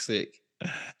fuck's sake.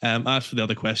 As for the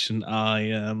other question,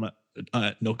 I am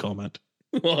no comment.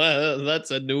 Well, that's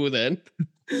a no then.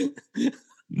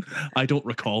 I don't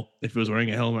recall if he was wearing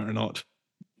a helmet or not.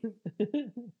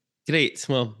 Great.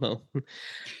 Well,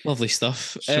 lovely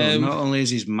stuff. So not only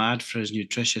is he mad for his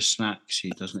nutritious snacks,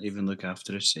 he doesn't even look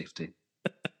after his safety.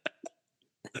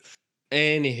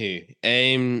 Anywho,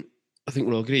 I think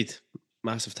we're all agreed.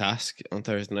 Massive task on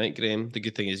Thursday night, Graham. The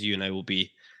good thing is you and I will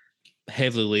be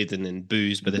heavily laden in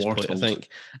booze by this point, I think.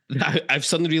 I've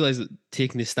suddenly realised that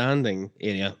taking the standing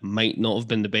area might not have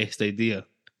been the best idea.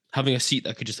 Having a seat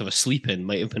that I could just have a sleep in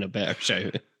might have been a better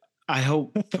shout.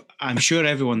 I'm sure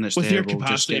everyone that's With there your will just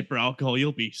capacity get for alcohol,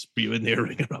 you'll be spewing there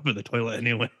ringing up in the toilet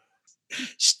anyway.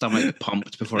 stomach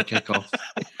pumped before kickoff.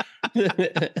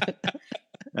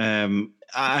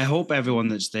 I hope everyone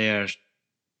that's there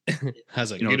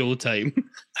has a good old time.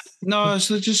 No,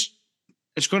 so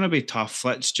it's going to be tough.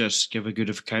 Let's just give a good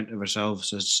account of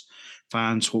ourselves as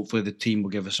fans. Hopefully the team will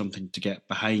give us something to get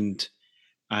behind,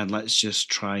 and let's just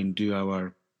try and do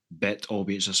our bit,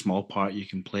 albeit it's a small part you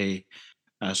can play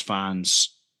as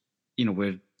fans.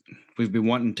 We've been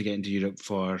wanting to get into Europe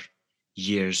for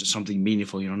years. It's something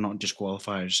meaningful, not just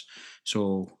qualifiers.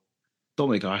 So don't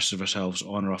make asses of ourselves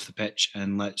on or off the pitch,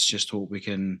 and let's just hope we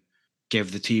can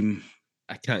give the team.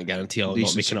 I can't guarantee I'll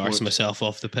not make an arse of myself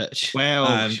off the pitch.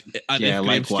 Well,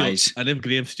 likewise. And if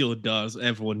Graham Steele does,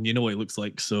 everyone, you know what he looks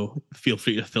like, so feel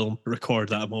free to record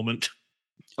that moment.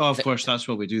 Oh, of course, that's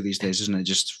what we do these days, isn't it?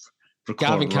 Just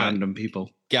record random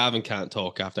people. Gavin can't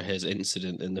talk after his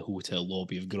incident in the hotel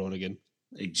lobby of Groningen.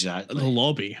 Exactly. The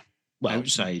lobby. Well,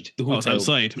 outside. It was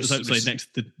outside. It was outside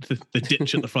next to the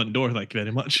ditch at the front door. Thank you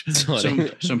very much.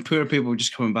 Some poor people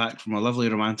just coming back from a lovely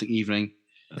romantic evening.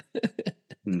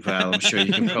 Well, I'm sure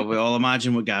you can probably all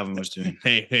imagine what Gavin was doing.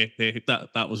 Hey,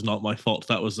 that was not my fault.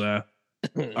 That was our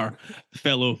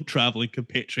fellow travelling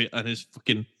compatriot and his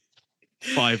fucking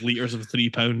 5 litres of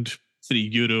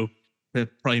 €3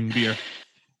 prime beer.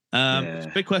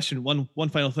 Big question. One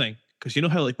final thing, because you know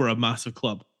how we're a massive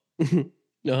club.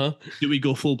 Uh-huh. Do we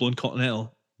go full blown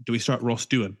continental? Do we start Ross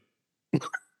Doohan?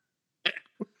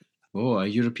 Oh, a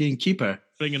European keeper.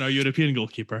 Bring in our European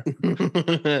goalkeeper.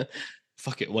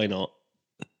 Fuck it, why not?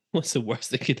 What's the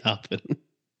worst that could happen?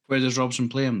 Where does Robson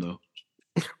play him though?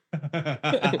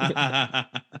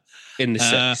 In the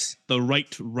six. The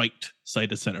right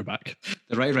side of centre back.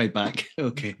 The right back.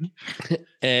 Okay.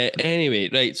 Anyway,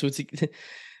 right. So to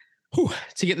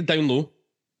get the down low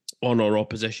on our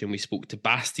opposition, we spoke to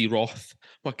Basti Roth.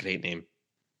 What a great name.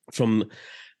 From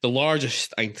the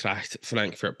largest Eintracht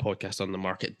Frankfurt podcast on the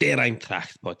market, Der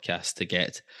Eintracht podcast, to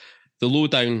get the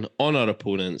lowdown on our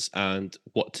opponents and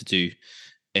what to do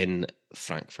in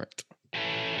Frankfurt.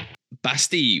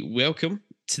 Basti, welcome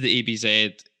to the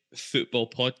ABZ Football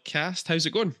Podcast. How's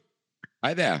it going?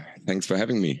 Hi there. Thanks for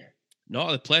having me.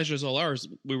 No, the pleasure is all ours.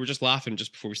 We were just laughing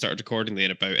just before we started recording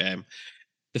there about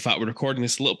the fact we're recording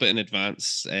this a little bit in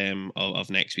advance of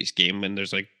next week's game, and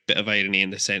there's a bit of irony in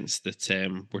the sense that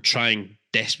we're trying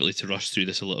desperately to rush through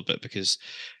this a little bit because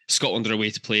Scotland are away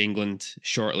to play England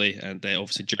shortly, and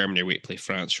obviously Germany are away to play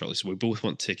France shortly. So we both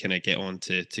want to kind of get on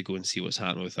to go and see what's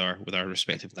happening with our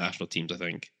respective national teams, I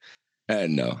think.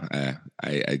 No,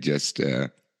 I just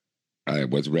I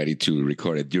was ready to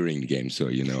record it during the game, so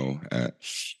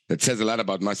that says a lot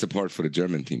about my support for the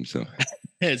German team. So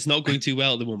it's not going too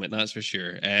well at the moment, that's for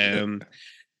sure.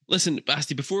 Listen,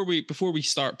 Basti, before we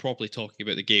start properly talking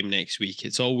about the game next week,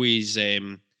 it's always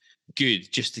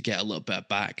good just to get a little bit of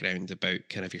background about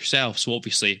kind of yourself. So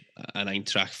obviously an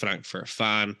Eintracht Frankfurt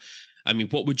fan. I mean,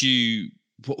 who would you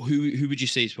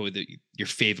say is probably your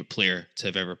favorite player to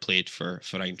have ever played for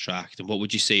Eintracht, and what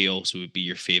would you say also would be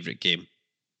your favorite game?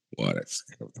 Well, that's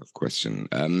a tough question.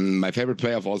 My favorite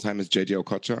player of all time is JJ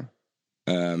Okocha.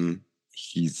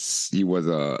 He was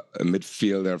a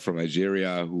midfielder from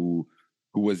Nigeria who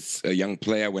was a young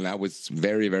player when I was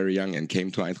very, very young and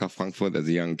came to Eintracht Frankfurt as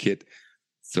a young kid.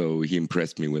 So he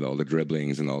impressed me with all the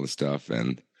dribblings and all the stuff.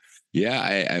 And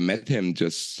yeah, I met him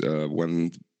just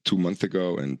 1-2 months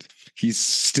ago, and he's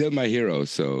still my hero.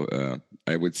 So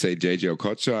I would say JJ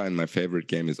Okocha, and my favorite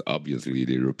game is obviously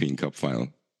the European Cup final.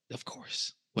 Of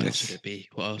course. What else would it be?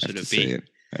 What else would it be?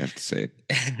 I have to say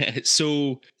it.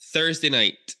 So Thursday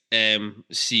night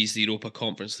sees the Europa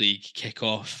Conference League kick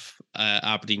off.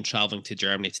 Aberdeen travelling to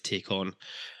Germany to take on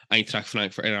Eintracht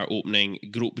Frankfurt in our opening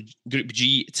Group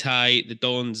G tie. The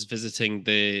Dons visiting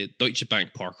the Deutsche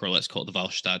Bank Park, or let's call it the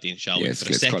Waldstadion, shall we? Yes,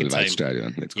 let's call it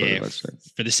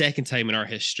Waldstadion. For the second time in our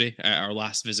history. Our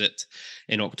last visit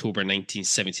in October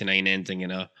 1979, ending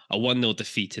in a 1-0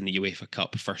 defeat in the UEFA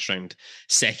Cup first round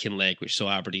second leg, which saw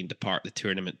Aberdeen depart the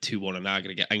tournament 2-1 in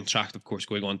aggregate. Eintracht, of course,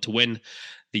 going on to win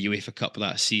the UEFA Cup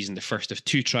that season, the first of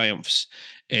 2 triumphs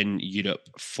in Europe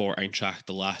for Eintracht,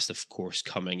 the last, of course,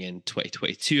 coming in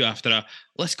 2022 after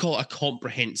let's call it a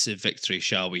comprehensive victory,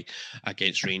 shall we,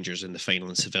 against Rangers in the final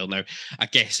in Seville. Now, I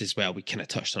guess as well, we kind of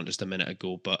touched on just a minute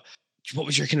ago, but what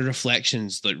was your kind of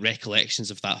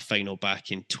recollections of that final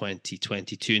back in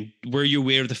 2022? And were you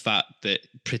aware of the fact that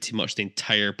pretty much the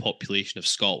entire population of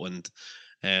Scotland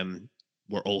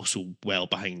were also well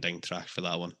behind Eintracht for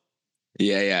that one?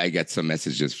 Yeah, I get some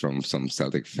messages from some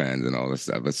Celtic fans and all this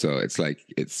stuff. But so it's like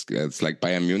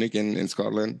Bayern Munich in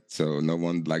Scotland. So no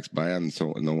one likes Bayern,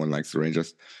 so no one likes the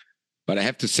Rangers. But I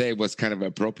have to say it was kind of an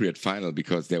appropriate final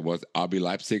because there was RB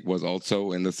Leipzig was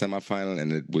also in the semifinal,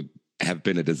 and it would have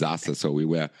been a disaster. So we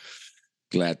were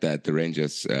glad that the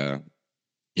Rangers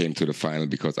came to the final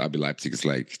because RB Leipzig is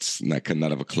it's like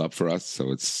another club for us.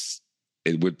 So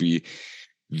it would be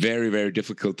very, very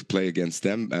difficult to play against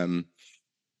them.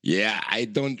 Yeah, I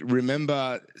don't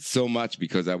remember so much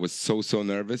because I was so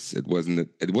nervous. It wasn't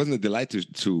a delight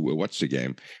to watch the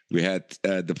game. We had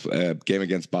the game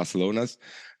against Barcelona's,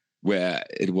 where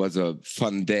it was a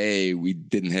fun day. We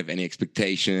didn't have any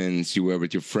expectations. You were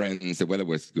with your friends. The weather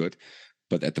was good,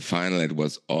 but at the final, it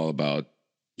was all about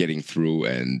getting through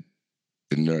and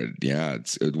the nerd. Yeah,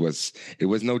 it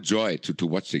was no joy to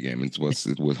watch the game. It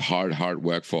was hard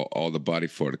work for all the body,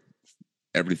 for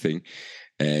everything,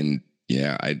 and.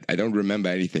 Yeah, I don't remember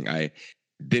anything. I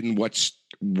didn't watch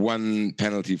one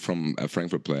penalty from a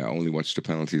Frankfurt player. I only watched the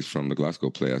penalties from the Glasgow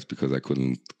players because I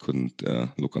couldn't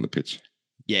look on the pitch.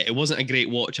 Yeah, it wasn't a great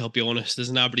watch, I'll be honest, as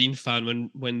an Aberdeen fan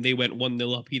when they went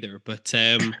 1-0 up either. But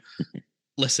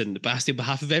listen, Basti, on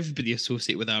behalf of everybody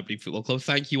associated with Aberdeen Football Club,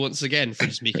 thank you once again for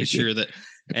just making sure that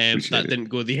that didn't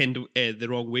go the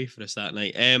wrong way for us that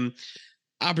night.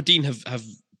 Aberdeen have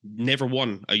never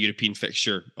won a European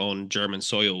fixture on German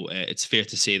soil. It's fair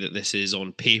to say that this is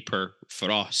on paper for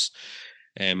us.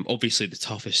 Obviously the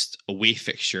toughest away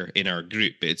fixture in our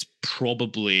group, but it's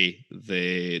probably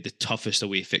the toughest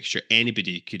away fixture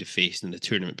anybody could have faced in the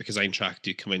tournament because Eintracht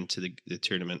do come into the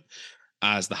tournament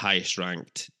as the highest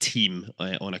ranked team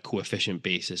on a coefficient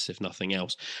basis, if nothing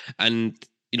else. And,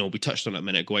 we touched on it a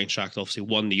minute ago, Eintracht obviously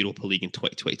won the Europa League in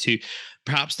 2022.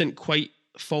 Perhaps didn't quite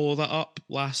follow that up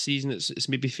last season. It's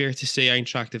maybe fair to say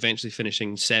Eintracht eventually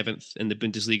finishing 7th in the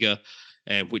Bundesliga,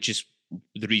 which is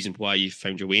the reason why you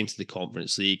found your way into the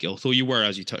Conference League. Although you were,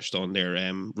 as you touched on there,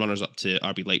 runners up to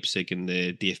RB Leipzig in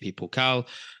the DFB Pokal,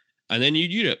 and then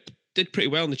Europe did pretty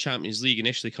well in the Champions League,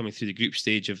 initially coming through the group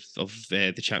stage of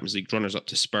the Champions League, runners up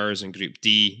to Spurs in Group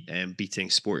D, beating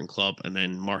Sporting Club, and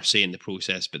then Marseille in the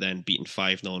process, but then beaten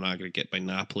 5-0 in aggregate by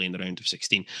Napoli in the round of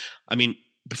 16. I mean,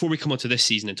 before we come on to this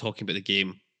season and talking about the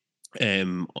game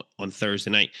on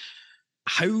Thursday night,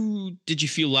 How did you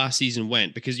feel last season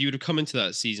went? Because you would have come into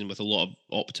that season with a lot of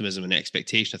optimism and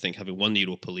expectation, I think, having won the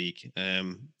Europa League.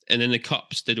 And then the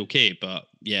Cups did okay, but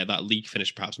yeah, that league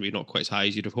finished perhaps maybe not quite as high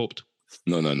as you'd have hoped.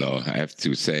 No. I have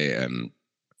to say,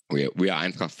 we are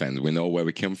Eintracht fans. We know where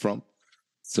we came from.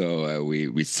 So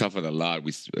we suffered a lot.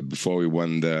 Before we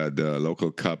won the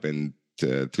local cup in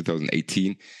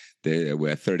 2018, there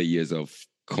were 30 years of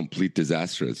complete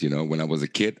disasters. When I was a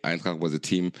kid, Eintracht was a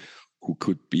team who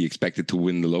could be expected to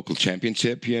win the local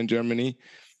championship here in Germany.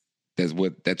 That's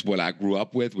what I grew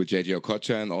up with JJ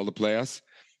Okocha and all the players.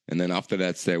 And then after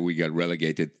that, we got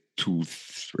relegated two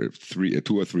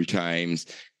or three times.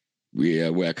 We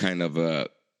were kind of a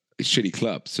shitty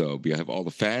club. So we have all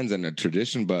the fans and a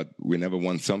tradition, but we never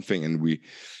won something, and we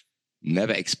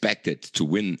never expected to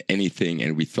win anything.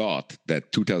 And we thought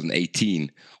that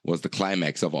 2018 was the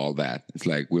climax of all that. It's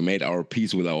like we made our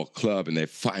peace with our club, and they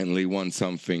finally won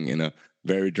something in a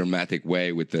very dramatic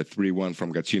way with the 3-1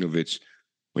 from Gacinovic,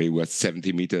 where he was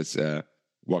 70 meters,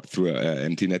 walked through an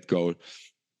empty net goal.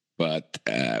 But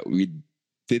we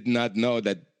did not know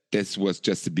that this was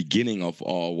just the beginning of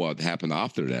all what happened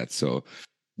after that. So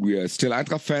we are still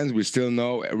Eintracht fans. We still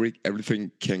know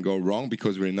everything can go wrong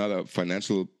because we're not a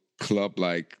financial club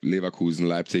like Leverkusen,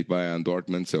 Leipzig, Bayern,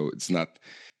 Dortmund. So it's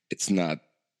not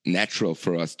natural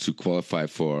for us to qualify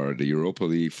for the Europa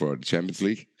League, for the Champions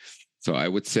League. So I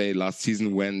would say last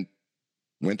season went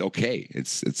okay.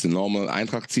 It's a normal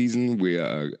Eintracht season. We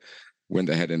went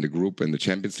ahead in the group in the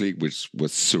Champions League, which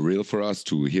was surreal for us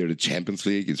to hear the Champions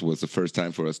League. It was the first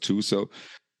time for us too. So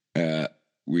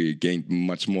we gained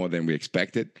much more than we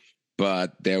expected.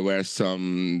 But there was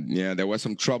some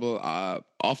trouble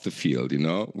off the field.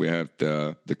 We have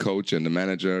the coach and the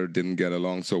manager didn't get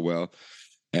along so well,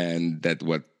 and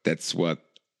that's what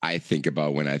I think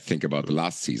about when I think about the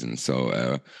last season.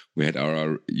 So we had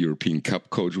our European Cup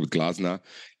coach with Glasner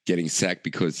getting sacked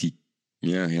because he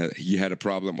had a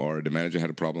problem, or the manager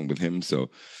had a problem with him. So it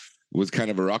was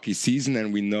kind of a rocky season,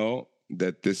 and we know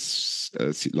that this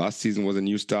last season was a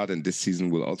new start, and this season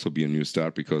will also be a new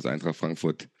start because Eintracht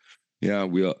Frankfurt,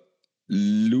 we'll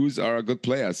lose our good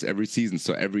players every season.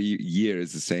 So every year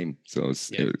is the same. So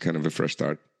it's kind of a fresh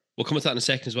start. We'll come to that in a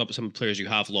second as well, but some of the players you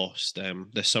have lost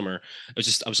this summer. I was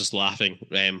just laughing,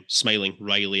 smiling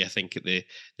wryly, I think, at the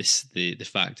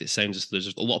fact it sounds as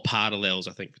there's a lot of parallels,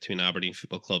 I think, between Aberdeen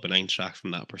Football Club and Eintracht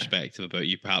from that perspective about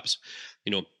you perhaps,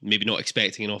 maybe not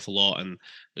expecting an awful lot, and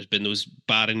there's been those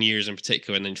barren years in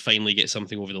particular, and then finally get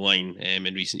something over the line in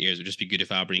recent years. It would just be good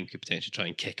if Aberdeen could potentially try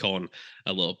and kick on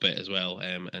a little bit as well,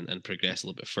 and progress a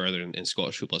little bit further in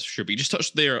Scottish football, for sure. But you just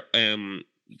touched there,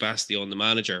 Basti, on the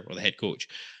manager or the head coach.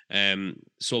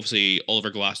 So obviously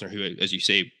Oliver Glasner, who, as you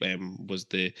say, was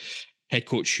the head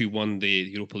coach who won the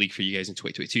Europa League for you guys in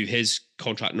 2022, his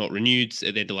contract not renewed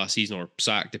at the end of last season, or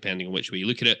sacked, depending on which way you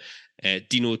look at it.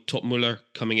 Dino Topmuller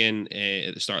coming in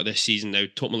at the start of this season. Now,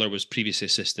 Topmuller was previously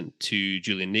assistant to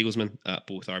Julian Nagelsmann at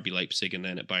both RB Leipzig and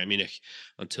then at Bayern Munich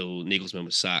until Nagelsmann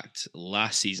was sacked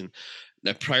last season.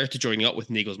 Now, prior to joining up with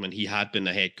Nagelsmann, he had been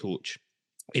a head coach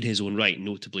in his own right,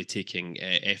 notably taking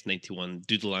F91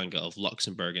 Dudelange of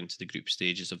Luxembourg into the group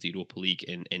stages of the Europa League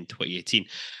in 2018.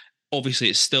 Obviously,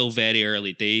 it's still very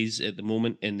early days at the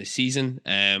moment in the season.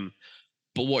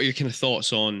 But what are your kind of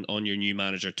thoughts on your new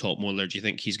manager, Topmuller? Do you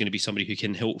think he's going to be somebody who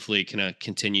can hopefully kind of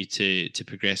continue to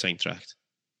progress Eintracht?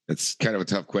 It's kind of a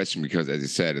tough question because, as you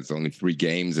said, it's only 3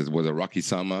 games. It was a rocky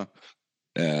summer.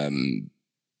 The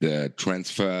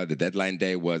deadline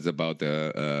day was about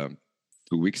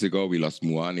 2 weeks ago. We lost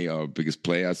Muani, our biggest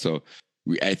player. So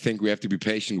I think we have to be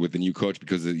patient with the new coach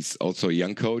because he's also a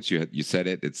young coach. You said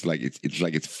it. It's like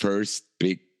its first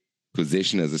big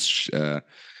position as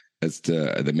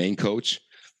the main coach.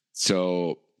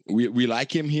 So we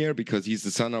like him here because he's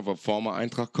the son of a former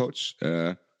Eintracht coach,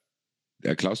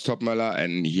 Klaus Topmuller,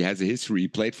 and he has a history. He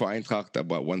played for Eintracht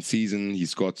about 1 season. He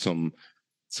scored some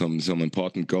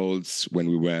important goals when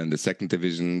we were in the second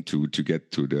division to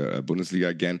get to the Bundesliga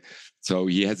again. So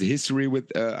he has a history with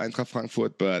Eintracht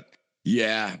Frankfurt, but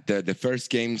the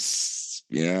first games,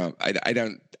 I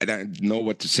don't know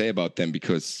what to say about them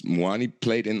because Muani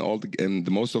played in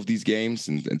the most of these games,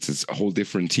 and it's a whole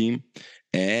different team,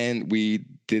 and we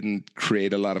didn't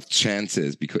create a lot of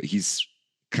chances because he's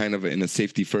kind of in a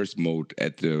safety first mode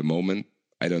at the moment.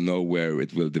 I don't know where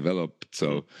it will develop,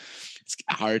 so it's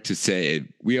hard to say.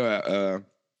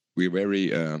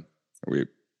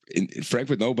 In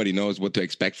Frankfurt, nobody knows what to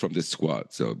expect from this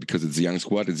squad. So because it's a young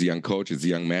squad, it's a young coach, it's a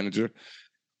young manager,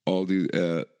 all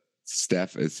the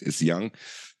staff is young.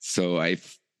 So I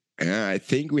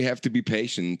think we have to be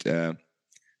patient to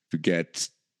get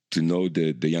to know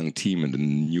the young team and the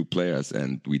new players,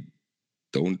 and we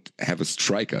don't have a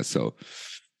striker, so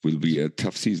will be a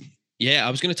tough season. Yeah,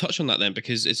 I was going to touch on that then,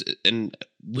 because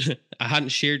I hadn't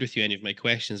shared with you any of my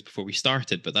questions before we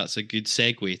started, but that's a good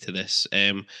segue to this.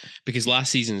 Because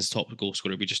last season's top goal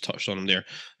scorer, we just touched on him there,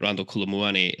 Randall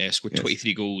Kolomoani, scored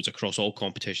 23 goals across all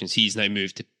competitions. He's now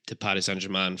moved to Paris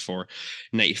Saint-Germain for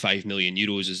 95 million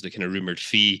euros as the kind of rumoured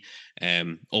fee.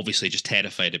 Obviously just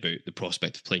terrified about the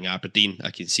prospect of playing Aberdeen,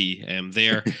 I can see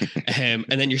there. And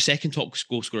then your second top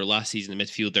goal scorer last season, the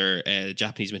midfielder,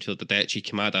 Japanese midfielder Daichi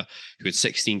Kamada, who had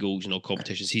 16 goals in all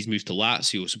competitions. He's moved to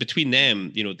Lazio. So between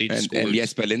them, they scored. And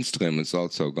Jesper Lindström has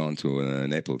also gone to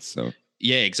Naples. So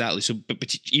yeah, exactly. So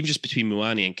but even just between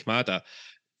Muani and Kamada,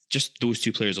 just those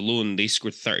two players alone, they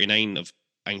scored 39 of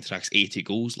Eintracht's 80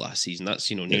 goals last season.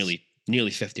 That's nearly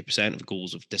 50% of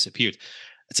goals have disappeared.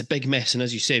 It's a big mess. And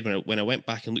as you said, when I went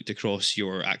back and looked across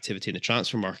your activity in the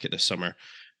transfer market this summer,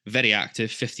 very active.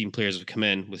 15 players have come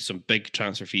in with some big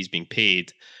transfer fees being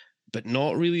paid, but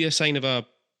not really a sign of a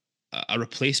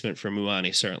replacement for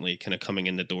Muani, certainly kind of coming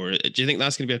in the door. Do you think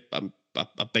that's going to be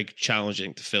a big challenge,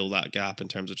 to fill that gap in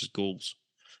terms of just goals?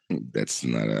 That's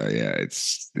not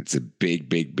it's a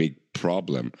big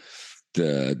problem.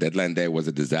 The deadline day was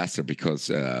a disaster because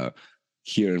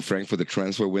here in Frankfurt, the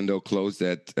transfer window closed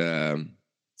at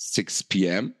 6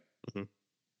 p.m. Mm-hmm.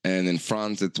 And in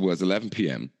France, it was 11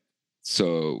 p.m.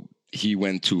 So he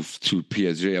went to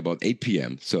PSG about 8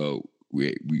 p.m. So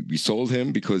we sold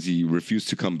him because he refused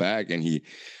to come back, and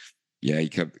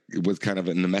it was kind of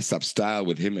in a messed up style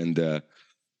with him and the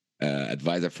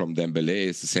advisor from Dembélé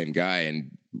is the same guy,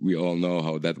 and we all know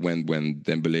how that went when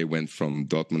Dembélé went from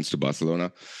Dortmund to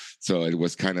Barcelona. So it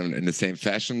was kind of in the same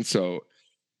fashion. So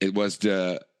it was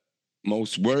the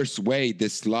most worst way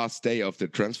this last day of the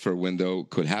transfer window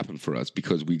could happen for us,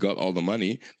 because we got all the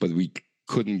money, but we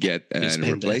couldn't get a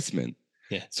replacement.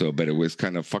 Yeah. So, but it was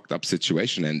kind of fucked up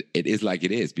situation, and it is like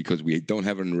it is because we don't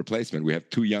have a replacement. We have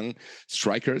two young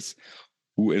strikers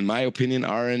who, in my opinion,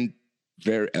 aren't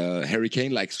very Harry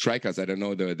Kane like strikers. I don't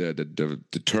know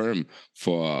the term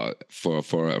for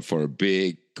a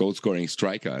big goal scoring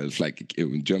striker. It's like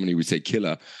in Germany we say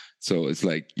killer. So it's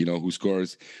like, who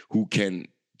scores, who can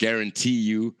guarantee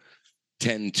you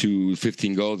 10 to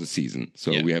 15 goals a season.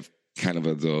 So we have kind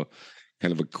of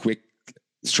a quick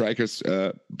strikers,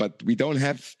 but we don't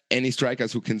have any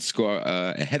strikers who can score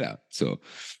a header. So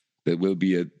that will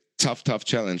be a tough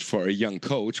challenge for a young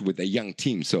coach with a young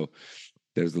team. So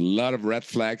there's a lot of red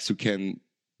flags who can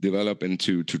develop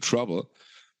into trouble,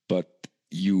 but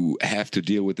you have to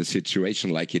deal with the situation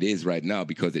like it is right now,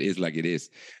 because it is like it is.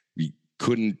 We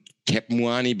couldn't keep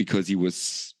Muani because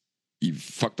he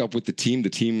fucked up with the team. The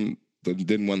team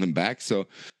didn't want him back. So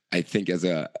I think as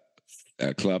a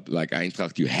club like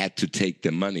Eintracht, you had to take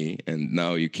the money, and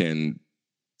now you can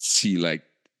see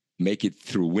make it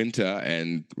through winter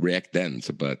and react then.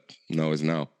 So, but now is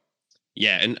now.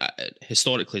 Yeah, and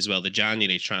historically as well, the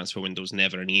January transfer window is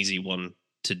never an easy one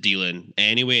to deal in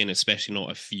anyway, and especially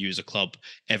not if you as a club,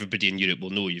 everybody in Europe will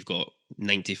know you've got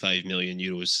 95 million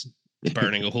euros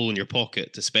burning a hole in your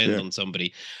pocket to spend on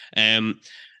somebody.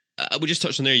 We just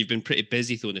touched on there, you've been pretty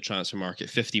busy though in the transfer market.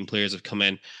 15 players have come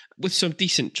in with some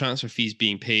decent transfer fees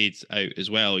being paid out as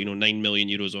well. 9 million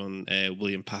euros on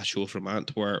William Pacho from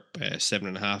Antwerp,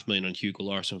 7.5 million on Hugo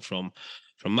Larsson from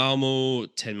Malmo,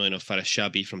 10 million on Faris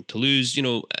Shabi from Toulouse.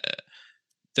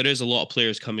 There is a lot of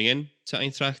players coming in to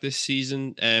Eintracht this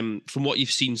season. From what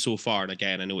you've seen so far, and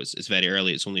again, I know it's very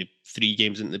early, it's only 3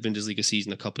 games into the Bundesliga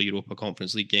season, a couple of Europa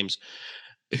Conference League games.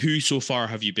 Who so far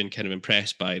have you been kind of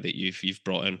impressed by that you've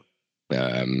brought in?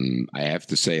 I have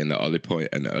to say, in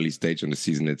the early stage in the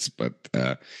season,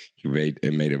 he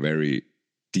made a very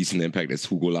decent impact. It's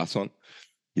Hugo Larsson.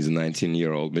 He's a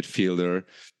 19-year-old midfielder.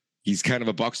 He's kind of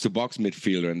a box-to-box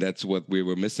midfielder, and that's what we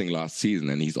were missing last season.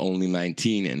 And he's only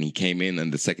 19, and he came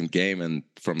in the second game, and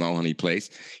from now on he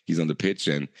plays. He's on the pitch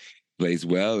and plays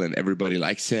well, and everybody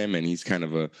likes him. And he's kind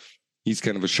of a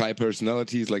shy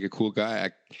personality. He's like a cool guy.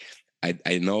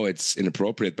 I know it's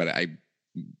inappropriate, but a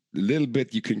little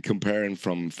bit you can compare him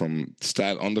from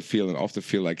style on the field and off the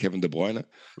field, like Kevin De Bruyne,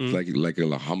 like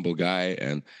a humble guy.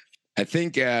 And I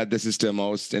think this is the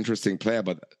most interesting player.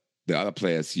 But the other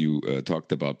players you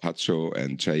talked about, Pacho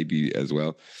and Chaibi as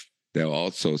well, they're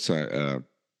also some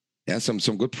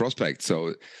good prospects.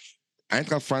 So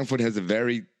Eintracht Frankfurt has a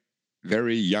very,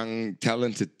 very young,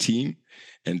 talented team,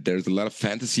 and there's a lot of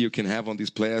fantasy you can have on these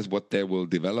players, what they will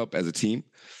develop as a team.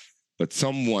 But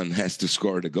someone has to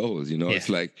score the goals, It's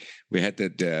like we had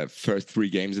the first 3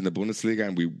 games in the Bundesliga,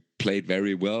 and we played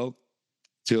very well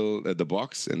till the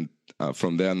box, and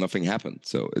from there nothing happened.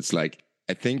 So it's like,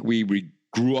 I think we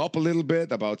grew up a little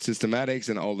bit about systematics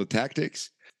and all the tactics,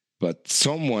 but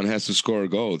someone has to score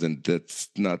goals, and that's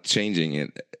not changing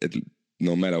it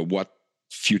no matter what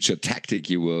future tactic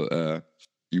you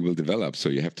will develop. So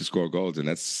you have to score goals, and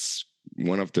that's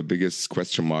one of the biggest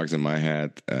question marks in my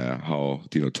head, how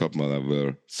Dino Topmöller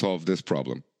will solve this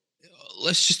problem.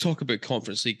 Let's just talk about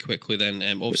Conference League quickly then.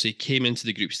 Obviously came into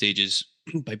the group stages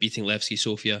by beating Levski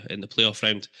Sofia in the playoff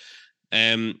round.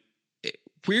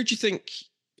 Where do you think,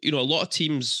 a lot of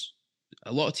teams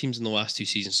in the last 2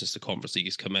 seasons since the Conference League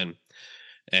has come in,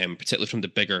 particularly from the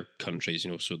bigger countries,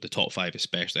 so the top 5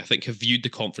 especially, I think have viewed the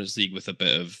Conference League with a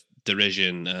bit of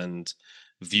derision and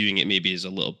viewing it maybe as a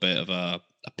little bit of a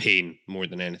pain more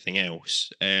than anything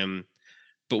else.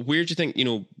 But where do you think,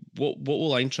 what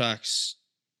will Eintracht's,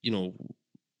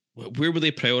 where will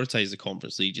they prioritize the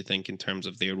Conference League, do you think, in terms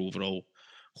of their overall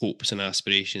hopes and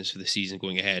aspirations for the season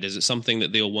going ahead? Is it something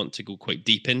that they'll want to go quite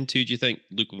deep into, do you think,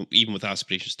 look, even with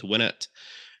aspirations to win it?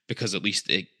 Because at least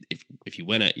if you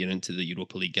win it, you're into the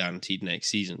Europa League guaranteed next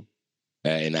season.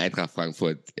 In Eintracht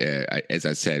Frankfurt, as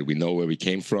I said, we know where we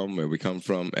come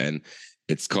from, and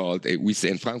it's called. We say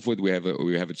in Frankfurt we have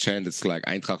a chant. It's like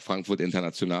Eintracht Frankfurt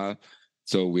International.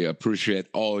 So we appreciate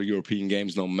all European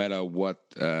games, no matter what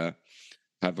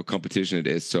type of competition it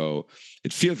is. So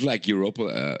it feels like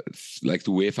Europa, like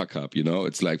the UEFA Cup.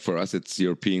 It's like for us, it's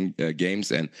European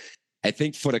games, and I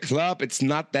think for the club, it's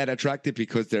not that attractive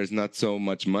because there's not so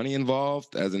much money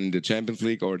involved as in the Champions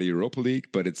League or the Europa League,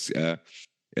 but it's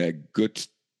good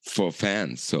for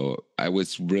fans. So I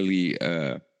was really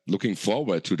looking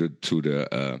forward to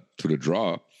the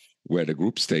draw, where the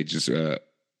group stages,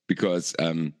 because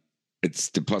it's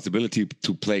the possibility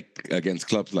to play against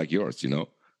clubs like yours.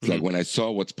 It's like when I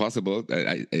saw what's possible,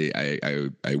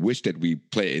 I wish that we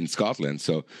play in Scotland.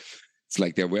 So it's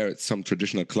like there were some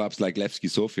traditional clubs like Levski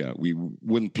Sofia. We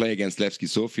wouldn't play against Levski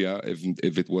Sofia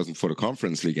if it wasn't for the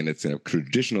Conference League. And it's a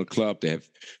traditional club. They have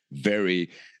very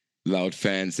loud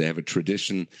fans. They have a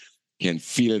tradition. You can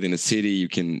feel it in the city. You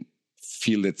can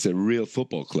feel it's a real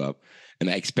football club. And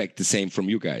I expect the same from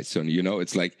you guys. So,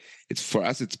 it's like, it's for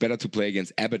us, it's better to play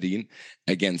against Aberdeen,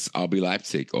 against RB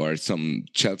Leipzig, or some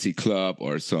Chelsea club,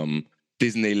 or some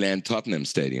Disneyland Tottenham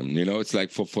Stadium. It's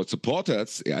like for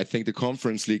supporters, I think the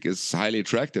Conference League is highly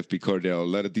attractive because there are a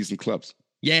lot of decent clubs.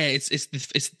 Yeah, it's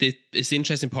the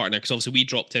interesting part there, because obviously we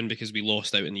dropped in because we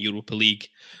lost out in the Europa League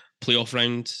playoff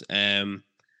round,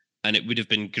 and it would have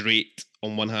been great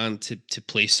on one hand to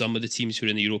play some of the teams who are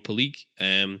in the Europa League,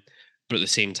 but at the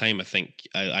same time, I think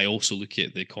I also look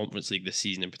at the Conference League this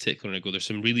season in particular, and I go, there's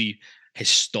some really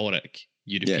historic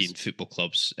European football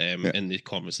clubs in the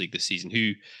Conference League this season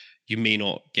who you may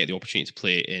not get the opportunity to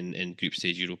play in group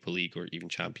stage Europa League or even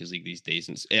Champions League these days.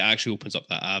 And it actually opens up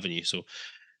that avenue. So,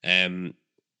 in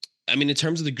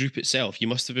terms of the group itself, you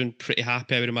must have been pretty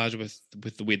happy, I would imagine,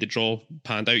 with the way the draw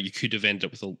panned out. You could have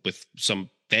ended up with some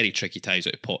very tricky ties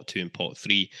out of pot 2 and pot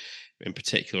 3 in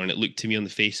particular. And it looked to me on the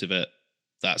face of it,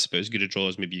 that's about as good a draw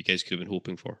as maybe you guys could have been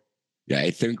hoping for. Yeah, I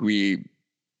think we,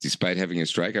 despite having a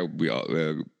striker,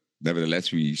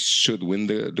 nevertheless, we should win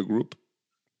the group.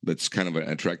 That's kind of an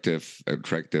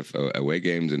attractive away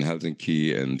games in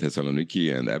Helsinki and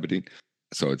Thessaloniki and Aberdeen.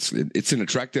 So it's an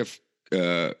attractive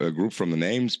group from the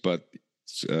names, but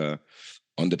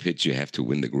on the pitch you have to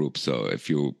win the group. So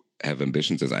if you have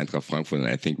ambitions as Eintracht Frankfurt, and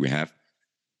I think we have,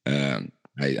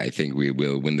 I think we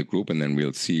will win the group, and then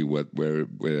we'll see where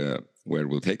it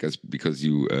will take us. Because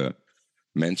you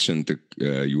mentioned the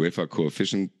UEFA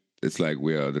coefficient. It's like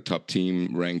we are the top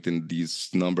team ranked in these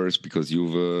numbers because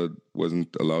Juve wasn't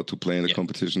allowed to play in the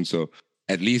competition. So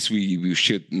at least we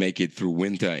should make it through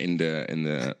winter in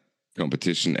the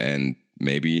competition and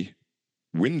maybe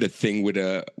win the thing with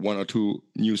 1 or 2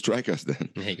 new strikers. Then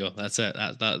there you go. That's it.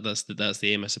 That's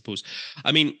the aim, I suppose.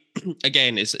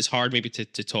 Again, it's hard maybe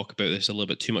to talk about this a little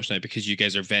bit too much now because you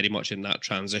guys are very much in that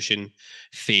transition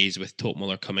phase with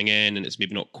Topmöller coming in, and it's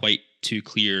maybe not quite so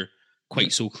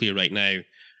clear right now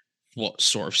what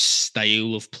sort of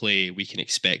style of play we can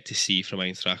expect to see from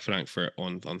Eintracht Frankfurt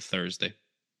on Thursday.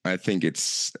 I think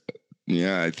it's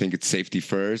safety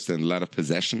first and a lot of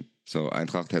possession. So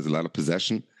Eintracht has a lot of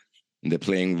possession, and they're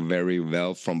playing very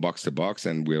well from box to box,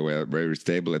 and we're very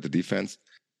stable at the defense.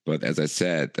 But as I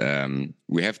said,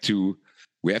 we have to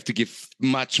give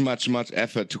much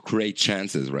effort to create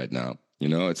chances right now.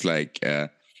 It's like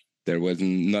there was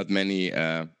not many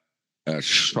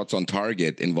shots on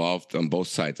target involved on both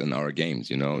sides in our games.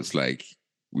 It's like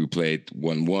we played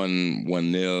 1-1,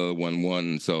 1-0,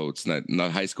 1-1. So it's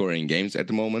not high scoring games at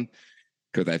the moment,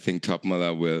 because I think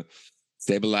Topmöller will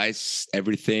stabilize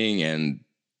everything and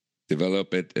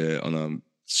develop it on a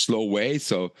slow way.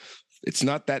 So it's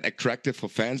not that attractive for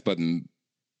fans, but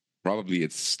probably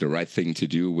it's the right thing to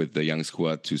do with the young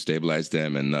squad to stabilize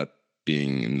them and not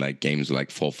being in like games like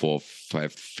 4-4,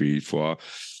 5-3-4.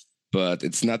 But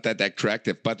it's not that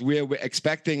attractive. But we're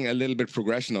expecting a little bit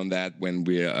progression on that when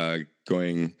we're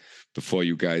going before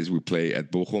you guys. We play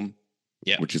at Bochum,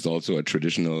 which is also a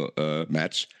traditional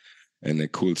match in a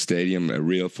cool stadium, a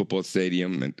real football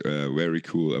stadium, and very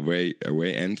cool away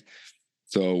end.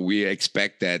 So we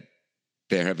expect that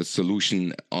they have a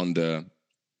solution in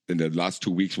the last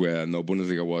 2 weeks where no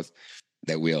Bundesliga was,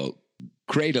 that will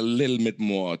create a little bit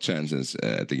more chances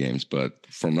at the games. But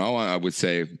from now on, I would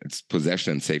say it's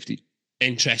possession and safety.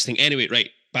 Interesting. Anyway, right,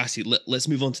 Bassi, let's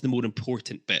move on to the more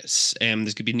important bits. There's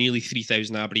going to be nearly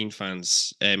 3,000 Aberdeen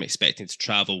fans expecting to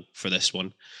travel for this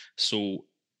one. So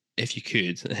if you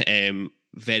could,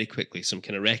 very quickly, some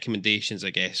kind of recommendations,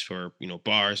 I guess, for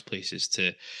bars, places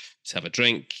to have a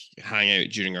drink, hang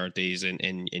out during our days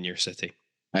in your city.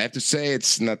 I have to say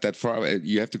it's not that far.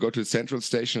 You have to go to the central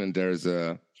station, and there's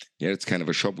it's kind of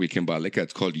a shop we can buy liquor.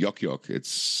 It's called Yok Yok.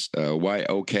 It's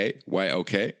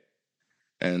YOK.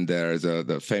 And there's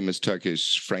the famous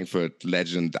Turkish Frankfurt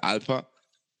legend Alpa,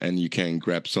 and you can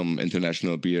grab some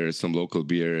international beers, some local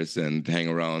beers, and hang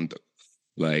around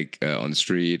on the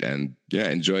street and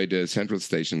enjoy the central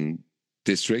station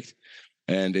district.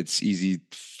 And it's easy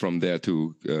from there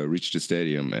to reach the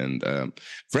stadium. And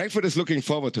Frankfurt is looking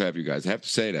forward to have you guys. I have to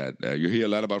say that. You hear a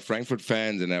lot about Frankfurt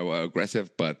fans and they were aggressive,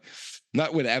 but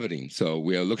not with Aberdeen. So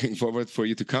we are looking forward for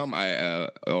you to come. I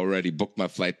already booked my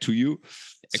flight to you.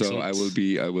 Excellent. So I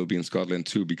will be in Scotland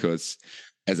too, because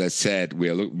as I said, we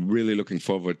are really looking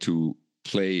forward to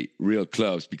play real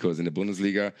clubs, because in the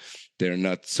Bundesliga, there are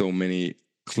not so many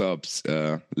clubs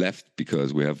left,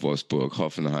 because we have Wolfsburg,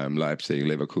 Hoffenheim, Leipzig,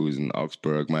 Leverkusen,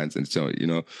 Augsburg, Mainz, and so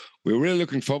we're really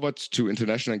looking forward to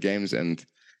international games, and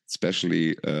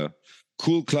especially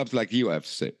cool clubs like you, I have to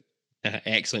say.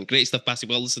 Excellent, great stuff, Bassi.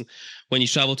 Well, listen, when you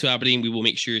travel to Aberdeen, we will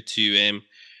make sure to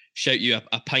shout you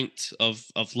a pint of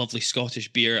lovely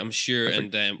Scottish beer, I'm sure.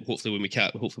 Perfect. And hopefully we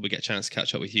get a chance to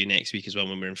catch up with you next week as well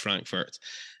when we're in Frankfurt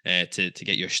to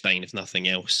get your stein, if nothing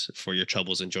else, for your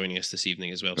troubles and joining us this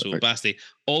evening as well. Perfect. So Basti,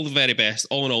 all the very best.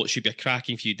 All in all, it should be a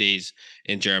cracking few days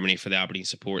in Germany for the Aberdeen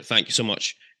support. Thank you so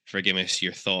much for giving us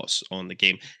your thoughts on the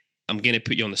game. I'm going to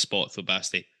put you on the spot though,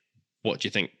 Basti. What do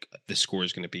you think the score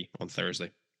is going to be on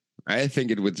Thursday? I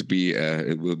think it will be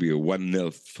a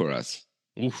 1-0 for us.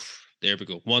 Oof. There we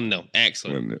go. 1-0.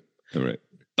 Excellent. 1-0. All right.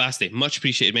 Basti, much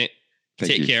appreciated, mate.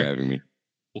 Take care. For having me.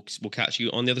 We'll catch you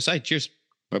on the other side. Cheers.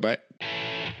 Bye-bye.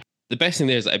 The best thing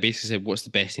there is that I basically said, what's the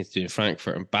best thing to do in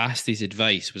Frankfurt? And Basti's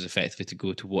advice was effectively to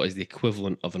go to what is the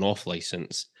equivalent of an off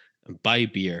license and buy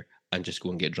beer and just go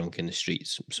and get drunk in the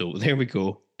streets. So there we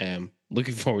go.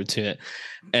 Looking forward to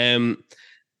it.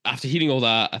 After hearing all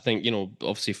that, I think,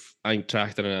 obviously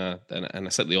Eintracht are in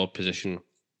a slightly odd position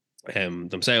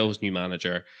themselves, new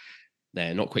manager.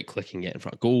 They're not quite clicking yet in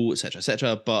front of goal, etc.,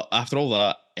 etc. But after all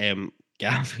that,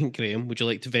 Gavin, Graham, would you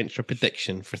like to venture a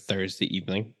prediction for Thursday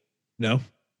evening? No.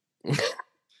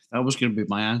 That was going to be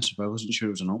my answer, but I wasn't sure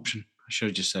it was an option. I should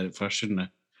have just said it first, shouldn't I?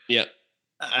 Yeah.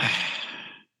 I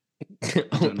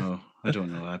don't know.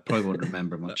 I probably won't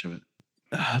remember much of it.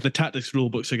 The tactics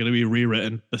rulebooks are going to be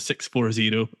rewritten. The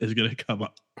 6-4-0 is going to come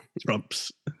up. Trump's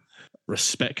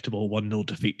respectable 1-0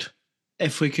 defeat.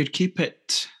 If we could keep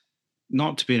it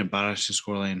not to be an embarrassing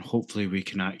scoreline, hopefully we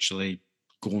can actually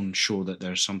go and show that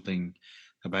there's something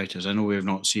about us. I know we've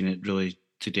not seen it really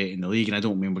to date in the league, and I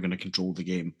don't mean we're going to control the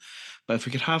game. But if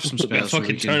we could have some spells,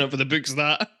 fucking turn up for the books,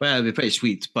 that. Well, it'd be pretty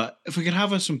sweet. But if we could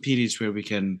have some periods where we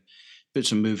can put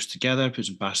some moves together, put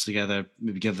some passes together,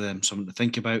 maybe give them something to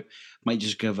think about, might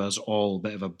just give us all a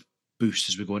bit of a boost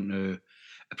as we go into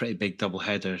a pretty big double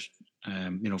header.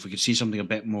 If we could see something a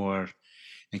bit more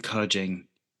encouraging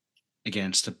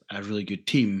against a really good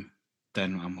team,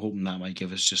 then I'm hoping that might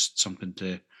give us just something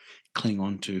to cling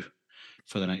on to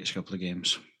for the next couple of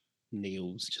games.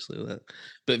 Nails, just like that.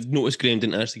 But notice Graham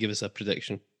didn't actually give us a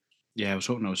prediction. Yeah, I was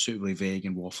hoping I was suitably vague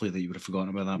and waffly that you would have forgotten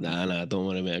about that. Nah, don't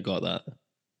worry, mate. I got that.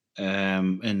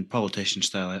 In politician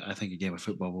style, I think a game of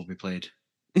football will be played.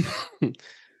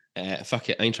 Fuck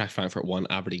it. Eintracht Frankfurt 1,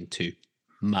 Aberdeen 2.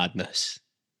 Madness.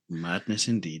 Madness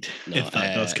indeed. No, if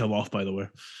that does come off, by the way.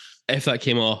 If that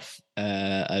came off,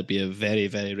 I'd be a very,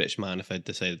 very rich man if I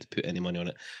decided to put any money on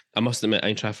it. I must admit,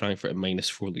 Eintracht Frankfurt at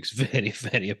 -4 looks very,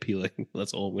 very appealing.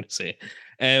 That's all I'm going to say.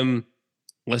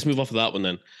 Let's move off of that one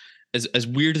then. As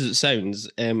weird as it sounds,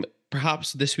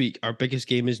 perhaps this week our biggest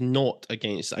game is not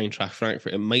against Eintracht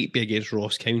Frankfurt. It might be against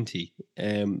Ross County.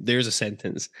 There's a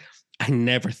sentence I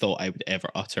never thought I would ever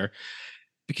utter,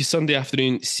 because Sunday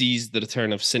afternoon sees the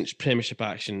return of cinched Premiership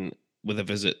action with a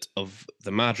visit of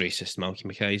the mad racist Malky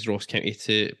Mackay's Ross County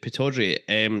to Pittodrie.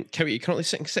 County currently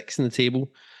sitting 6th in the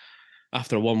table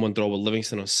after a 1-1 draw with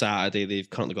Livingston on Saturday. They've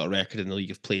currently got a record in the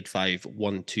league of played 5,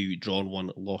 won 2, drawn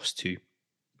 1, lost 2.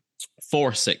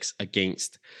 4-6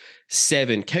 against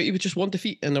 7. County with just 1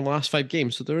 defeat in their last 5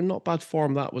 games, so they're in not bad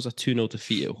form. That was a 2-0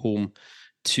 defeat at home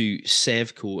to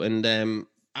Sevco. And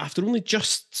after only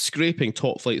just scraping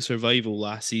top flight survival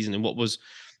last season in what was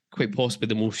quite possibly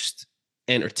the most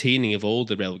entertaining of all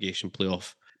the relegation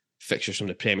playoff fixtures from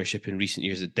the Premiership in recent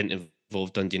years that didn't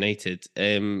involve Dundee United,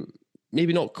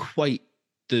 maybe not quite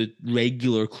the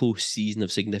regular close season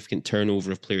of significant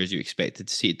turnover of players you expected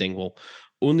to see at Dingwall.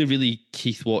 Only really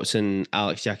Keith Watson,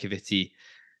 Alex Iacovitti,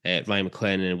 Ryan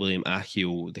McLennan and William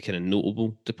Akio, the kind of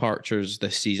notable departures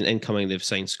this season. Incoming, they've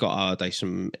signed Scott Allardyce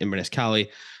from Inverness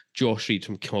Cali, Josh Reed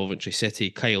from Coventry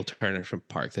City, Kyle Turner from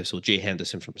Park Thistle, Jay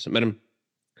Henderson from St Mirren,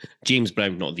 James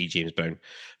Brown, not the James Brown,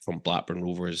 from Blackburn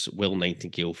Rovers, Will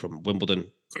Nightingale from Wimbledon,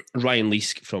 Ryan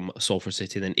Leask from Salford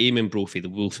City, and then Eamon Brophy, the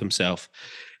Wolf himself,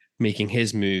 making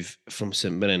his move from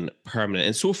St Mirren permanent.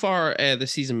 And so far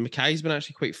this season, Mackay's been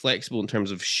actually quite flexible in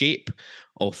terms of shape,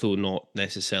 although not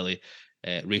necessarily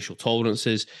racial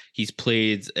tolerances. He's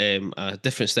played a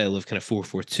different style of kind of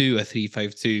 4-4-2, a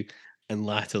 3-5-2, and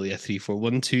latterly a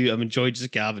 3-4-1-2. I'm enjoying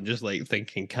just Gavin just like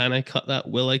thinking, can I cut that?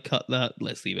 Will I cut that?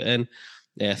 Let's leave it in.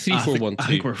 3-4-1-2. I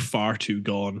think we're far too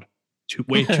gone.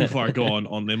 Way too far gone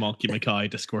on the Malky Mackay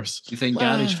discourse. You think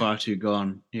Gary's far too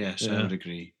gone? Yes, I would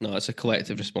agree. No, it's a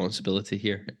collective responsibility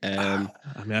here. I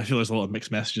mean, I feel there's a lot of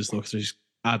mixed messages though, because he's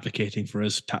advocating for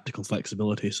his tactical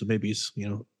flexibility. So maybe he's,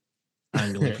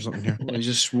 angling for something here. Well, he's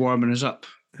just warming us up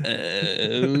for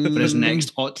his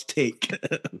next hot take.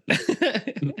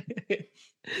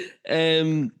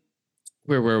 Where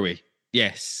were we?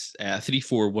 Yes,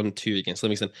 3-4-1-2 against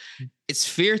Livingston. It's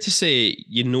fair to say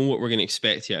you know what we're going to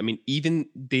expect here. I mean, even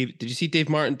Dave, did you see Dave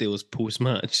Martindale's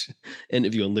post-match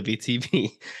interview on Livy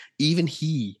TV? Even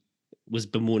he was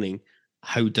bemoaning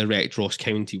how direct Ross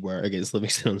County were against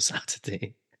Livingston on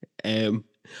Saturday.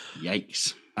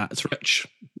 Yikes. That's rich.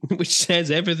 Which says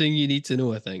everything you need to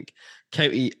know, I think.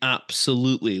 County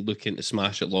absolutely looking to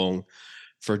smash it long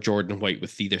for Jordan White,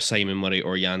 with either Simon Murray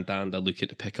or Jan Danda looking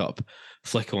to pick up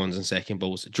flick-ons and second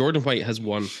balls. Jordan White has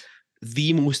won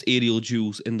the most aerial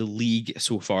duels in the league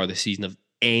so far this season of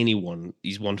anyone.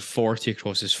 He's won 40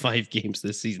 across his 5 games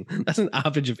this season. That's an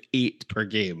average of 8 per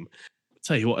game. I'll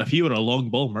tell you what, if he were a long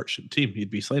ball merchant team,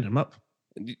 you'd be signing him up.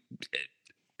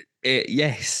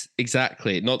 Yes,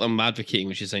 exactly. Not that I'm advocating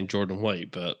we should sign Jordan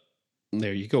White, but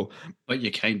there you go. But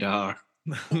you kind of are.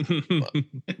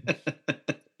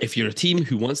 If you're a team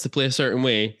who wants to play a certain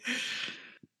way,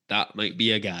 that might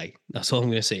be a guy. That's all I'm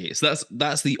going to say. So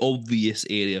that's the obvious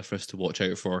area for us to watch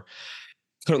out for.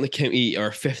 Currently, County are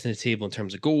 5th in the table in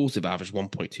terms of goals. They've averaged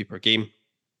 1.2 per game.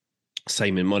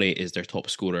 Simon Murray is their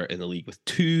top scorer in the league with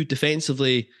 2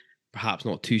 defensively. Perhaps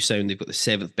not too sound. They've got the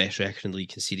 7th best record in the league,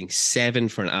 conceding 7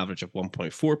 for an average of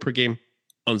 1.4 per game.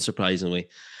 Unsurprisingly,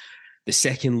 the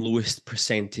second lowest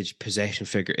percentage possession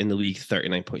figure in the league,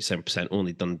 39.7%.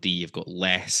 Only Dundee have got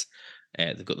less.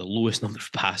 They've got the lowest number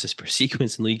of passes per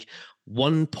sequence in the league,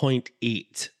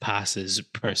 1.8 passes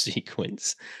per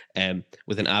sequence,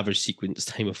 with an average sequence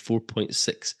time of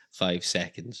 4.65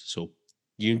 seconds. So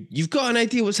you've got an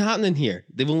idea what's happening here.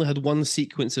 They've only had 1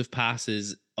 sequence of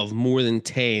passes of more than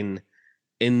 10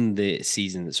 in the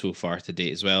season so far to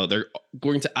date as well. They're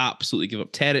going to absolutely give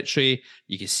up territory.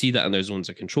 You can see that in their zones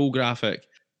of control graphic.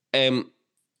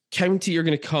 County are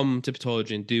going to come to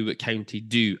Pittodrie and do what County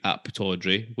do at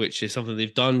Pittodrie, which is something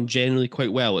they've done generally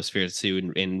quite well, it's fair to say,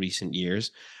 in recent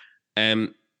years.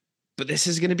 But this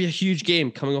is going to be a huge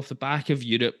game coming off the back of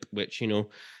Europe, which,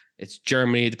 it's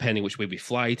Germany, depending which way we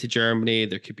fly to Germany.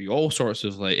 There could be all sorts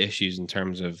of issues in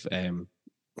terms of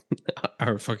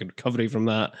our fucking recovery from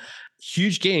that.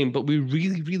 Huge game, but we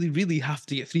really, really, really have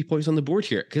to get 3 points on the board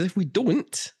here. Because if we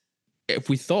don't, if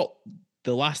we thought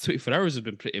the last 24 hours have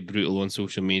been pretty brutal on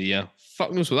social media,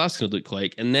 fuck knows what that's going to look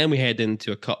like. And then we head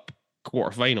into a cup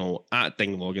quarter-final at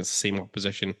Dingwall against the same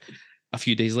opposition a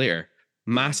few days later.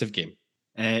 Massive game.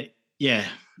 Yeah.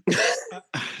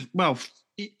 Well,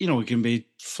 we can be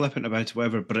flippant about it,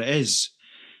 whatever, but it is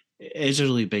a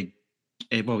really big,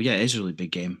 it is a really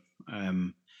big game.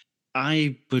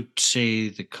 I would say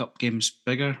the cup game's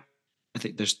bigger. I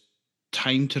think there's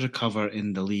time to recover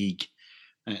in the league.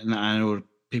 And I know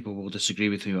people will disagree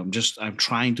with me, but I'm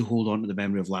trying to hold on to the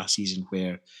memory of last season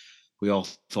where we all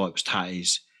thought it was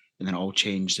tatties and then it all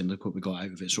changed and look what we got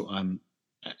out of it. So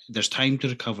there's time to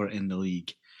recover in the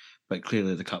league, but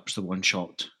clearly the cup's the one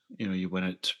shot. You win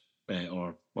it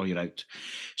or you're out.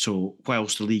 So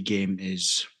whilst the league game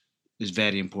is is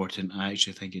very important. I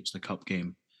actually think it's the cup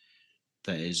game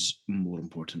that is more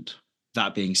important.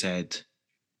 That being said,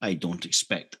 I don't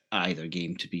expect either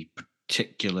game to be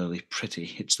particularly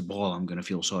pretty. It's the ball I'm going to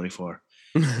feel sorry for,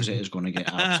 because it is going to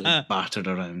get absolutely battered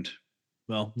around.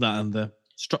 Well, that and the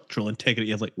structural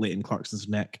integrity of like Leighton Clarkson's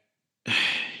neck.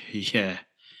 Yeah,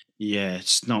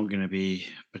 it's not going to be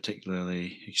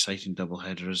particularly exciting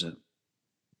doubleheader, is it?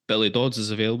 Billy Dodds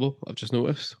is available, I've just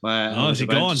noticed. Well, Oh, I was is he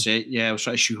about gone? to say, I was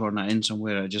trying to shoehorn that in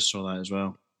somewhere. I just saw that as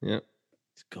well. Yeah.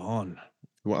 It's gone.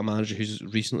 What a manager who's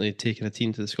recently taken a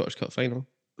team to the Scottish Cup final.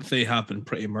 They have been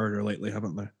pretty murder lately,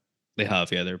 haven't they? They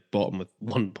have, yeah. They're bottom with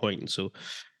 1 point. So,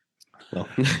 well,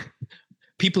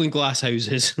 people in glass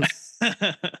houses.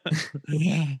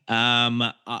 I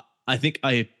think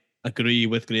I agree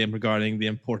with Graham regarding the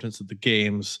importance of the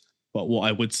games, but what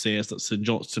I would say is that St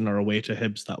Johnstone are away to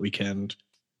Hibs that weekend,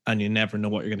 and you never know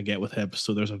what you're going to get with Hibs.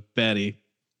 So there's a very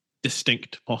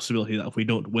distinct possibility that if we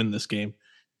don't win this game,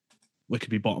 we could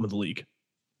be bottom of the league,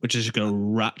 which is just going to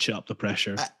ratchet up the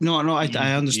pressure.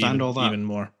 I understand all that even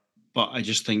more. But I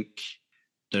just think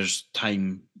there's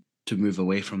time to move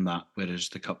away from that, whereas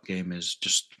the cup game is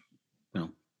just,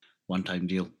 one-time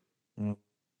deal.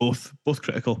 Both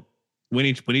critical. We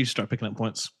need to start picking up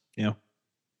points. You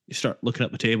start looking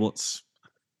at the table. It's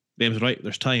Graham's right.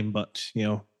 There's time, but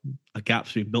a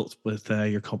gap's been built with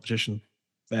your competition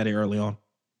very early on.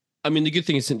 I mean, the good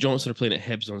thing is St Johnstone are playing at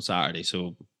Hibs on Saturday,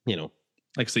 so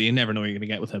like I say, you never know what you're going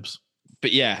to get with Hibs.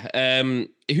 But yeah,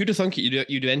 who'd have thunk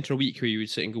you'd enter a week where you would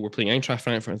sit and go, we're playing Eintracht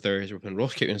Frankfurt on Thursday, we're playing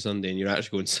Ross County on Sunday, and you're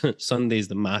actually going, Sunday's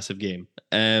the massive game.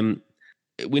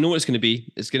 We know what it's going to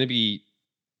be. It's going to be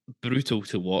brutal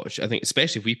to watch, I think,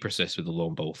 especially if we persist with the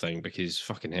long ball thing, because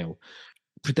fucking hell.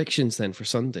 Predictions then for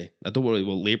Sunday. I don't really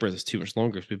want to labour this too much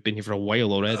longer because we've been here for a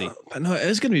while already. But no, it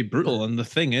is going to be brutal. And the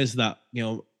thing is that,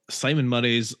 Simon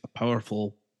Murray's a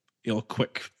powerful,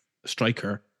 quick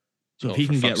striker. So if he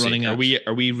can get running out.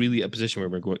 Are we really at a position where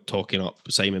we're talking up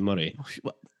Simon Murray?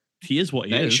 He is what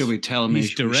he is. Should we tell him he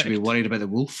should be worried about the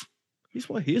wolf? He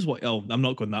is what. Oh, I'm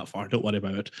not going that far. Don't worry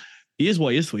about it. He is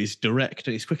what he is. So he's direct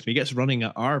and he's quick. And he gets running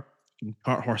at our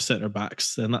cart horse centre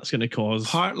backs, and that's going to cause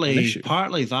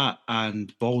partly that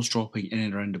and balls dropping in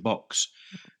and around the box.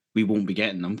 We won't be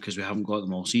getting them because we haven't got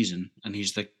them all season. And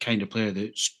he's the kind of player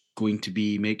that's going to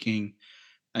be making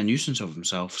a nuisance of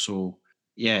himself. So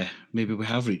yeah, maybe we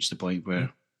have reached the point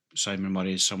where Simon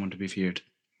Murray is someone to be feared.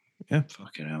 Yeah.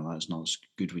 Fucking hell, that's not as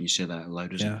good when you say that out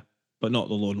loud, is it? But not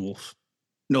the lone wolf.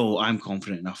 No, I'm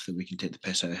confident enough that we can take the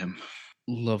piss out of him.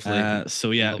 Lovely.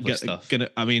 Lovely stuff.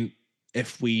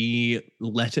 If we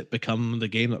let it become the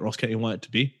game that Ross County want it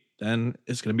to be, then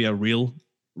it's going to be a real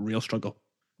struggle.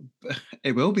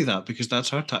 It will be that because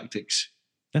that's our tactics.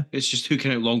 Yeah. It's just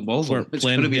hooking out long balls. It's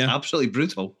going to be absolutely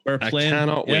brutal. I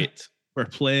cannot wait. We're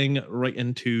playing right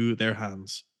into their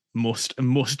hands,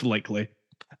 most likely,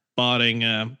 barring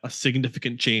a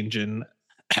significant change in,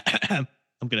 I'm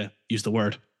going to use the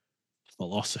word,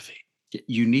 philosophy.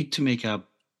 You need to make a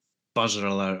buzzer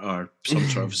alert or some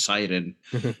sort of siren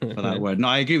for that word. No,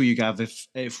 I agree with you, Gav.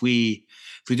 If we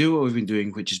do what we've been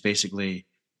doing, which is basically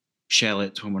shell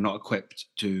it when we're not equipped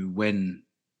to win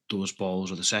those balls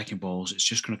or the second balls, it's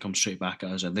just going to come straight back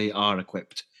at us. And they are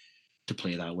equipped to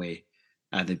play that way.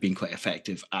 And they've been quite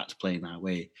effective at playing that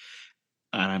way.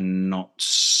 And I'm not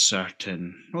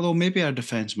certain, although maybe our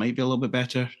defence might be a little bit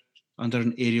better under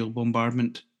an aerial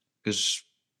bombardment, because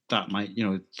that might,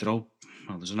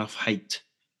 there's enough height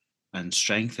and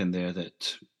strength in there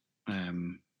that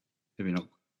maybe not.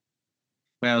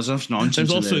 Well, there's enough nonsense.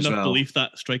 There's also in there enough belief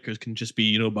that strikers can just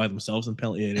be, by themselves in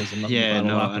penalty areas and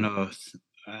nothing.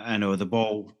 I know. The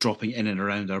ball dropping in and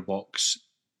around our box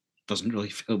doesn't really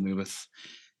fill me with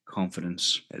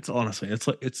confidence. It's honestly,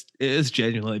 it is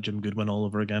genuinely Jim Goodwin all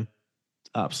over again.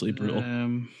 It's absolutely brutal.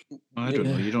 I don't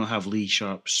know. You don't have Lee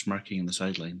Sharp smirking in the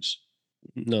sidelines.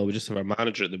 No, we just have our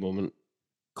manager at the moment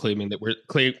claiming that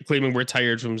we're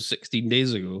tired from 16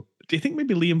 days ago. Do you think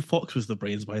maybe Liam Fox was the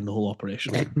brains behind the whole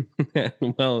operation?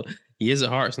 Well, he is at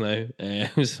Hearts now,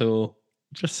 so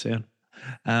just saying.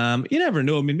 You never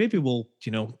know. I mean, maybe we'll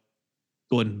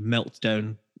go and melt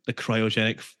down the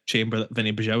cryogenic chamber that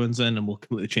Vinny Bajauan's in, and we'll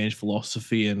completely change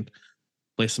philosophy and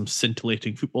play some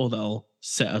scintillating football that'll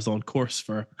set us on course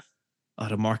for a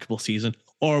remarkable season.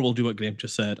 Or we'll do what Graham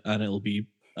just said, and it'll be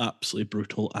absolutely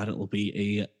brutal, and it'll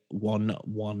be a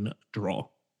 1-1 draw.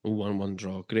 1-1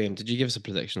 draw. Graham, did you give us a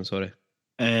prediction? Sorry.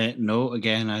 No,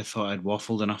 again, I thought I'd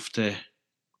waffled enough to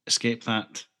escape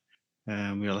that.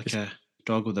 We're like a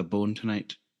dog with a bone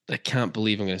tonight. I can't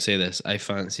believe I'm going to say this. I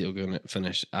fancy it'll going to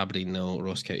finish Aberdeen 0,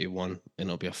 Ross County 1, and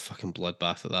it'll be a fucking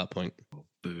bloodbath at that point.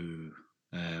 Boo.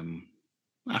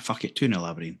 Fuck it, 2-0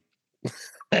 Aberdeen.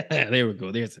 There we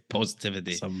go. There's the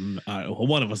positivity.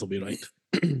 One of us will be right.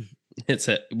 It's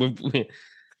it. We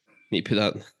need to put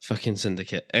that in fucking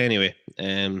syndicate. Anyway,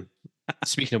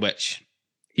 speaking of which,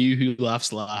 he who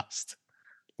laughs last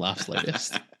laughs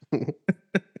loudest.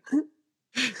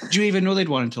 Do you even know they'd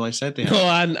won until I said that? No,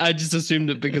 I just assumed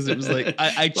it because it was like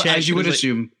I checked. Well, as you would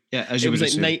assume. Yeah, as you would assume. It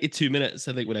was like 92 minutes,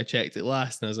 I think, when I checked it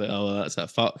last, and I was like, "Oh, well, that's that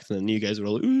fucked." And then you guys were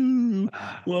all like, "Ooh,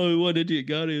 whoa, what idiot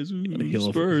Gary is?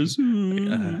 Ooh, Spurs."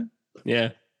 Ooh. Yeah,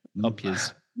 up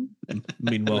his.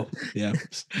 Meanwhile, yeah,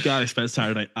 Gary spent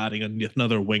Saturday night adding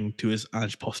another wing to his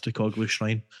Ange Postecoglou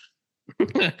shrine.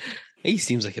 He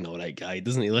seems like an alright guy,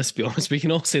 doesn't he? Let's be honest. We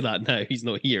can all say that now. He's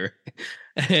not here.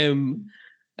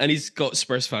 And he's got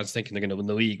Spurs fans thinking they're going to win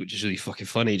the league, which is really fucking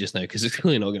funny just now because it's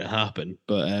clearly not going to happen.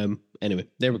 But anyway,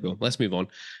 there we go. Let's move on.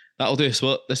 That'll do us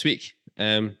what this week.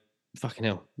 Fucking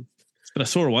hell. It's been a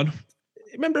sore one.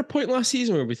 Remember a point last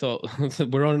season where we thought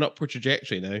we're on an upward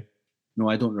trajectory now? No,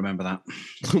 I don't remember that.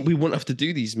 We won't have to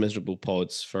do these miserable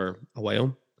pods for a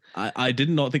while. I did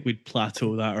not think we'd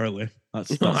plateau that early.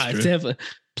 That's true. Definitely.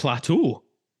 Plateau.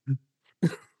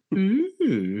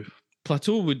 Ooh.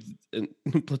 Plateau would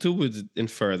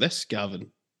infer this,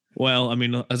 Gavin. Well, I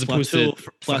mean, as opposed to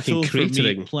fucking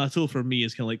cratering. Plateau for me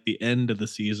is kind of like the end of the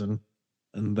season,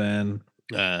 and then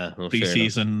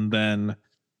pre-season, then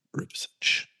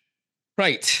Ripsich.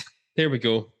 Right, there we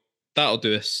go. That'll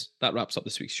do us. That wraps up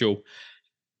this week's show.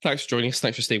 Thanks for joining us.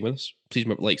 Thanks for staying with us. Please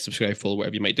remember to like, subscribe, follow,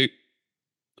 whatever you might do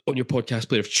on your podcast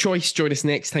player of choice. Join us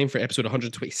next time for episode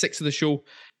 126 of the show.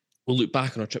 We'll look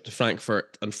back on our trip to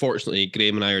Frankfurt. Unfortunately,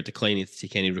 Graham and I are declining to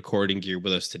take any recording gear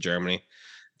with us to Germany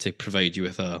to provide you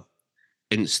with a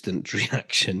instant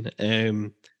reaction.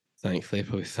 Thankfully,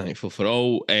 probably thankful for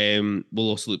all. We'll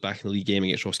also look back in the league game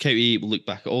against Ross County. We'll look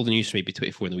back at all the news from maybe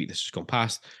 24 in the week that's just gone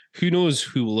past. Who knows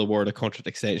who will award a contract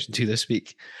extension to this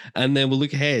week? And then we'll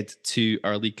look ahead to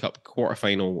our League Cup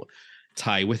quarterfinal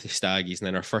tie with the Staggies and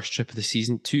then our first trip of the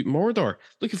season to Mordor.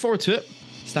 Looking forward to it.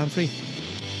 Stand free.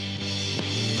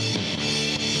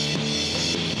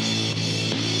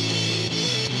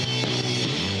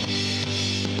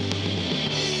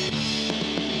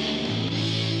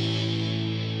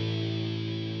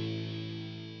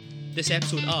 This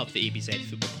episode of the ABZ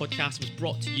Football Podcast was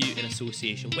brought to you in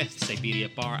association with Siberia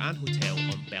Bar and Hotel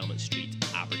on Belmont Street,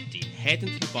 Aberdeen. Head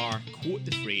into the bar, quote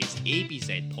the phrase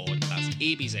ABZ Pod, that's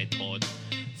ABZ Pod,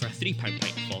 for a £3 pint of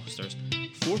Foster's,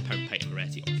 £4 pint of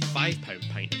Moretti, or £5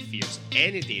 pint of Fierce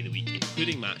any day of the week,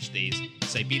 including match days.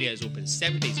 Siberia is open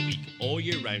 7 days a week, all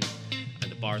year round, and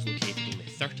the bar is located only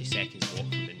 30 seconds walk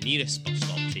from the nearest bus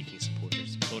stop, taking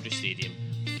supporters to Dodger Stadium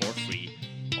for free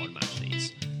on match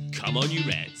days. Come on, you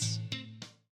Reds!